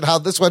surprised at how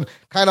this one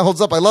kind of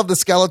holds up. I love the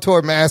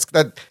Skeletor mask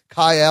that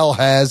Kyle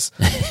has.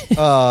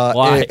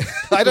 Why?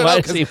 I don't Why know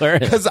is he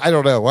wearing it? because I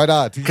don't know why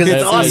not because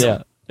it's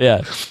awesome.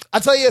 Yeah.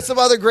 I'll tell you some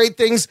other great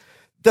things.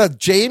 The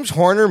James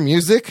Horner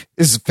music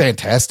is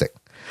fantastic.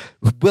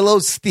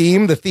 Willow's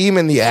theme, the theme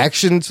in the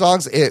action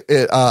songs, it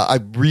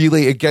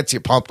gets you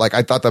pumped. Like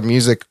I thought the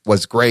music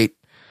was great.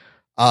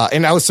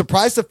 And I was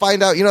surprised to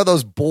find out,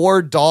 those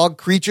boar dog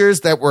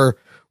creatures that were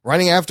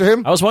running after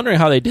him. I was wondering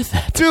how they did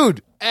that.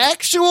 Dude,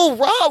 actual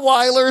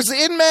Rottweilers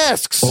in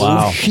masks.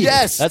 Wow.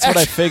 Yes. That's what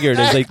I figured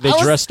is they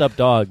dressed up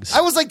dogs.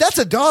 I was like, that's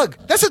a dog.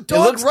 That's a dog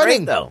it looks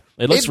running. Great, though.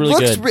 It looks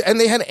really good. And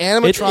they had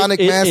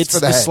animatronic masks for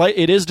that.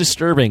 It is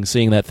disturbing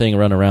seeing that thing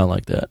run around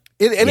like that.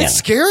 It's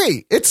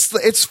scary. It's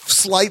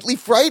slightly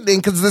frightening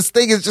because this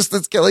thing is just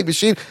this killing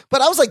machine.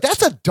 But I was like,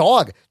 that's a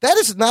dog. That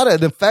is not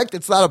an effect.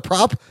 It's not a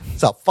prop.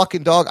 It's a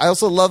fucking dog. I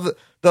also love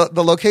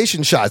the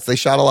location shots. They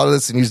shot a lot of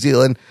this in New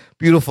Zealand.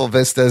 Beautiful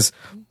vistas.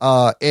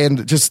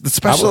 And just the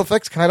special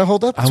effects kind of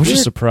hold up. I was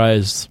just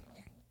surprised.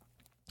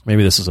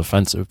 Maybe this is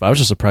offensive, but I was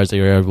just surprised they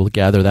were able to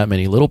gather that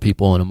many little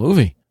people in a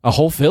movie. A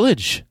whole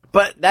village.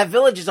 But that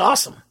village is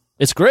awesome.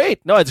 It's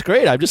great. No, it's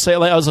great. I'm just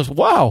saying, I was like,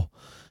 wow.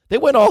 They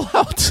went all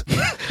out.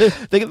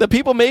 the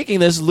people making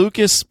this,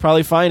 Lucas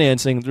probably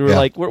financing, they were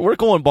like, we're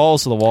going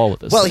balls to the wall with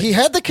this. Well, thing. he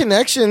had the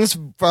connections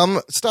from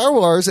Star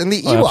Wars and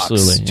the Ewoks.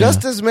 Absolutely,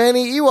 just as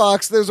many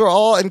Ewoks. Those were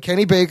all, and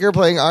Kenny Baker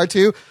playing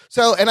R2.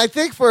 So, and I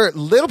think for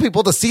little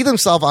people to see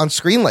themselves on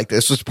screen like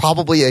this was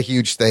probably a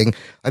huge thing.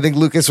 I think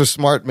Lucas was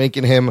smart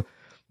making him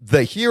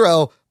the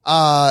hero.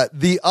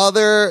 The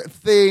other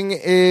thing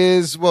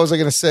is, what was I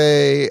going to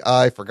say?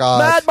 I forgot.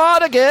 Mad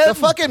Monaghan. The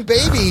fucking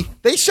baby.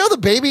 They show the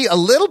baby a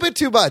little bit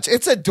too much.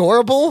 It's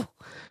adorable,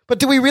 but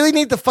do we really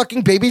need the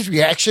fucking baby's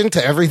reaction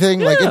to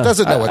everything? Yeah, like, it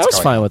doesn't know what's going on. I was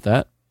fine with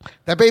that.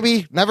 That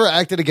baby never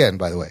acted again,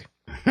 by the way.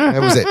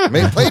 That was it.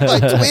 Played by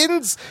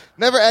twins,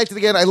 never acted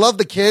again. I love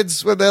the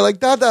kids when they're like,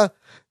 Dada,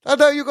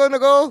 you going to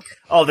go?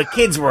 Oh, the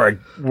kids were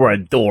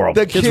adorable.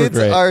 The kids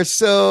are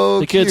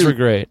so The kids cute. were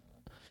great.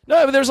 No,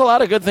 I mean, there's a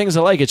lot of good things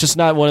I like. It's just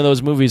not one of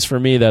those movies for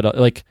me that,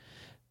 like,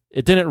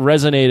 it didn't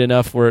resonate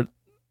enough where,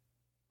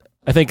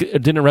 I think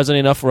it didn't resonate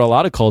enough for a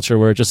lot of culture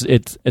where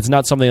it's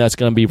not something that's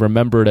going to be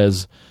remembered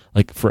as,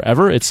 like,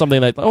 forever. It's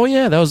something like, oh,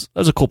 yeah, that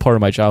was a cool part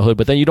of my childhood,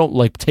 but then you don't,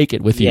 like, take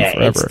it with you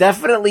forever. It's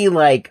definitely,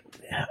 like,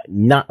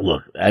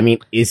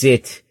 is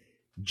it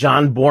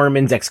John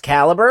Borman's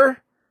Excalibur?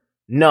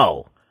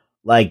 No.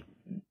 Like,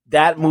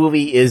 that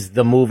movie is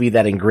the movie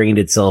that ingrained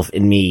itself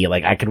in me.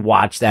 Like, I could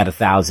watch that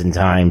 1,000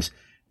 times.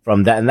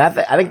 From that, and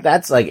that I think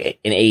that's like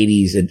an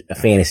 80s a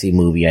fantasy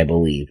movie, I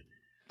believe.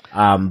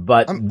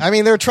 But I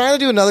mean, they were trying to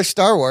do another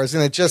Star Wars,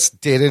 and it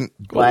just didn't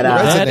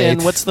resonate.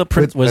 And what's the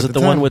was it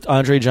the one with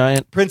Andre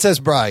Giant? Princess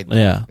Bride.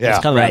 Yeah, it's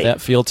kind of like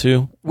that feel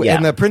too. Yeah.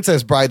 And the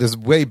Princess Bride is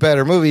way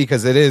better movie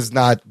because it is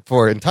not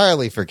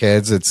entirely for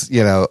kids. It's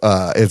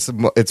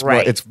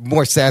it's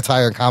more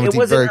satire and comedy. It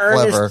was very an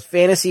earnest clever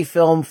fantasy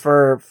film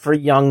for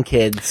young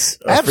kids.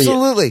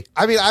 Absolutely.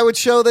 I mean, I would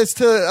show this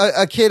to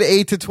a kid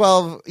 8 to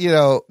 12.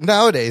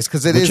 Nowadays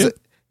because it is.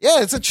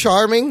 Yeah, it's a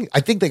charming. I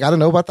think they got to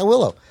know about the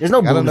Willow. There's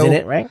no boobs in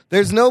it, right?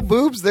 There's no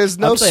boobs. There's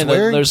no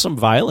swearing. There's some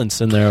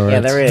violence in there.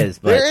 Yeah, there is.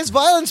 But there is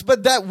violence,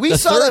 but we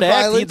saw that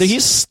violence.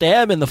 He's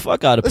stabbing the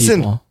fuck out of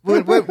people.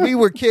 When we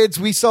were kids,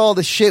 we saw all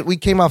the shit. We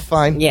came off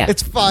fine. Yeah,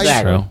 it's fine.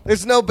 Exactly.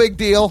 There's no big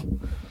deal.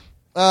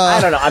 I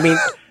don't know. I mean,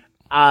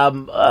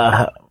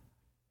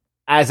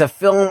 as a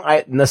film,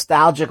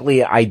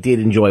 nostalgically, I did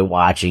enjoy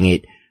watching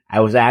it.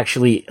 I was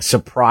actually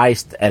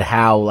surprised at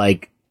how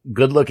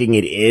good looking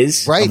it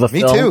is. Right. Of a Me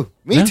film. too.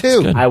 Me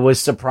too. I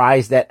was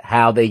surprised at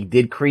how they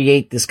did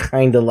create this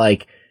kind of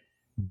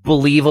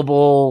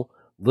believable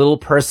little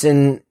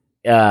person,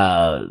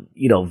 village,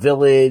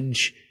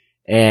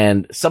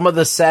 and some of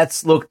the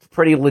sets looked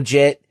pretty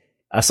legit.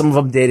 Some of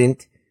them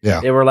didn't.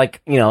 Yeah. They were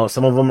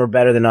some of them were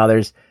better than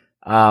others.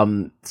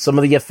 Some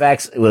of the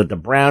effects with the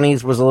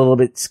brownies was a little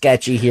bit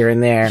sketchy here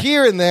and there.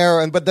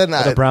 But then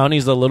the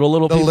brownies, the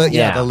little people.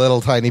 The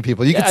little tiny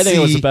people. You could I think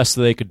see, it was the best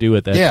that they could do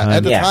at that time.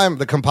 At the time,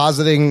 the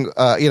compositing,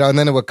 and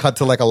then it would cut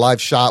to like a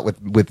live shot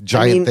with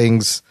giant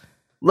things.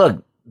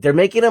 Look, they're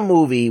making a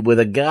movie with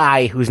a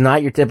guy who's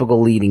not your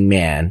typical leading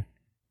man.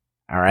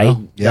 All right,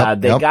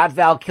 they got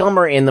Val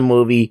Kilmer in the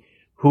movie,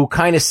 who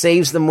kind of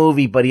saves the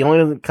movie, but he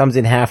only comes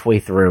in halfway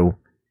through.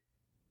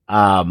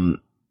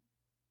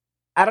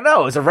 I don't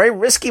know. It's a very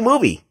risky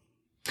movie.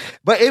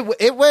 But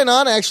it went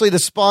on actually to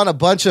spawn a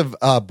bunch of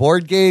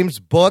board games,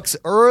 books,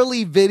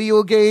 early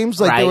video games.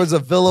 Like there was a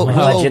Willow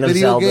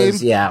video game.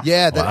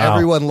 That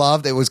everyone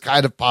loved. It was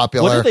kind of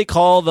popular. What did they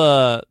call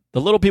the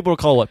little people? Were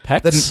called what?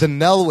 Pecks? The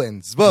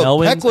Nelwins.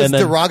 Well, Peck was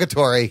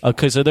derogatory.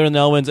 Okay, so they're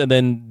Nelwins, and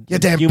then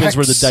humans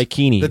were the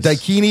Daikinis. The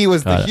Daikini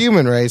was the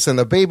human race, and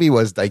the baby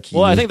was Daikini.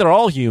 Well, I think they're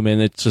all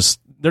human. It's just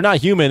they're not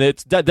human.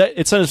 It's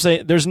instead of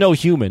saying there's no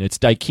human. It's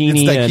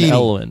Daikini and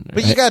Elwin.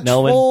 But you got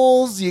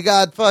trolls. You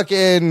got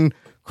fucking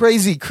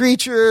crazy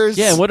creatures.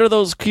 Yeah, and what are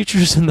those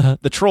creatures in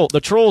the troll?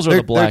 The trolls are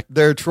the black.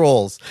 They're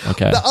trolls.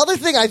 Okay. The other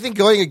thing I think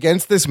going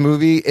against this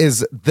movie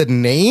is the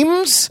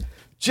names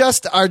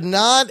just are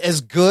not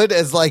as good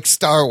as like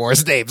Star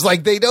Wars names.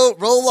 Like they don't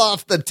roll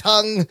off the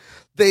tongue.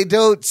 They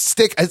don't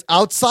stick as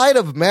outside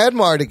of Mad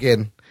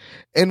Mardigan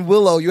and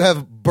Willow. You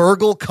have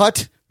Burgle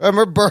Cut.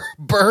 Remember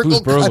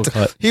Burgle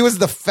Cut? He was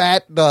the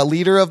fat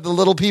leader of the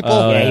little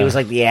people. He was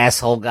like the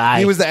asshole guy.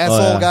 He was the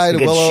asshole guy to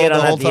Willow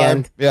the whole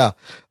time. Yeah.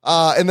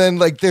 And then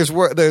like there's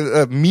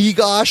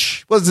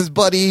Meegosh was his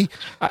buddy.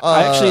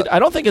 I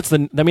don't think it's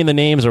the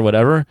names or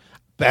whatever.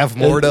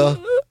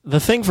 Bavmorda. The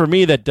thing for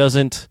me that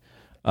doesn't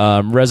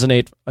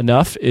resonate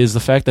enough is the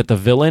fact that the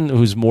villain,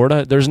 who's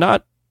Morta, there's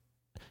not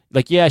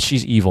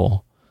she's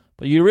evil.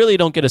 But you really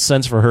don't get a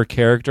sense for her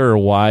character or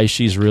why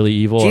she's really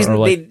evil.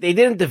 They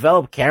didn't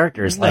develop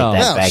characters like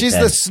that back she's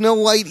then. The Snow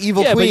White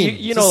evil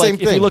queen.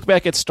 But if you look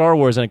back at Star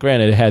Wars, and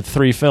granted it had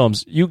 3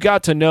 films, you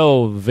got to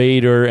know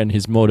Vader and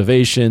his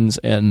motivations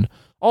and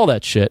all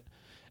that shit.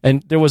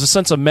 And there was a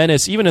sense of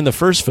menace even in the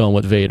first film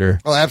with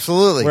Vader. Oh,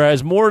 absolutely.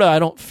 Whereas Morta, I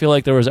don't feel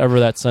like there was ever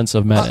that sense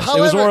of menace. It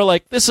was more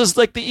like, this is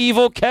like the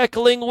evil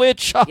cackling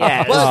witch.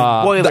 Yeah,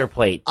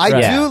 boilerplate.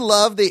 I do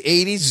love the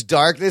 80s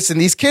darkness in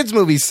these kids'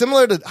 movies,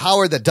 similar to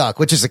Howard the Duck,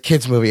 which is a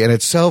kids' movie, and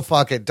it's so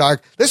fucking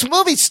dark. This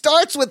movie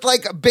starts with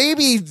like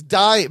baby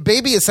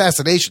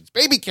assassinations,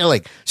 baby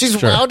killing.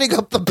 She's rounding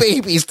up the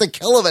babies to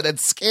kill them, and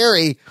it's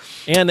scary.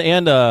 And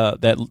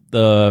that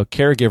the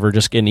caregiver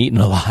just getting eaten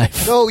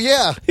alive. Oh,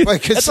 yeah.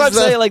 Right, that's what I'm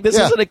saying. Like this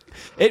isn't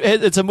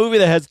it's a movie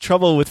that has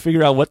trouble with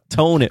figuring out what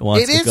tone it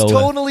wants to go with. It is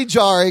tonally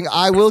jarring.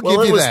 I will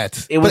give you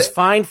that. It was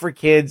fine for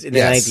kids in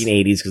the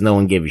 1980s because no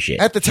one gave a shit.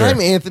 At the time,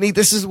 Anthony,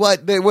 this is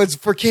what it was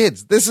for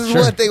kids. This is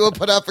what they would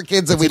put out for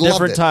kids, and we loved it. It's a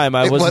different time.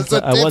 I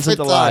wasn't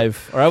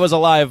alive. Or I was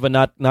alive, but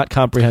not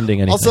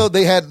comprehending anything. Also,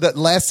 they had that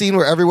last scene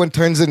where everyone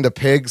turns into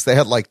pigs. They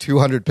had like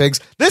 200 pigs.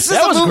 That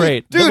was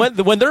great.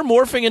 Dude. When they're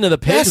morphing into the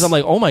pigs, I'm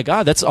like, oh my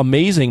God, that's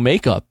amazing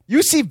makeup.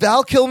 You see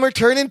Val Kilmer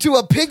turn into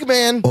a pig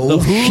man. The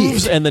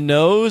hooves and the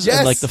nose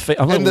and like the face.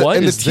 I'm like,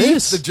 what is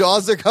this? The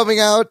jaws are coming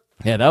out.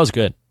 Yeah, that was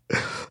good.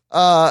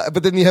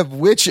 But then you have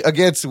witch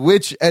against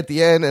witch at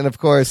the end, and of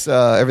course,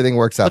 everything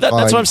works out fine.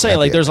 That's what I'm saying.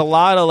 Like, there's a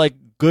lot of like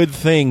good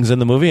things in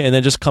the movie, and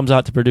then just comes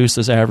out to produce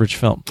this average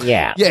film.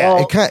 Yeah, yeah,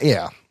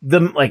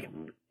 well,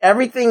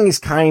 everything is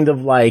kind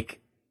of like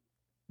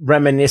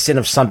reminiscent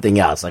of something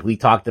else. Like we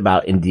talked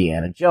about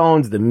Indiana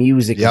Jones, the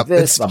music of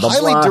this, it's blah, blah,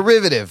 highly blah.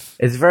 derivative.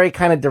 It's very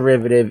kind of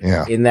derivative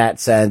in that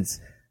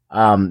sense.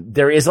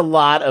 There is a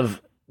lot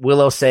of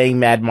Willow saying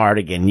Mad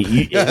Mardigan.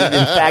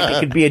 In fact, it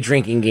could be a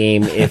drinking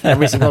game if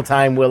every single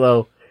time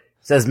Willow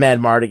says Mad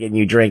Mardigan,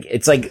 you drink.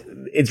 It's like,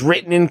 it's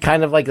written in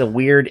kind of like a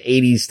weird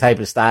 80s type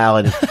of style,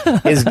 and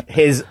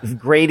his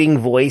grating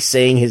voice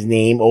saying his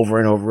name over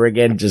and over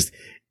again just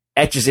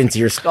etches into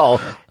your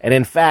skull. And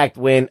in fact,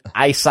 when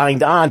I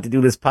signed on to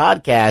do this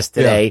podcast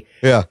today,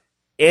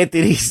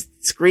 Anthony's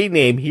screen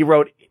name, he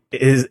wrote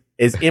is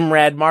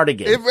Imrad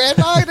Mardigan. Imrad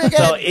Mardigan.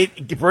 So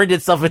it burned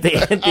itself into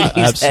Anthony's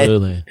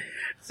Absolutely. head.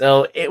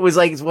 So it was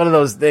like, it's one of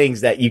those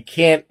things that you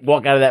can't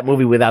walk out of that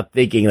movie without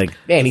thinking like,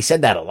 man, he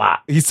said that a lot.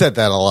 He said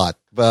that a lot.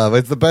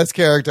 It's the best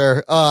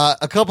character.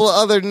 A couple of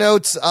other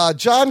notes.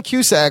 John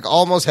Cusack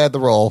almost had the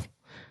role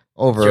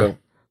over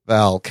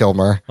Val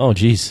Kilmer. Oh,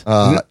 geez.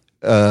 I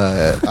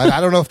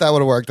don't know if that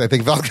would have worked. I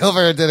think Val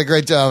Kilmer did a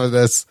great job of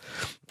this.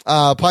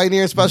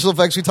 Pioneer special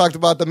effects. We talked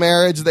about the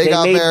marriage. They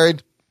got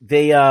married.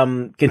 They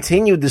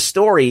continued the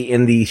story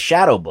in the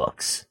Shadow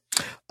books.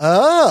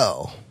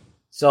 Oh.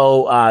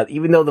 So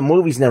even though the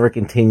movies never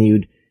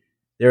continued,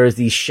 there is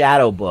these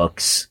Shadow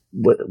books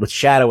with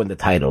Shadow in the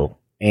title.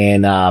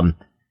 And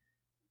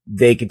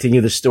they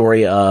continue the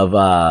story of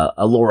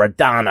Alora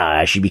Donna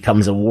as she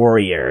becomes a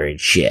warrior and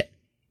shit.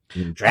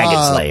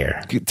 Dragon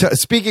Slayer.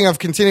 Speaking of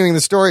continuing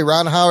the story,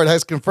 Ron Howard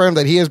has confirmed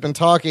that he has been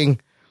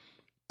talking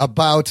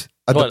about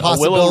the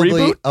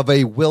possibility of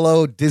a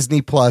Willow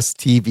Disney Plus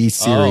TV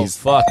series.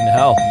 Oh, fucking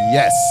hell.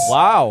 Yes.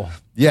 Wow.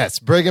 Yes,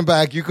 bring him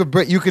back. You could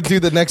do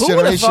the next Who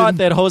would have generation. thought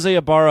that Jose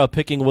Ibarra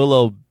picking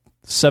Willow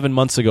 7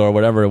 months ago or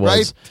whatever it was,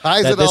 Right?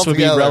 Ties that it this all would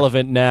together. be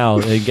relevant now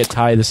and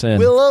tie this in.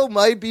 Willow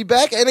might be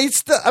back, and he's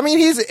still. I mean,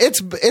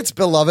 it's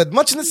beloved,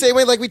 much in the same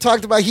way like we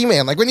talked about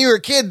He-Man. Like when you were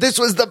a kid, this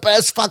was the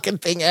best fucking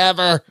thing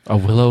ever. A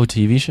Willow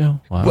TV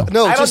show? Wow.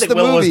 No, I don't just think the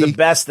Willow movie. was the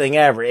best thing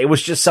ever. It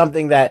was just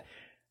something that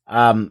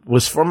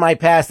was from my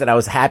past that I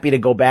was happy to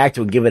go back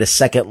to and give it a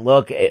second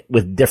look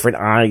with different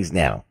eyes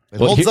now. It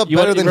holds up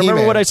better than remember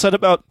He-Man. what I said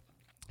about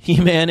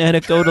He-Man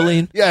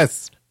anecdotally?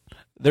 Yes.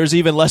 There's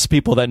even less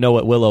people that know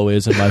what Willow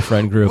is in my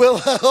friend group. Willow,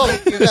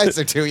 you guys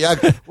are too young.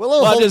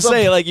 Willow Well, I'm holds just up.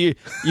 saying, like you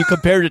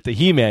compared it to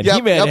He-Man. Yep,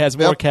 He-Man yep, has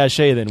more yep.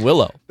 cachet than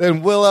Willow.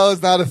 Then Willow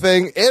is not a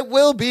thing. It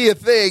will be a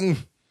thing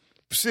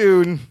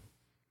soon.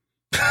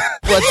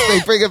 Once they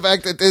bring it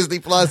back to Disney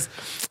Plus.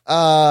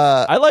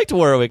 I liked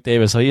Warwick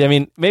Davis. I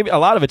mean, maybe a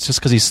lot of it's just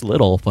because he's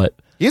little, but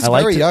He's I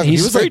liked very it. young.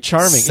 He's He was very like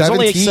charming. He's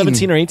only like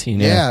 17 or 18.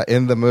 Yeah,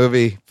 in the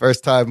movie.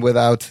 First time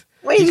without.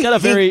 He's got a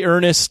very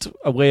earnest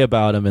way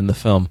about him in the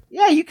film.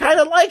 Yeah, you kind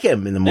of like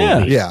him in the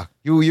movie. Yeah.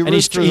 You And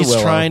he's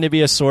trying to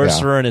be a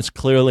sorcerer, and it's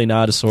clearly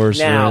not a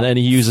sorcerer. Now, and then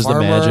he uses the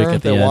farmer magic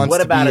at the that end. wants What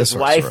to about be a his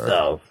wife, sorcerer.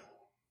 though?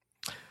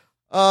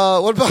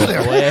 What about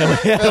him?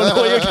 I don't know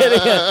what you're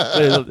getting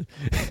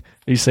at.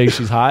 You say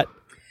she's hot?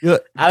 I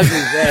was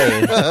just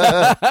saying.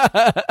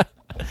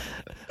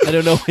 I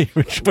don't know where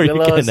you're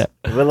getting at.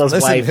 Willow's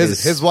Listen, wife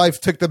his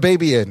wife took the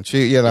baby in.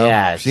 She,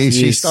 Yeah, she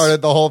she's-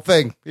 started the whole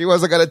thing. He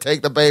wasn't going to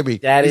take the baby.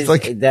 that He's is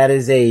like, that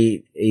is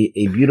a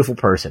beautiful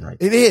person, right?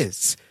 it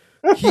is.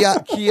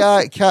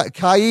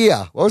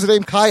 Kaya. What was her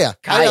name? Kaya.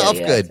 Kaya Yeah,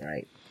 Upgood. that's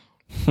right.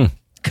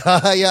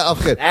 Kaya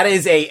Upgood. That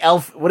is a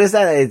elf. What is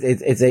that?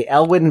 It's a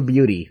Elwyn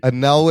beauty. A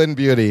Nelwyn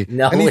beauty.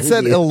 Nelwyn And he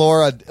said beauty.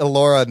 Elora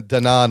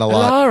Danan a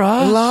lot.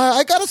 Elora.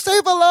 I gotta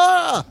save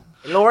Elora.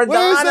 Lord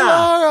Where's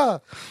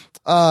Donna.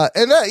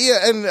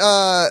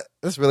 Elora?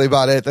 That's really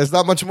about it. There's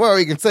not much more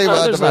we can say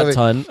about There's the not movie. a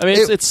ton. I mean,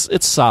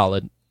 it's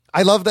solid.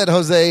 I love that,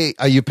 Jose,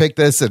 you picked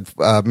this and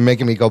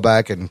making me go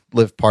back and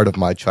live part of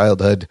my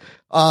childhood.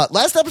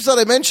 Last episode,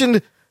 I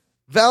mentioned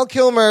Val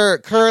Kilmer,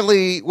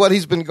 currently what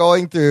he's been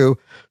going through.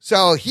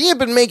 So he had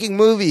been making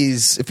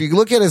movies, if you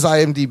look at his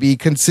IMDb,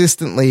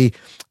 consistently,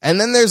 and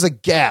then there's a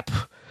gap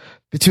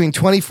between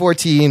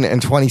 2014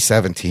 and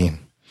 2017.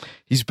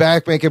 He's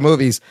back making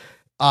movies.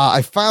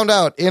 I found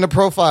out in a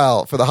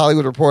profile for The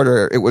Hollywood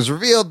Reporter, it was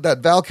revealed that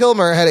Val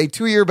Kilmer had a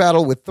 2-year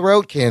battle with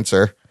throat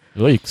cancer.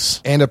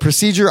 Yikes. And a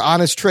procedure on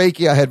his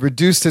trachea had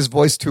reduced his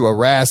voice to a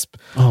rasp.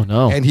 Oh,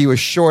 no. And he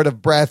was short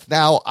of breath.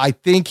 Now, I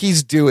think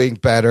he's doing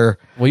better.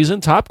 Well, he's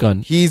in Top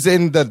Gun. He's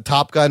in the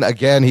Top Gun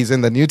again. He's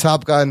in the new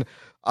Top Gun,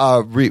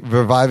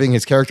 reviving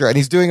his character. And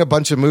he's doing a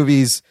bunch of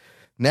movies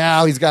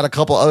now. He's got a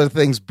couple other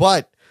things.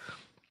 But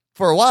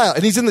for a while,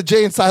 and he's in the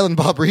Jay and Silent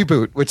Bob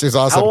reboot, which is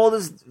awesome. How old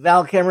is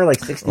Val Kilmer? Like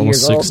 60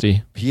 Almost years old?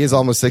 60. He is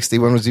almost 60.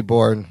 When was he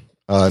born?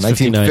 59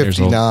 years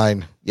old.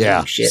 1959.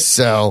 Yeah. Oh, shit.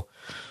 So,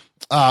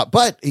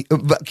 but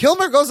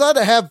Kilmer goes on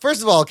to have,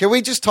 first of all, can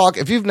we just talk?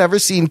 If you've never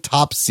seen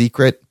Top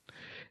Secret,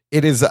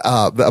 it is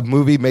a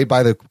movie made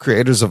by the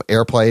creators of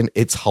Airplane.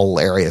 It's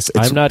hilarious.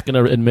 I'm not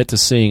going to admit to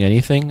seeing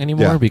anything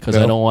anymore because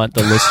I don't want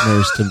the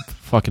listeners to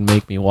fucking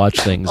make me watch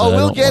things. Oh, that I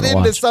we'll don't get wanna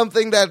into watch.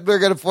 something that we're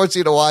going to force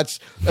you to watch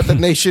that the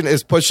nation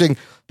is pushing.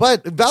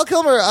 But Val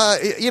Kilmer,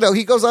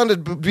 he goes on to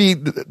be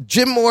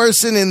Jim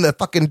Morrison in the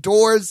fucking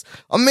Doors.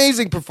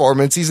 Amazing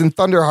performance. He's in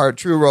Thunderheart,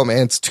 True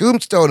Romance,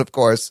 Tombstone, of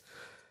course,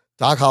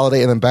 Doc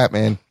Holliday, and then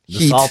Batman. The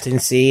Heat. Salton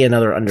Sea,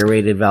 another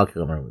underrated Val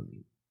Kilmer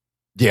movie.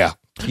 Yeah.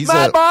 He's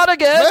Mad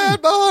Monaghan.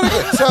 Mad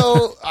Monaghan.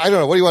 So, I don't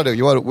know. What do you want to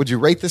do? Would you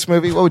rate this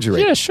movie? What would you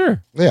rate? Yeah,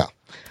 sure. Yeah.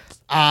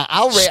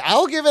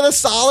 I'll give it a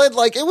solid,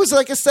 it was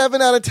like a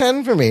 7 out of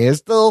 10 for me. It's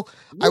still,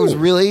 I was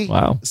really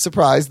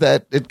surprised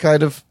that it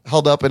kind of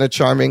held up in a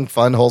charming,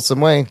 fun, wholesome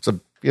way. So,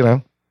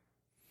 I'm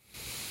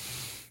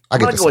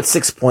going to go with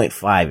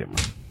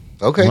 6.5.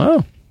 Okay.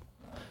 Wow.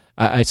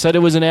 I said it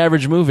was an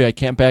average movie. I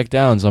can't back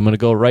down, so I'm going to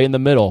go right in the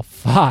middle.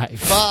 5.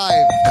 5,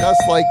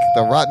 just like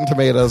the Rotten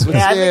Tomatoes. Which,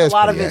 Yeah, I think is a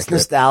lot of pretty it's accurate.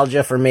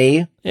 nostalgia for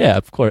me. Yeah,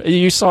 of course.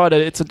 You saw it.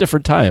 It's a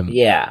different time.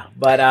 Yeah,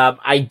 but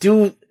I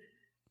don't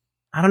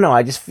know.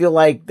 I just feel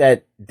like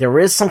that there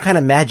is some kind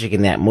of magic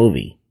in that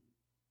movie.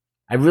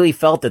 I really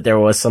felt that there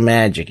was some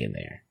magic in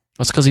there.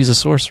 That's because he's a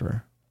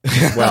sorcerer.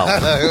 Well, I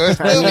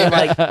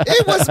mean,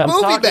 it was I'm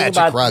movie talking magic,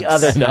 about Rugs. the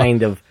other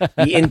kind of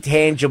the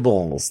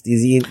intangibles.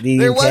 The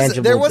There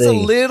intangible was a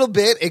things. little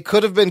bit. It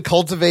could have been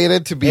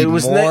cultivated to be It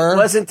was more. it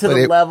wasn't to but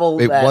the level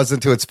It that,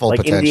 wasn't to its full like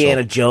potential.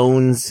 Indiana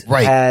Jones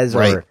Right, has,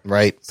 or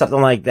right. something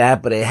like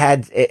that. But it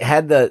had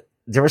there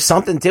was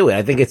something to it.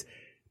 I think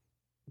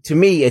to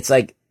me, it's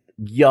like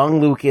young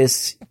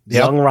Lucas,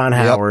 young Ron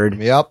Howard.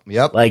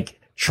 Yep. Like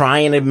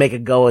trying to make a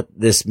go at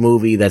this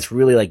movie that's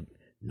really like,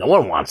 no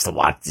one wants to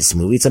watch this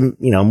movie. It's a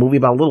movie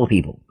about little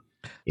people.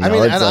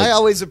 I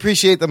always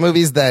appreciate the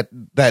movies that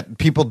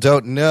people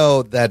don't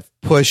know that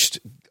pushed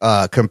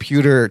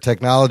computer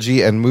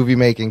technology and movie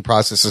making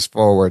processes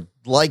forward,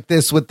 like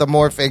this with the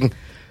morphing.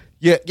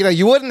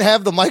 You wouldn't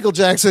have the Michael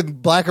Jackson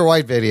black or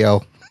white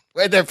video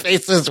where their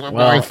faces were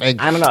Well, morphing.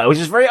 I don't know. It was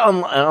just very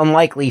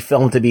unlikely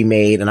film to be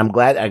made, and I'm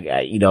glad.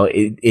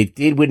 It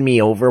did win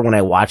me over when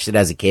I watched it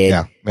as a kid.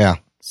 Yeah.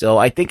 So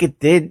I think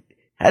it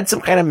had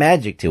some kind of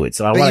magic to it.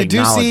 So I want to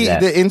acknowledge see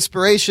that. the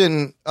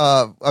inspiration,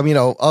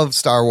 of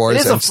Star Wars It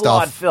is and a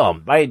flawed stuff.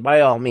 film,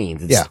 by all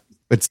means.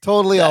 It's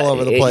totally all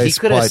over the place. He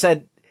could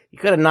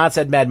have not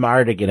said Mad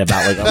Mardigan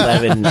about like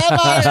 11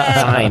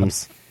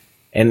 times,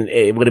 and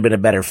it would have been a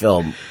better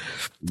film.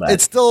 But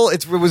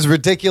It was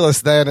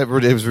ridiculous then. It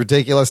was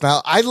ridiculous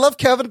now. I love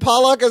Kevin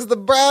Pollak as the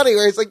brownie,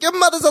 where he's like, "Your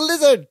mother's a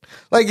lizard."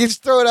 Like he's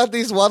throwing out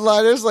these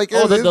one-liners. Like,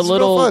 the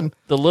real fun.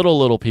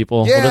 little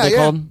people. Yeah, what are they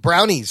called?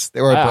 Brownies.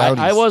 They were brownies.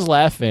 I was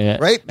laughing at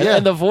right,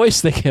 and the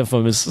voice they give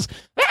him is.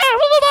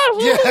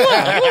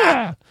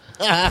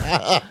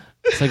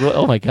 It's like,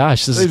 oh my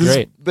gosh, this is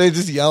great. They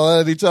just yell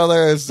at each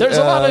other. There's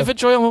a lot of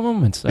enjoyable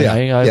moments.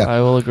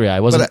 I will agree. I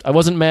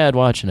wasn't mad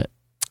watching it.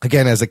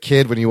 Again, as a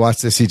kid, when you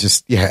watched this,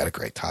 you had a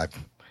great time.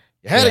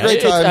 You had a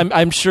great time.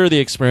 I'm sure the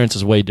experience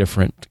is way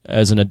different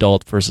as an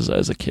adult versus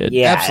as a kid.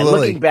 Yeah, absolutely.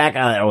 And looking back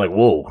on it, I'm like,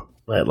 whoa.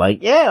 But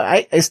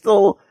I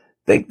still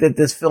think that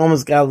this film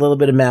has got a little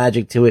bit of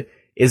magic to it.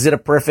 Is it a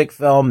perfect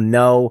film?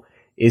 No.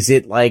 Is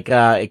it like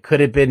it could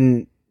have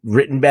been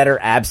written better?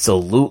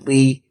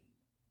 Absolutely.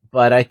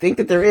 But I think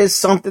that there is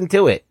something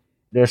to it.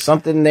 There's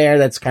something there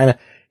that's kind of,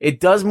 it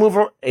does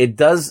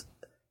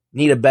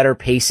need a better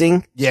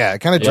pacing. Yeah, it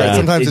kind of drags.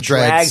 Sometimes it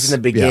drags in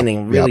the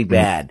beginning really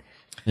bad.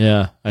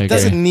 Yeah, I agree. It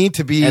doesn't need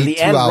to be. And the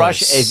 2 end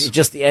hours.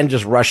 the end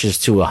just rushes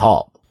to a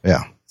halt.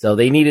 Yeah. So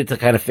they needed to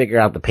kind of figure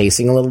out the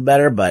pacing a little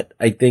better, but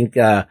I think,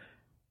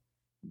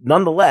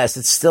 nonetheless,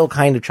 it's still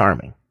kind of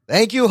charming.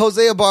 Thank you,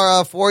 Jose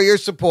Ibarra, for your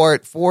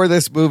support for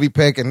this movie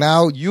pick. And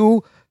now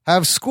you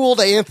have schooled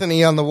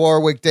Anthony on the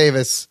Warwick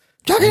Davis.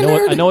 I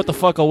know what the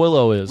fuck a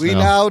Willow is. We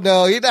now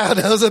know. He now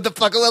knows what the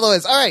fuck a Willow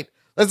is. All right,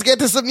 let's get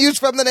to some news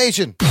from the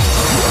nation.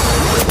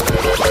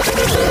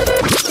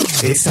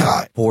 It's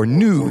time for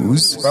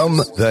news from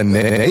the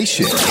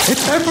nation.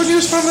 It's time for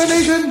news from the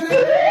nation.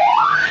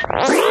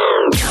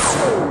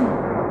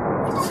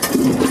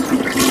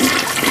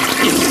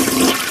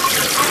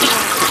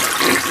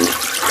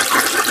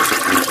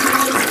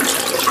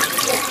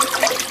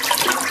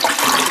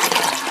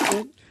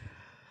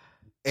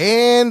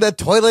 And the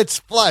toilet's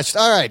flushed.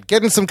 All right,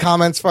 getting some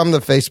comments from the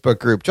Facebook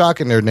group,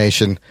 Jock and Nerd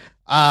Nation.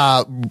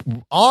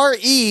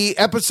 RE,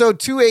 episode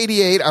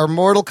 288, our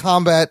Mortal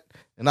Kombat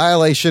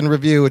Annihilation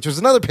review, which was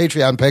another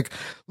Patreon pick.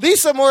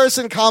 Lisa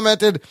Morrison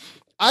commented,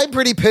 "I'm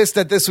pretty pissed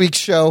at this week's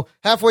show.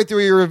 Halfway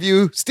through your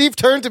review, Steve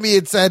turned to me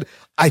and said,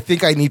 I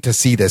think I need to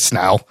see this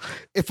now.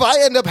 If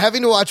I end up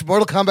having to watch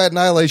Mortal Kombat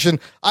Annihilation,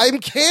 I'm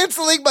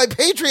canceling my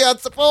Patreon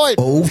support."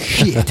 Oh,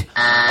 shit.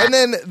 And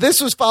then this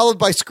was followed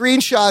by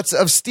screenshots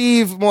of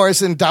Steve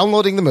Morrison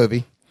downloading the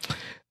movie,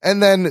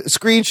 and then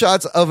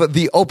screenshots of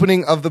the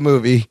opening of the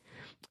movie,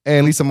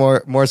 and Lisa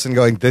Morrison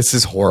going, "This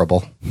is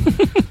horrible."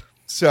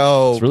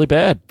 So it's really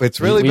bad. It's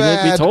really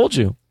bad. We told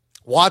you.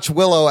 Watch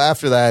Willow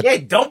after that. Yeah,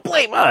 don't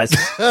blame us.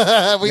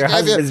 Your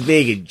husband's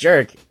being a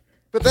jerk.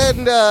 But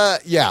then,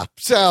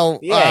 so...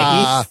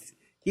 Yeah,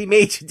 he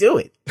made you do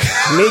it.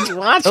 He made you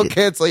watch Don't it.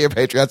 cancel your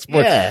Patreon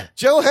support. Yeah.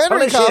 Joe Henry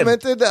Punish him.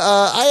 commented,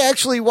 I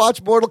actually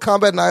watched Mortal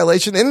Kombat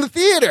Annihilation in the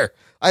theater.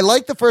 I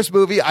liked the first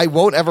movie. I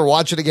won't ever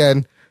watch it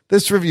again.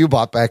 This review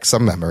brought back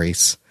some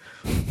memories.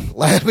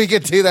 Glad we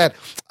could do that.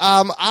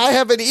 I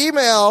have an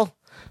email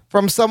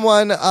from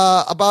someone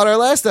about our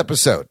last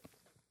episode.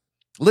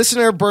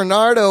 Listener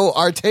Bernardo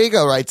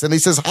Artega writes, and he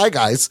says, "Hi,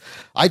 guys.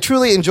 I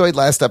truly enjoyed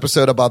last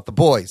episode about the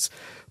boys,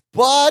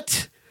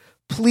 but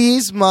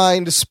please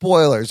mind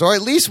spoilers, or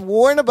at least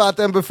warn about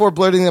them before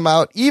blurting them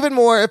out, even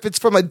more if it's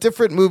from a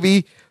different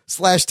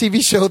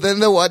movie/TV show than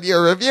the one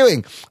you're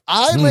reviewing.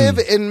 I live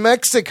in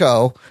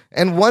Mexico,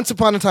 and Once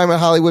Upon a Time in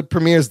Hollywood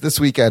premieres this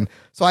weekend,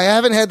 so I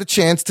haven't had the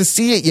chance to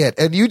see it yet,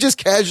 and you just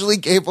casually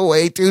gave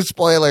away 2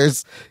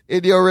 spoilers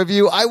in your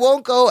review. I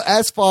won't go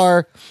as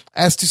far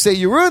as to say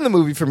you ruined the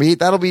movie for me.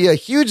 That'll be a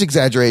huge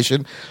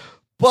exaggeration,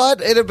 but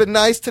it'd have been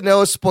nice to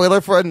know a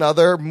spoiler for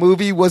another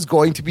movie was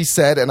going to be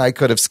said, and I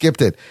could have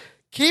skipped it.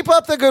 Keep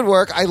up the good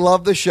work. I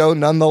love the show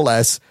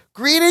nonetheless.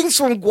 Greetings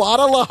from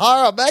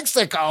Guadalajara,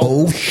 Mexico."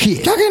 Oh,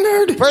 shit.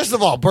 Nerd. First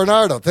of all,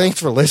 Bernardo,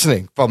 thanks for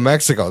listening from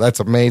Mexico. That's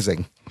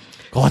amazing.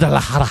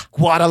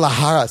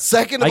 Guadalajara.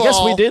 Second of all, I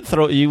guess we did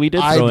throw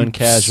in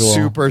casual.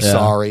 Super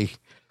sorry.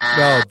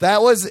 No,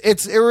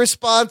 it's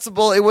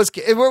irresponsible. They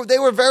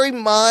were very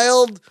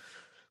mild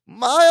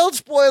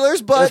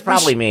spoilers, but It was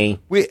probably me.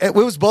 It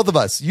was both of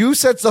us. You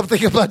said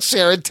something about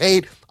Sharon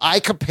Tate. I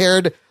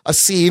compared a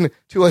scene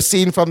to a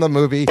scene from the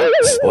movie.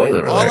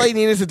 Spoiler All alert. I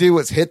needed to do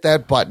was hit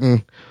that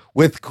button.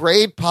 With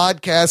great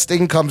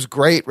podcasting comes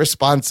great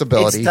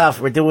responsibility. It's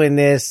tough. We're doing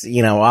this,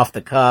 off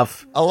the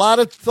cuff. A lot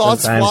of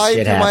thoughts Sometimes fly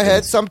shit through my head.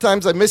 happens.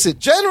 Sometimes I miss it.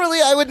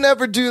 Generally, I would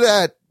never do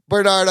that,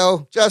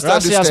 Bernardo. Just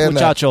Gracias, understand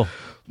muchacho. that.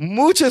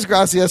 Muchas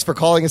gracias for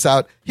calling us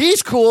out.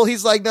 He's cool.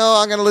 He's like, no,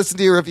 I'm going to listen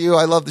to your review.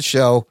 I love the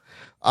show.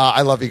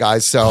 I love you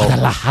guys. So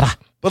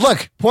But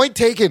look, point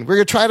taken. We're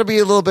going to try to be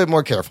a little bit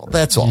more careful.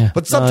 That's all. Yeah.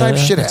 But sometimes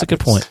shit happens. That's a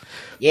good point.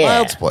 Yeah.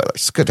 Mild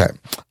spoilers. Good time.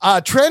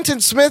 Trenton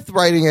Smith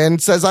writing in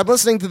says, I'm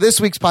listening to this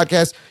week's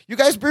podcast. You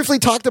guys briefly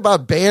talked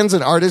about bands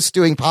and artists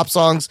doing pop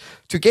songs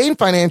to gain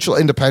financial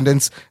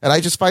independence. And I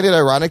just find it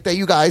ironic that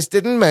you guys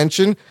didn't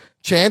mention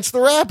Chance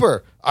the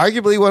Rapper,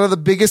 arguably one of the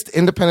biggest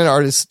independent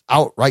artists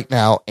out right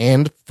now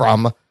and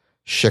from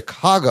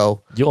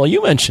Chicago. Well,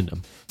 you mentioned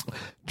him.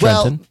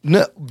 Trenton.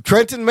 Well, no,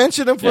 Trenton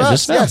mentioned him for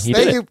us. Yes,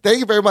 thank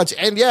you very much.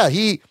 And yeah,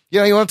 you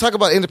want to talk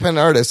about independent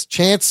artists,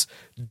 Chance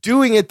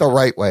doing it the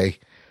right way.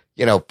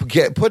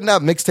 Putting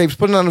out mixtapes,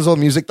 putting on his own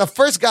music. The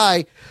first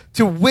guy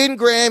to win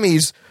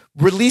Grammys,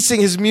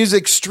 releasing his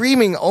music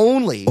streaming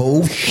only.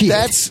 Oh shit,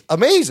 that's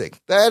amazing.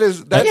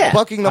 That's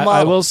bucking the model.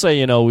 I will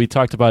say, we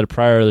talked about it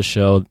prior to the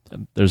show.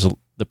 There's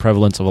the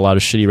prevalence of a lot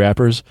of shitty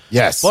rappers.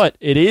 Yes, but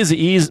it is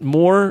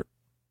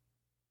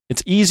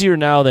It's easier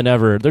now than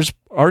ever. There's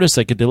artists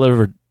that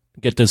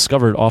get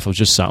discovered off of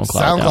just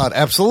SoundCloud. SoundCloud,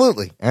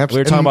 absolutely. We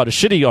were talking about a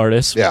shitty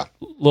artist. Yeah.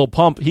 Lil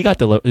Pump, he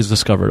is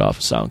discovered off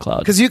of SoundCloud.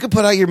 Because you can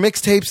put out your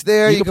mixtapes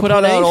there. You can put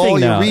out all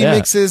your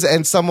remixes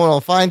and someone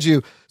will find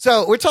you.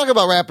 So we're talking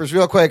about rappers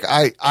real quick.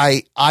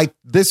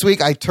 This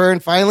week I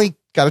finally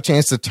got a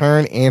chance to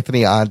turn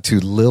Anthony on to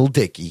Lil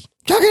Dicky.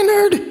 Talking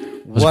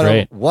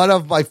nerd. One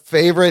of my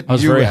favorite. I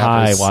was very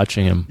high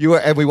watching him.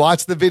 And we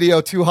watched the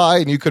video Too High,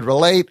 and you could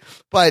relate.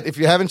 But if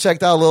you haven't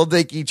checked out Lil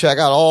Dicky, check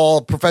out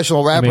all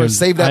professional rappers.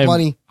 Save that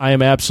money.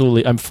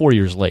 I'm 4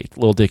 years late.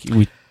 Lil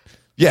Dicky.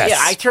 Yes. Yeah,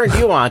 I turned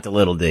you on to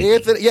Lil Dicky.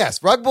 Anthony,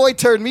 yes, Rug Boy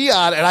turned me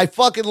on, and I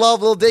fucking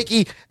love Lil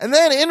Dicky. And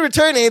then in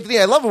return, Anthony,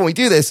 I love when we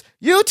do this.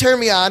 You turn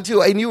me on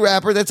to a new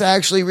rapper that's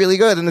actually really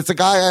good, and it's a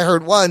guy I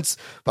heard once,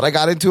 but I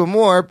got into him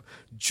more.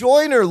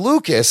 Joyner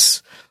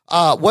Lucas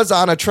was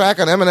on a track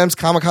on Eminem's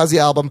Kamikaze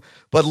album,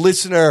 but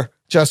listener,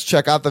 just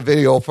check out the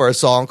video for a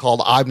song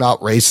called I'm Not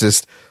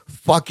Racist.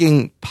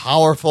 Fucking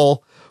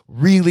powerful,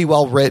 really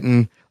well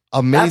written,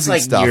 amazing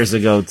That's stuff. Years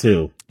ago,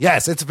 too.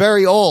 Yes, it's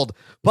very old.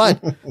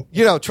 But,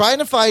 trying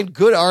to find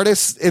good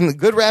artists and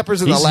good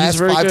rappers in the last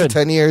 5 to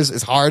 10 years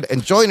is hard,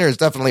 and Joyner is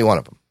definitely one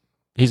of them.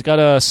 He's got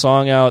a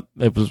song out,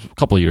 it was a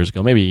couple of years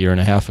ago, maybe a year and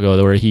a half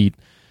ago, where the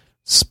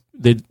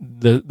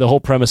whole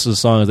premise of the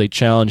song is they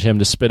challenge him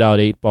to spit out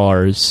 8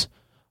 bars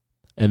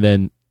and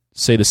then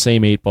say the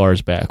same 8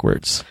 bars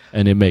backwards,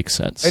 and it makes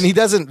sense. And he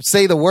doesn't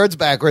say the words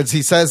backwards.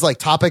 He says like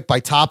topic by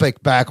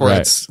topic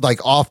backwards,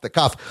 like off the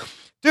cuff.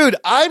 Dude,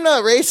 I'm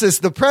Not Racist.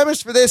 The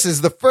premise for this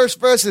is the first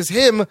verse is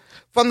him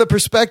from the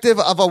perspective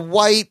of a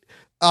white,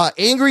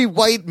 angry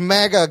white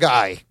MAGA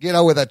guy,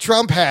 with a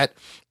Trump hat,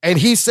 and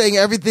he's saying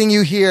everything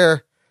you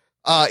hear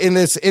in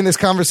this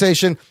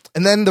conversation,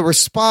 and then the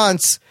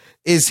response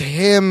is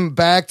him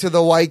back to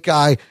the white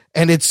guy,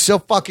 and it's so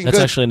fucking good.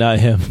 That's actually not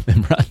him,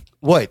 Imran.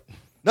 What?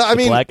 No, I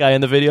mean, black guy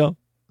in the video.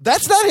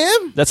 That's not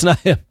him. That's not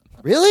him.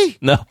 Really?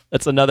 No,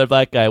 that's another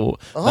black guy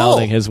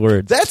mouthing his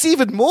words. That's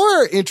even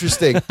more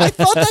interesting. I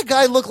thought that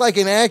guy looked like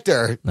an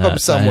actor from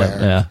somewhere.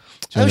 Yeah.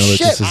 Oh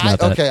shit!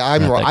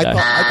 I'm wrong. I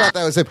thought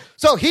that was him.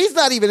 So he's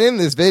not even in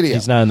this video.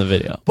 He's not in the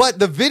video. But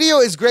the video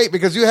is great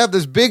because you have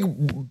this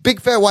big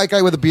fat white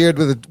guy with a beard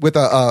with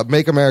a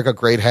Make America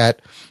Great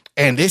hat,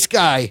 and this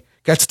guy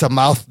gets to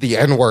mouth the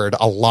N-word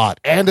a lot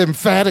and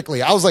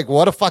emphatically. I was like,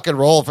 what a fucking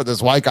role for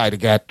this white guy to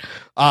get.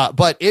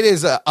 But it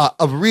is a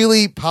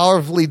really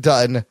powerfully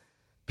done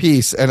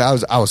piece, and I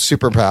was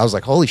super proud. I was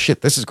like, holy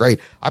shit, this is great.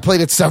 I played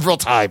it several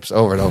times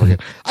over and over again.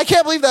 I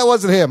can't believe that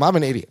wasn't him. I'm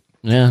an idiot.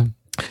 Yeah.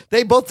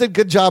 They both did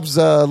good jobs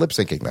lip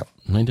syncing, though.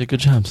 They did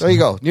good jobs. There you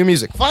go. New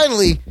music.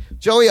 Finally,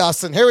 Joey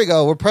Austin. Here we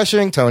go. We're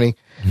pressuring Tony.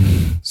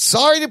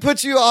 Sorry to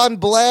put you on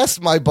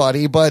blast, my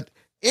buddy, but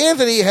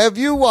Anthony, have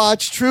you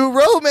watched True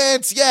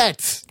Romance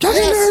yet?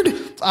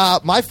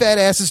 Yes. My fat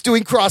ass is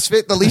doing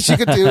CrossFit. The least you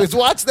could do is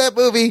watch that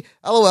movie.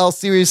 LOL.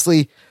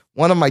 Seriously,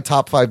 one of my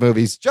top 5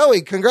 movies.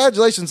 Joey,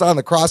 congratulations on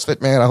the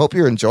CrossFit, man. I hope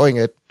you're enjoying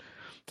it.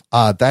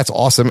 That's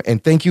awesome.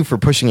 And thank you for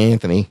pushing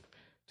Anthony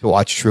to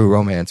watch True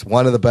Romance.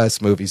 One of the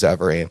best movies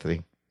ever,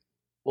 Anthony.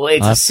 Well,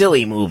 it's a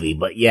silly movie,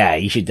 but yeah,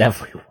 you should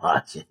definitely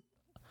watch it.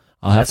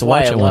 I'll have to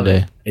watch it one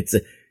day. It's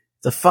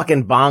a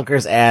fucking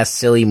bonkers ass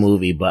silly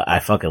movie, but I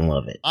fucking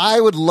love it.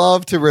 I would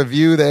love to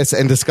review this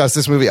and discuss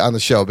this movie on the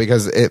show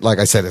because it, like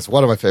I said, it's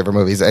one of my favorite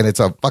movies and it's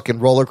a fucking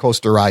roller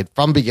coaster ride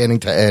from beginning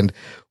to end.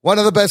 One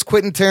of the best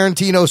Quentin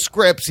Tarantino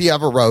scripts he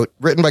ever wrote,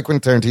 written by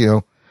Quentin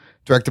Tarantino,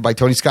 directed by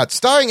Tony Scott,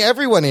 starring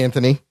everyone,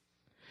 Anthony.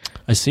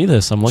 I see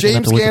this. I'm looking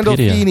James at the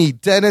Wikipedia.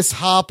 Gandolfini, Dennis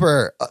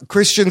Hopper,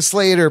 Christian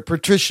Slater,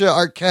 Patricia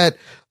Arquette,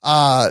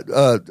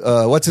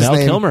 what's his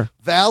name? Kilmer.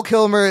 Val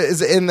Kilmer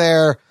is in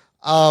there.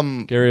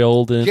 Gary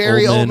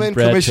Oldman,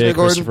 Brad Commissioner Pitt,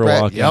 Gordon, Christopher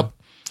Brad, Walken.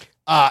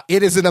 yep.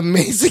 It is an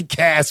amazing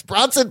cast.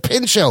 Bronson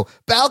Pinchot,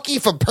 Balky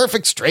from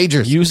Perfect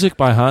Strangers. Music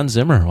by Hans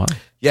Zimmer. Wow.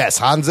 Yes,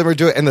 Hans Zimmer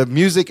do it, and the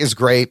music is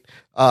great.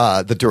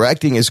 The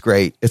directing is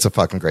great. It's a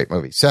fucking great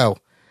movie. So,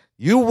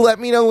 You let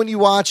me know when you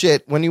watch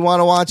it. When you want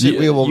to watch it,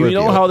 we will review.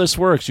 You know how this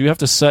works. You have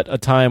to set a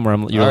time where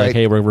you're like,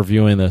 hey, we're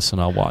reviewing this, and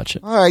I'll watch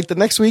it. All right, the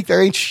next week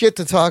there ain't shit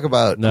to talk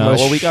about. No,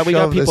 well, we got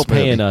people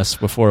paying us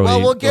before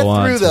we'll get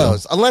through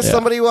those. Unless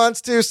somebody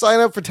wants to sign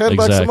up for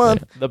 $10 a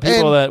month. The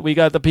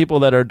people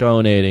that are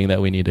donating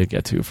that we need to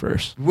get to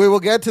first. We will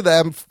get to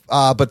them,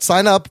 but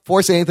sign up.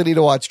 Force Anthony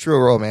to watch True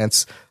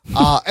Romance.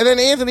 And then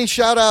Anthony,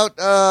 shout out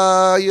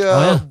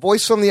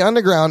Voice from the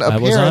Underground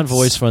appearance. I was on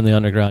Voice from the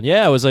Underground.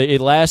 Yeah, it was a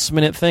last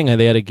minute thing.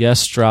 They had a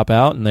guest drop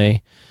out, and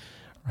they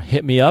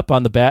hit me up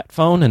on the bat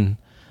phone, and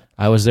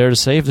I was there to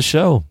save the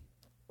show.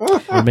 Or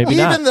maybe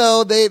not. Even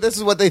though this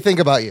is what they think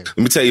about you. Let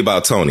me tell you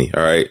about Tony,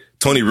 all right?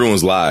 Tony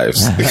ruins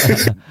lives.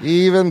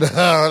 Even though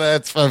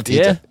that's from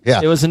TJ.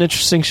 Yeah, it was an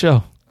interesting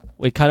show.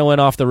 We kind of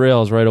went off the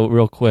rails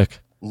real quick.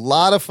 A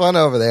lot of fun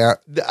over there.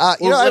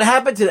 What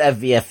happened to the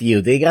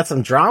FVFU? They got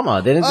some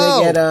drama. Didn't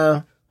they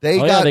get...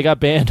 They got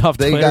banned off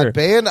Twitter. They got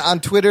banned on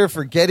Twitter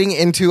for getting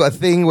into a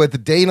thing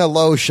with Dana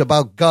Loesch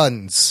about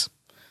guns.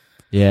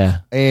 Yeah.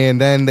 And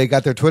then they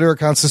got their Twitter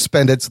account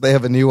suspended, so they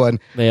have a new one.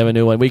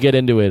 We get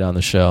into it on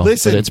the show.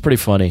 Listen, but it's pretty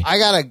funny. I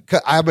gotta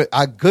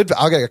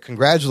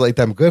congratulate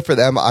them. Good for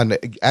them on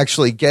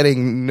actually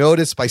getting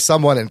noticed by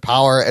someone in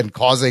power and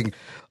causing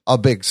a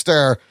big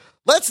stir.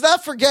 Let's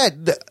not forget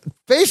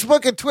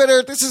Facebook and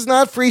Twitter. This is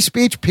not free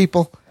speech,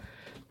 people.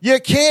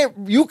 You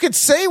could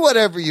say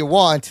whatever you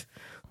want,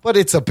 but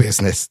it's a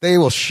business. They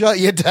will shut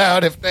you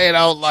down if they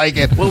don't like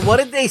it. Well, what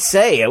did they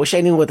say? I wish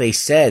I knew what they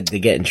said to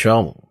get in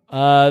trouble.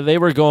 They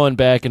were going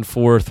back and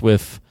forth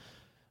with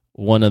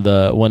one of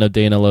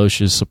Dana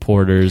Loesch's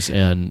supporters,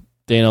 and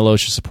Dana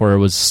Loesch's supporter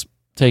was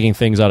taking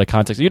things out of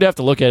context. You'd have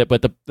to look at it,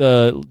 but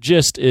the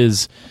gist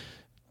is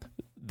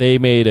they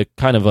made a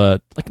kind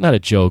of not a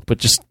joke, but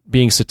just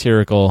being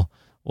satirical.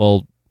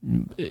 Well,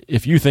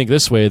 if you think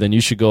this way, then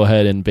you should go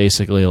ahead and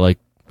basically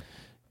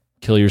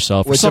kill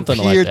yourself or something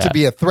like that. Which appeared to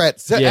be a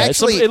threat. So yeah,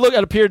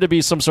 it appeared to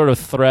be some sort of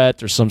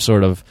threat or some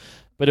sort of.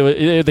 But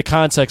the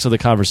context of the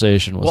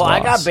conversation was lost.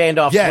 I got banned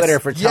off Twitter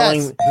for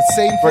telling the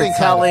same thing.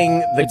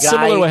 The it's guy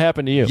similar to what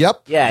happened to you.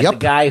 Yep. Yeah, the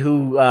guy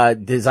who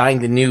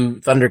designed the new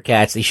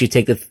Thundercats. They should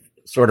take the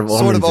Sword of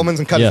Omens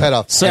and cut his head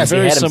off.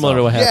 Very similar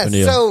to what happened to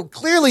you. So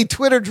clearly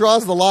Twitter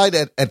draws the line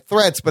at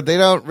threats, but they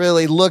don't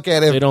really look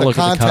at it. The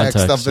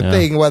context of the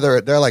thing.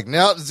 Whether they're like,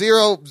 no,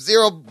 zero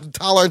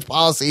tolerance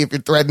policy if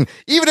you're threatening,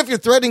 even if you're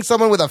threatening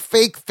someone with a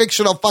fake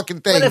fictional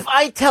fucking thing. But if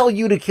I tell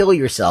you to kill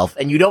yourself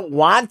and you don't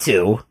want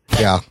to,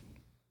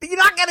 you're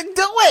not going to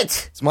do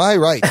it. It's my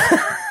right.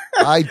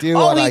 I do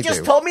what I do. He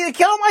just told me to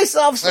kill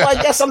myself, so I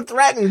guess I'm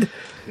threatened.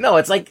 No,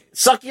 it's like,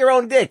 suck your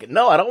own dick.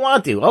 No, I don't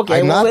want to. Okay.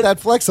 I'm not that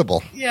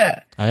flexible.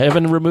 Yeah. I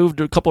haven't removed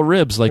a couple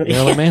ribs like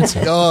Marilyn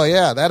Manson. Oh,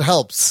 yeah, that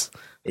helps.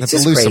 It's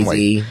just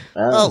crazy.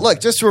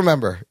 Look, just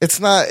remember,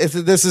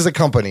 this is a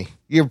company.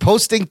 You're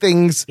posting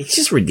things. It's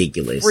just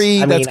ridiculous.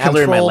 Free, I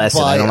learned my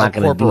lesson. I'm not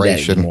going to do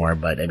that anymore,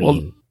 but I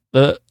mean.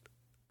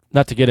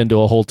 Not to get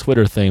into a whole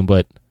Twitter thing,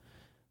 but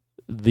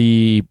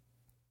the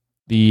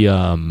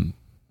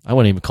I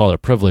wouldn't even call it a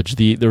privilege.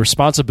 The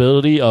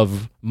responsibility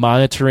of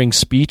monitoring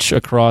speech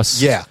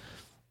across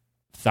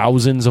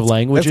thousands of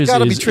languages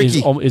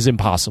is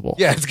impossible.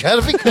 Yeah, it's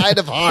got to be kind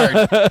of hard.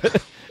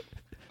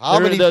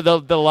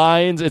 The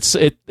lines?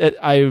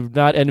 I'm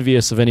not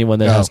envious of anyone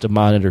that has to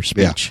monitor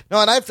speech. Yeah.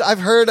 No, and I've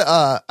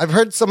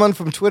heard someone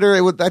from Twitter.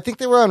 I think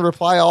they were on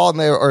Reply All,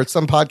 or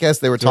some podcast.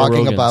 They were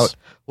talking about.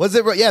 Was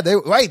it? Yeah,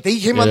 they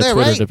came on there,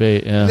 Twitter right?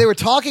 Debate, yeah. They were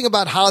talking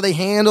about how they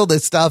handle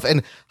this stuff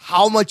and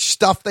how much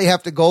stuff they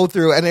have to go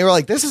through, and they were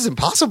like, "This is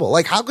impossible.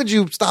 Like, how could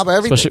you stop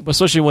everything?"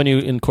 Especially when you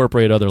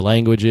incorporate other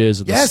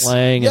languays, the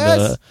slang,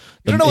 and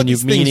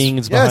the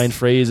meanings behind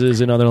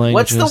phrases in other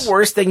languages. What's the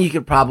worst thing you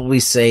could probably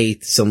say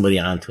to somebody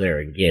on Twitter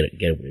and get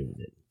away with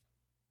it?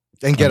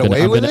 And get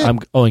away with it?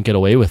 And get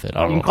away with it.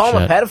 You can call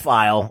him a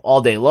pedophile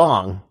all day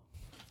long,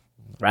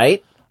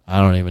 right? I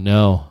don't even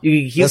know.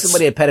 You accuse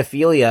somebody of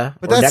pedophilia,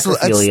 but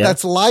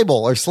that's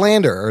libel or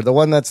slander, or the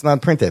one that's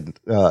not printed.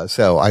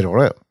 So I don't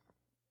know.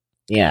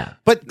 Yeah,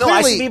 but no,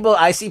 I see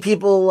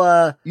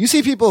people. You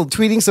see people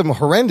tweeting some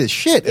horrendous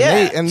shit,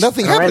 and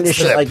nothing happens to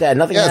shit them. like that.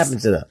 Nothing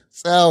happens to them.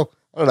 So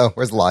I don't know.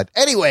 Where's the line?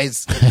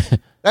 Anyways,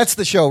 that's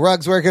the show.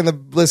 Ruggs, where can the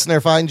listener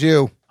find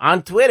you?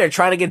 On Twitter,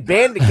 trying to get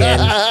banned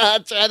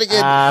again.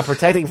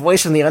 Protecting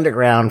Voice from the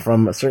Underground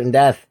from a certain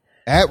death.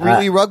 At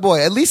Really Rug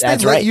Boy. At least they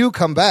let you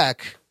come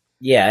back.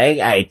 Yeah,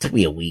 it took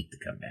me a week to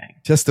come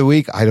back. Just a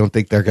week? I don't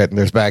think they're getting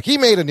theirs back. He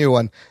made a new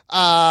one.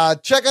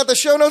 Check out the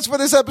show notes for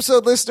this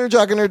episode, listener,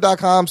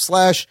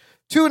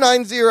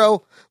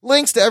 jockandnerd.com/290.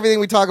 Links to everything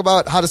we talk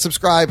about, how to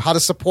subscribe, how to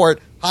support,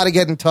 how to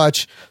get in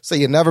touch so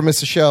you never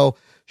miss a show.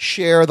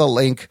 Share the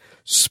link.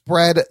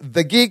 Spread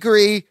the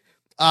geekery.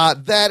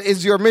 That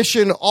is your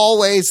mission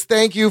always.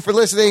 Thank you for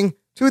listening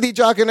to the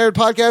Jock and Nerd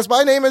podcast.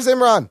 My name is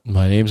Imran.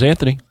 My name's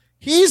Anthony.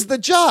 He's the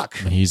jock.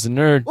 He's the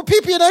nerd. We'll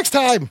peep you next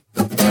time.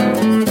 My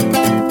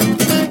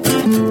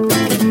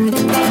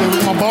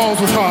balls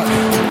was hot.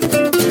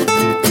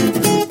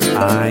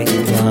 I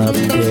love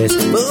this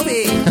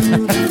movie.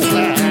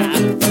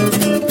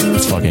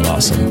 It's fucking awesome.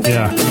 awesome.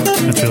 Yeah,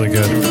 that's really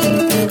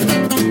good.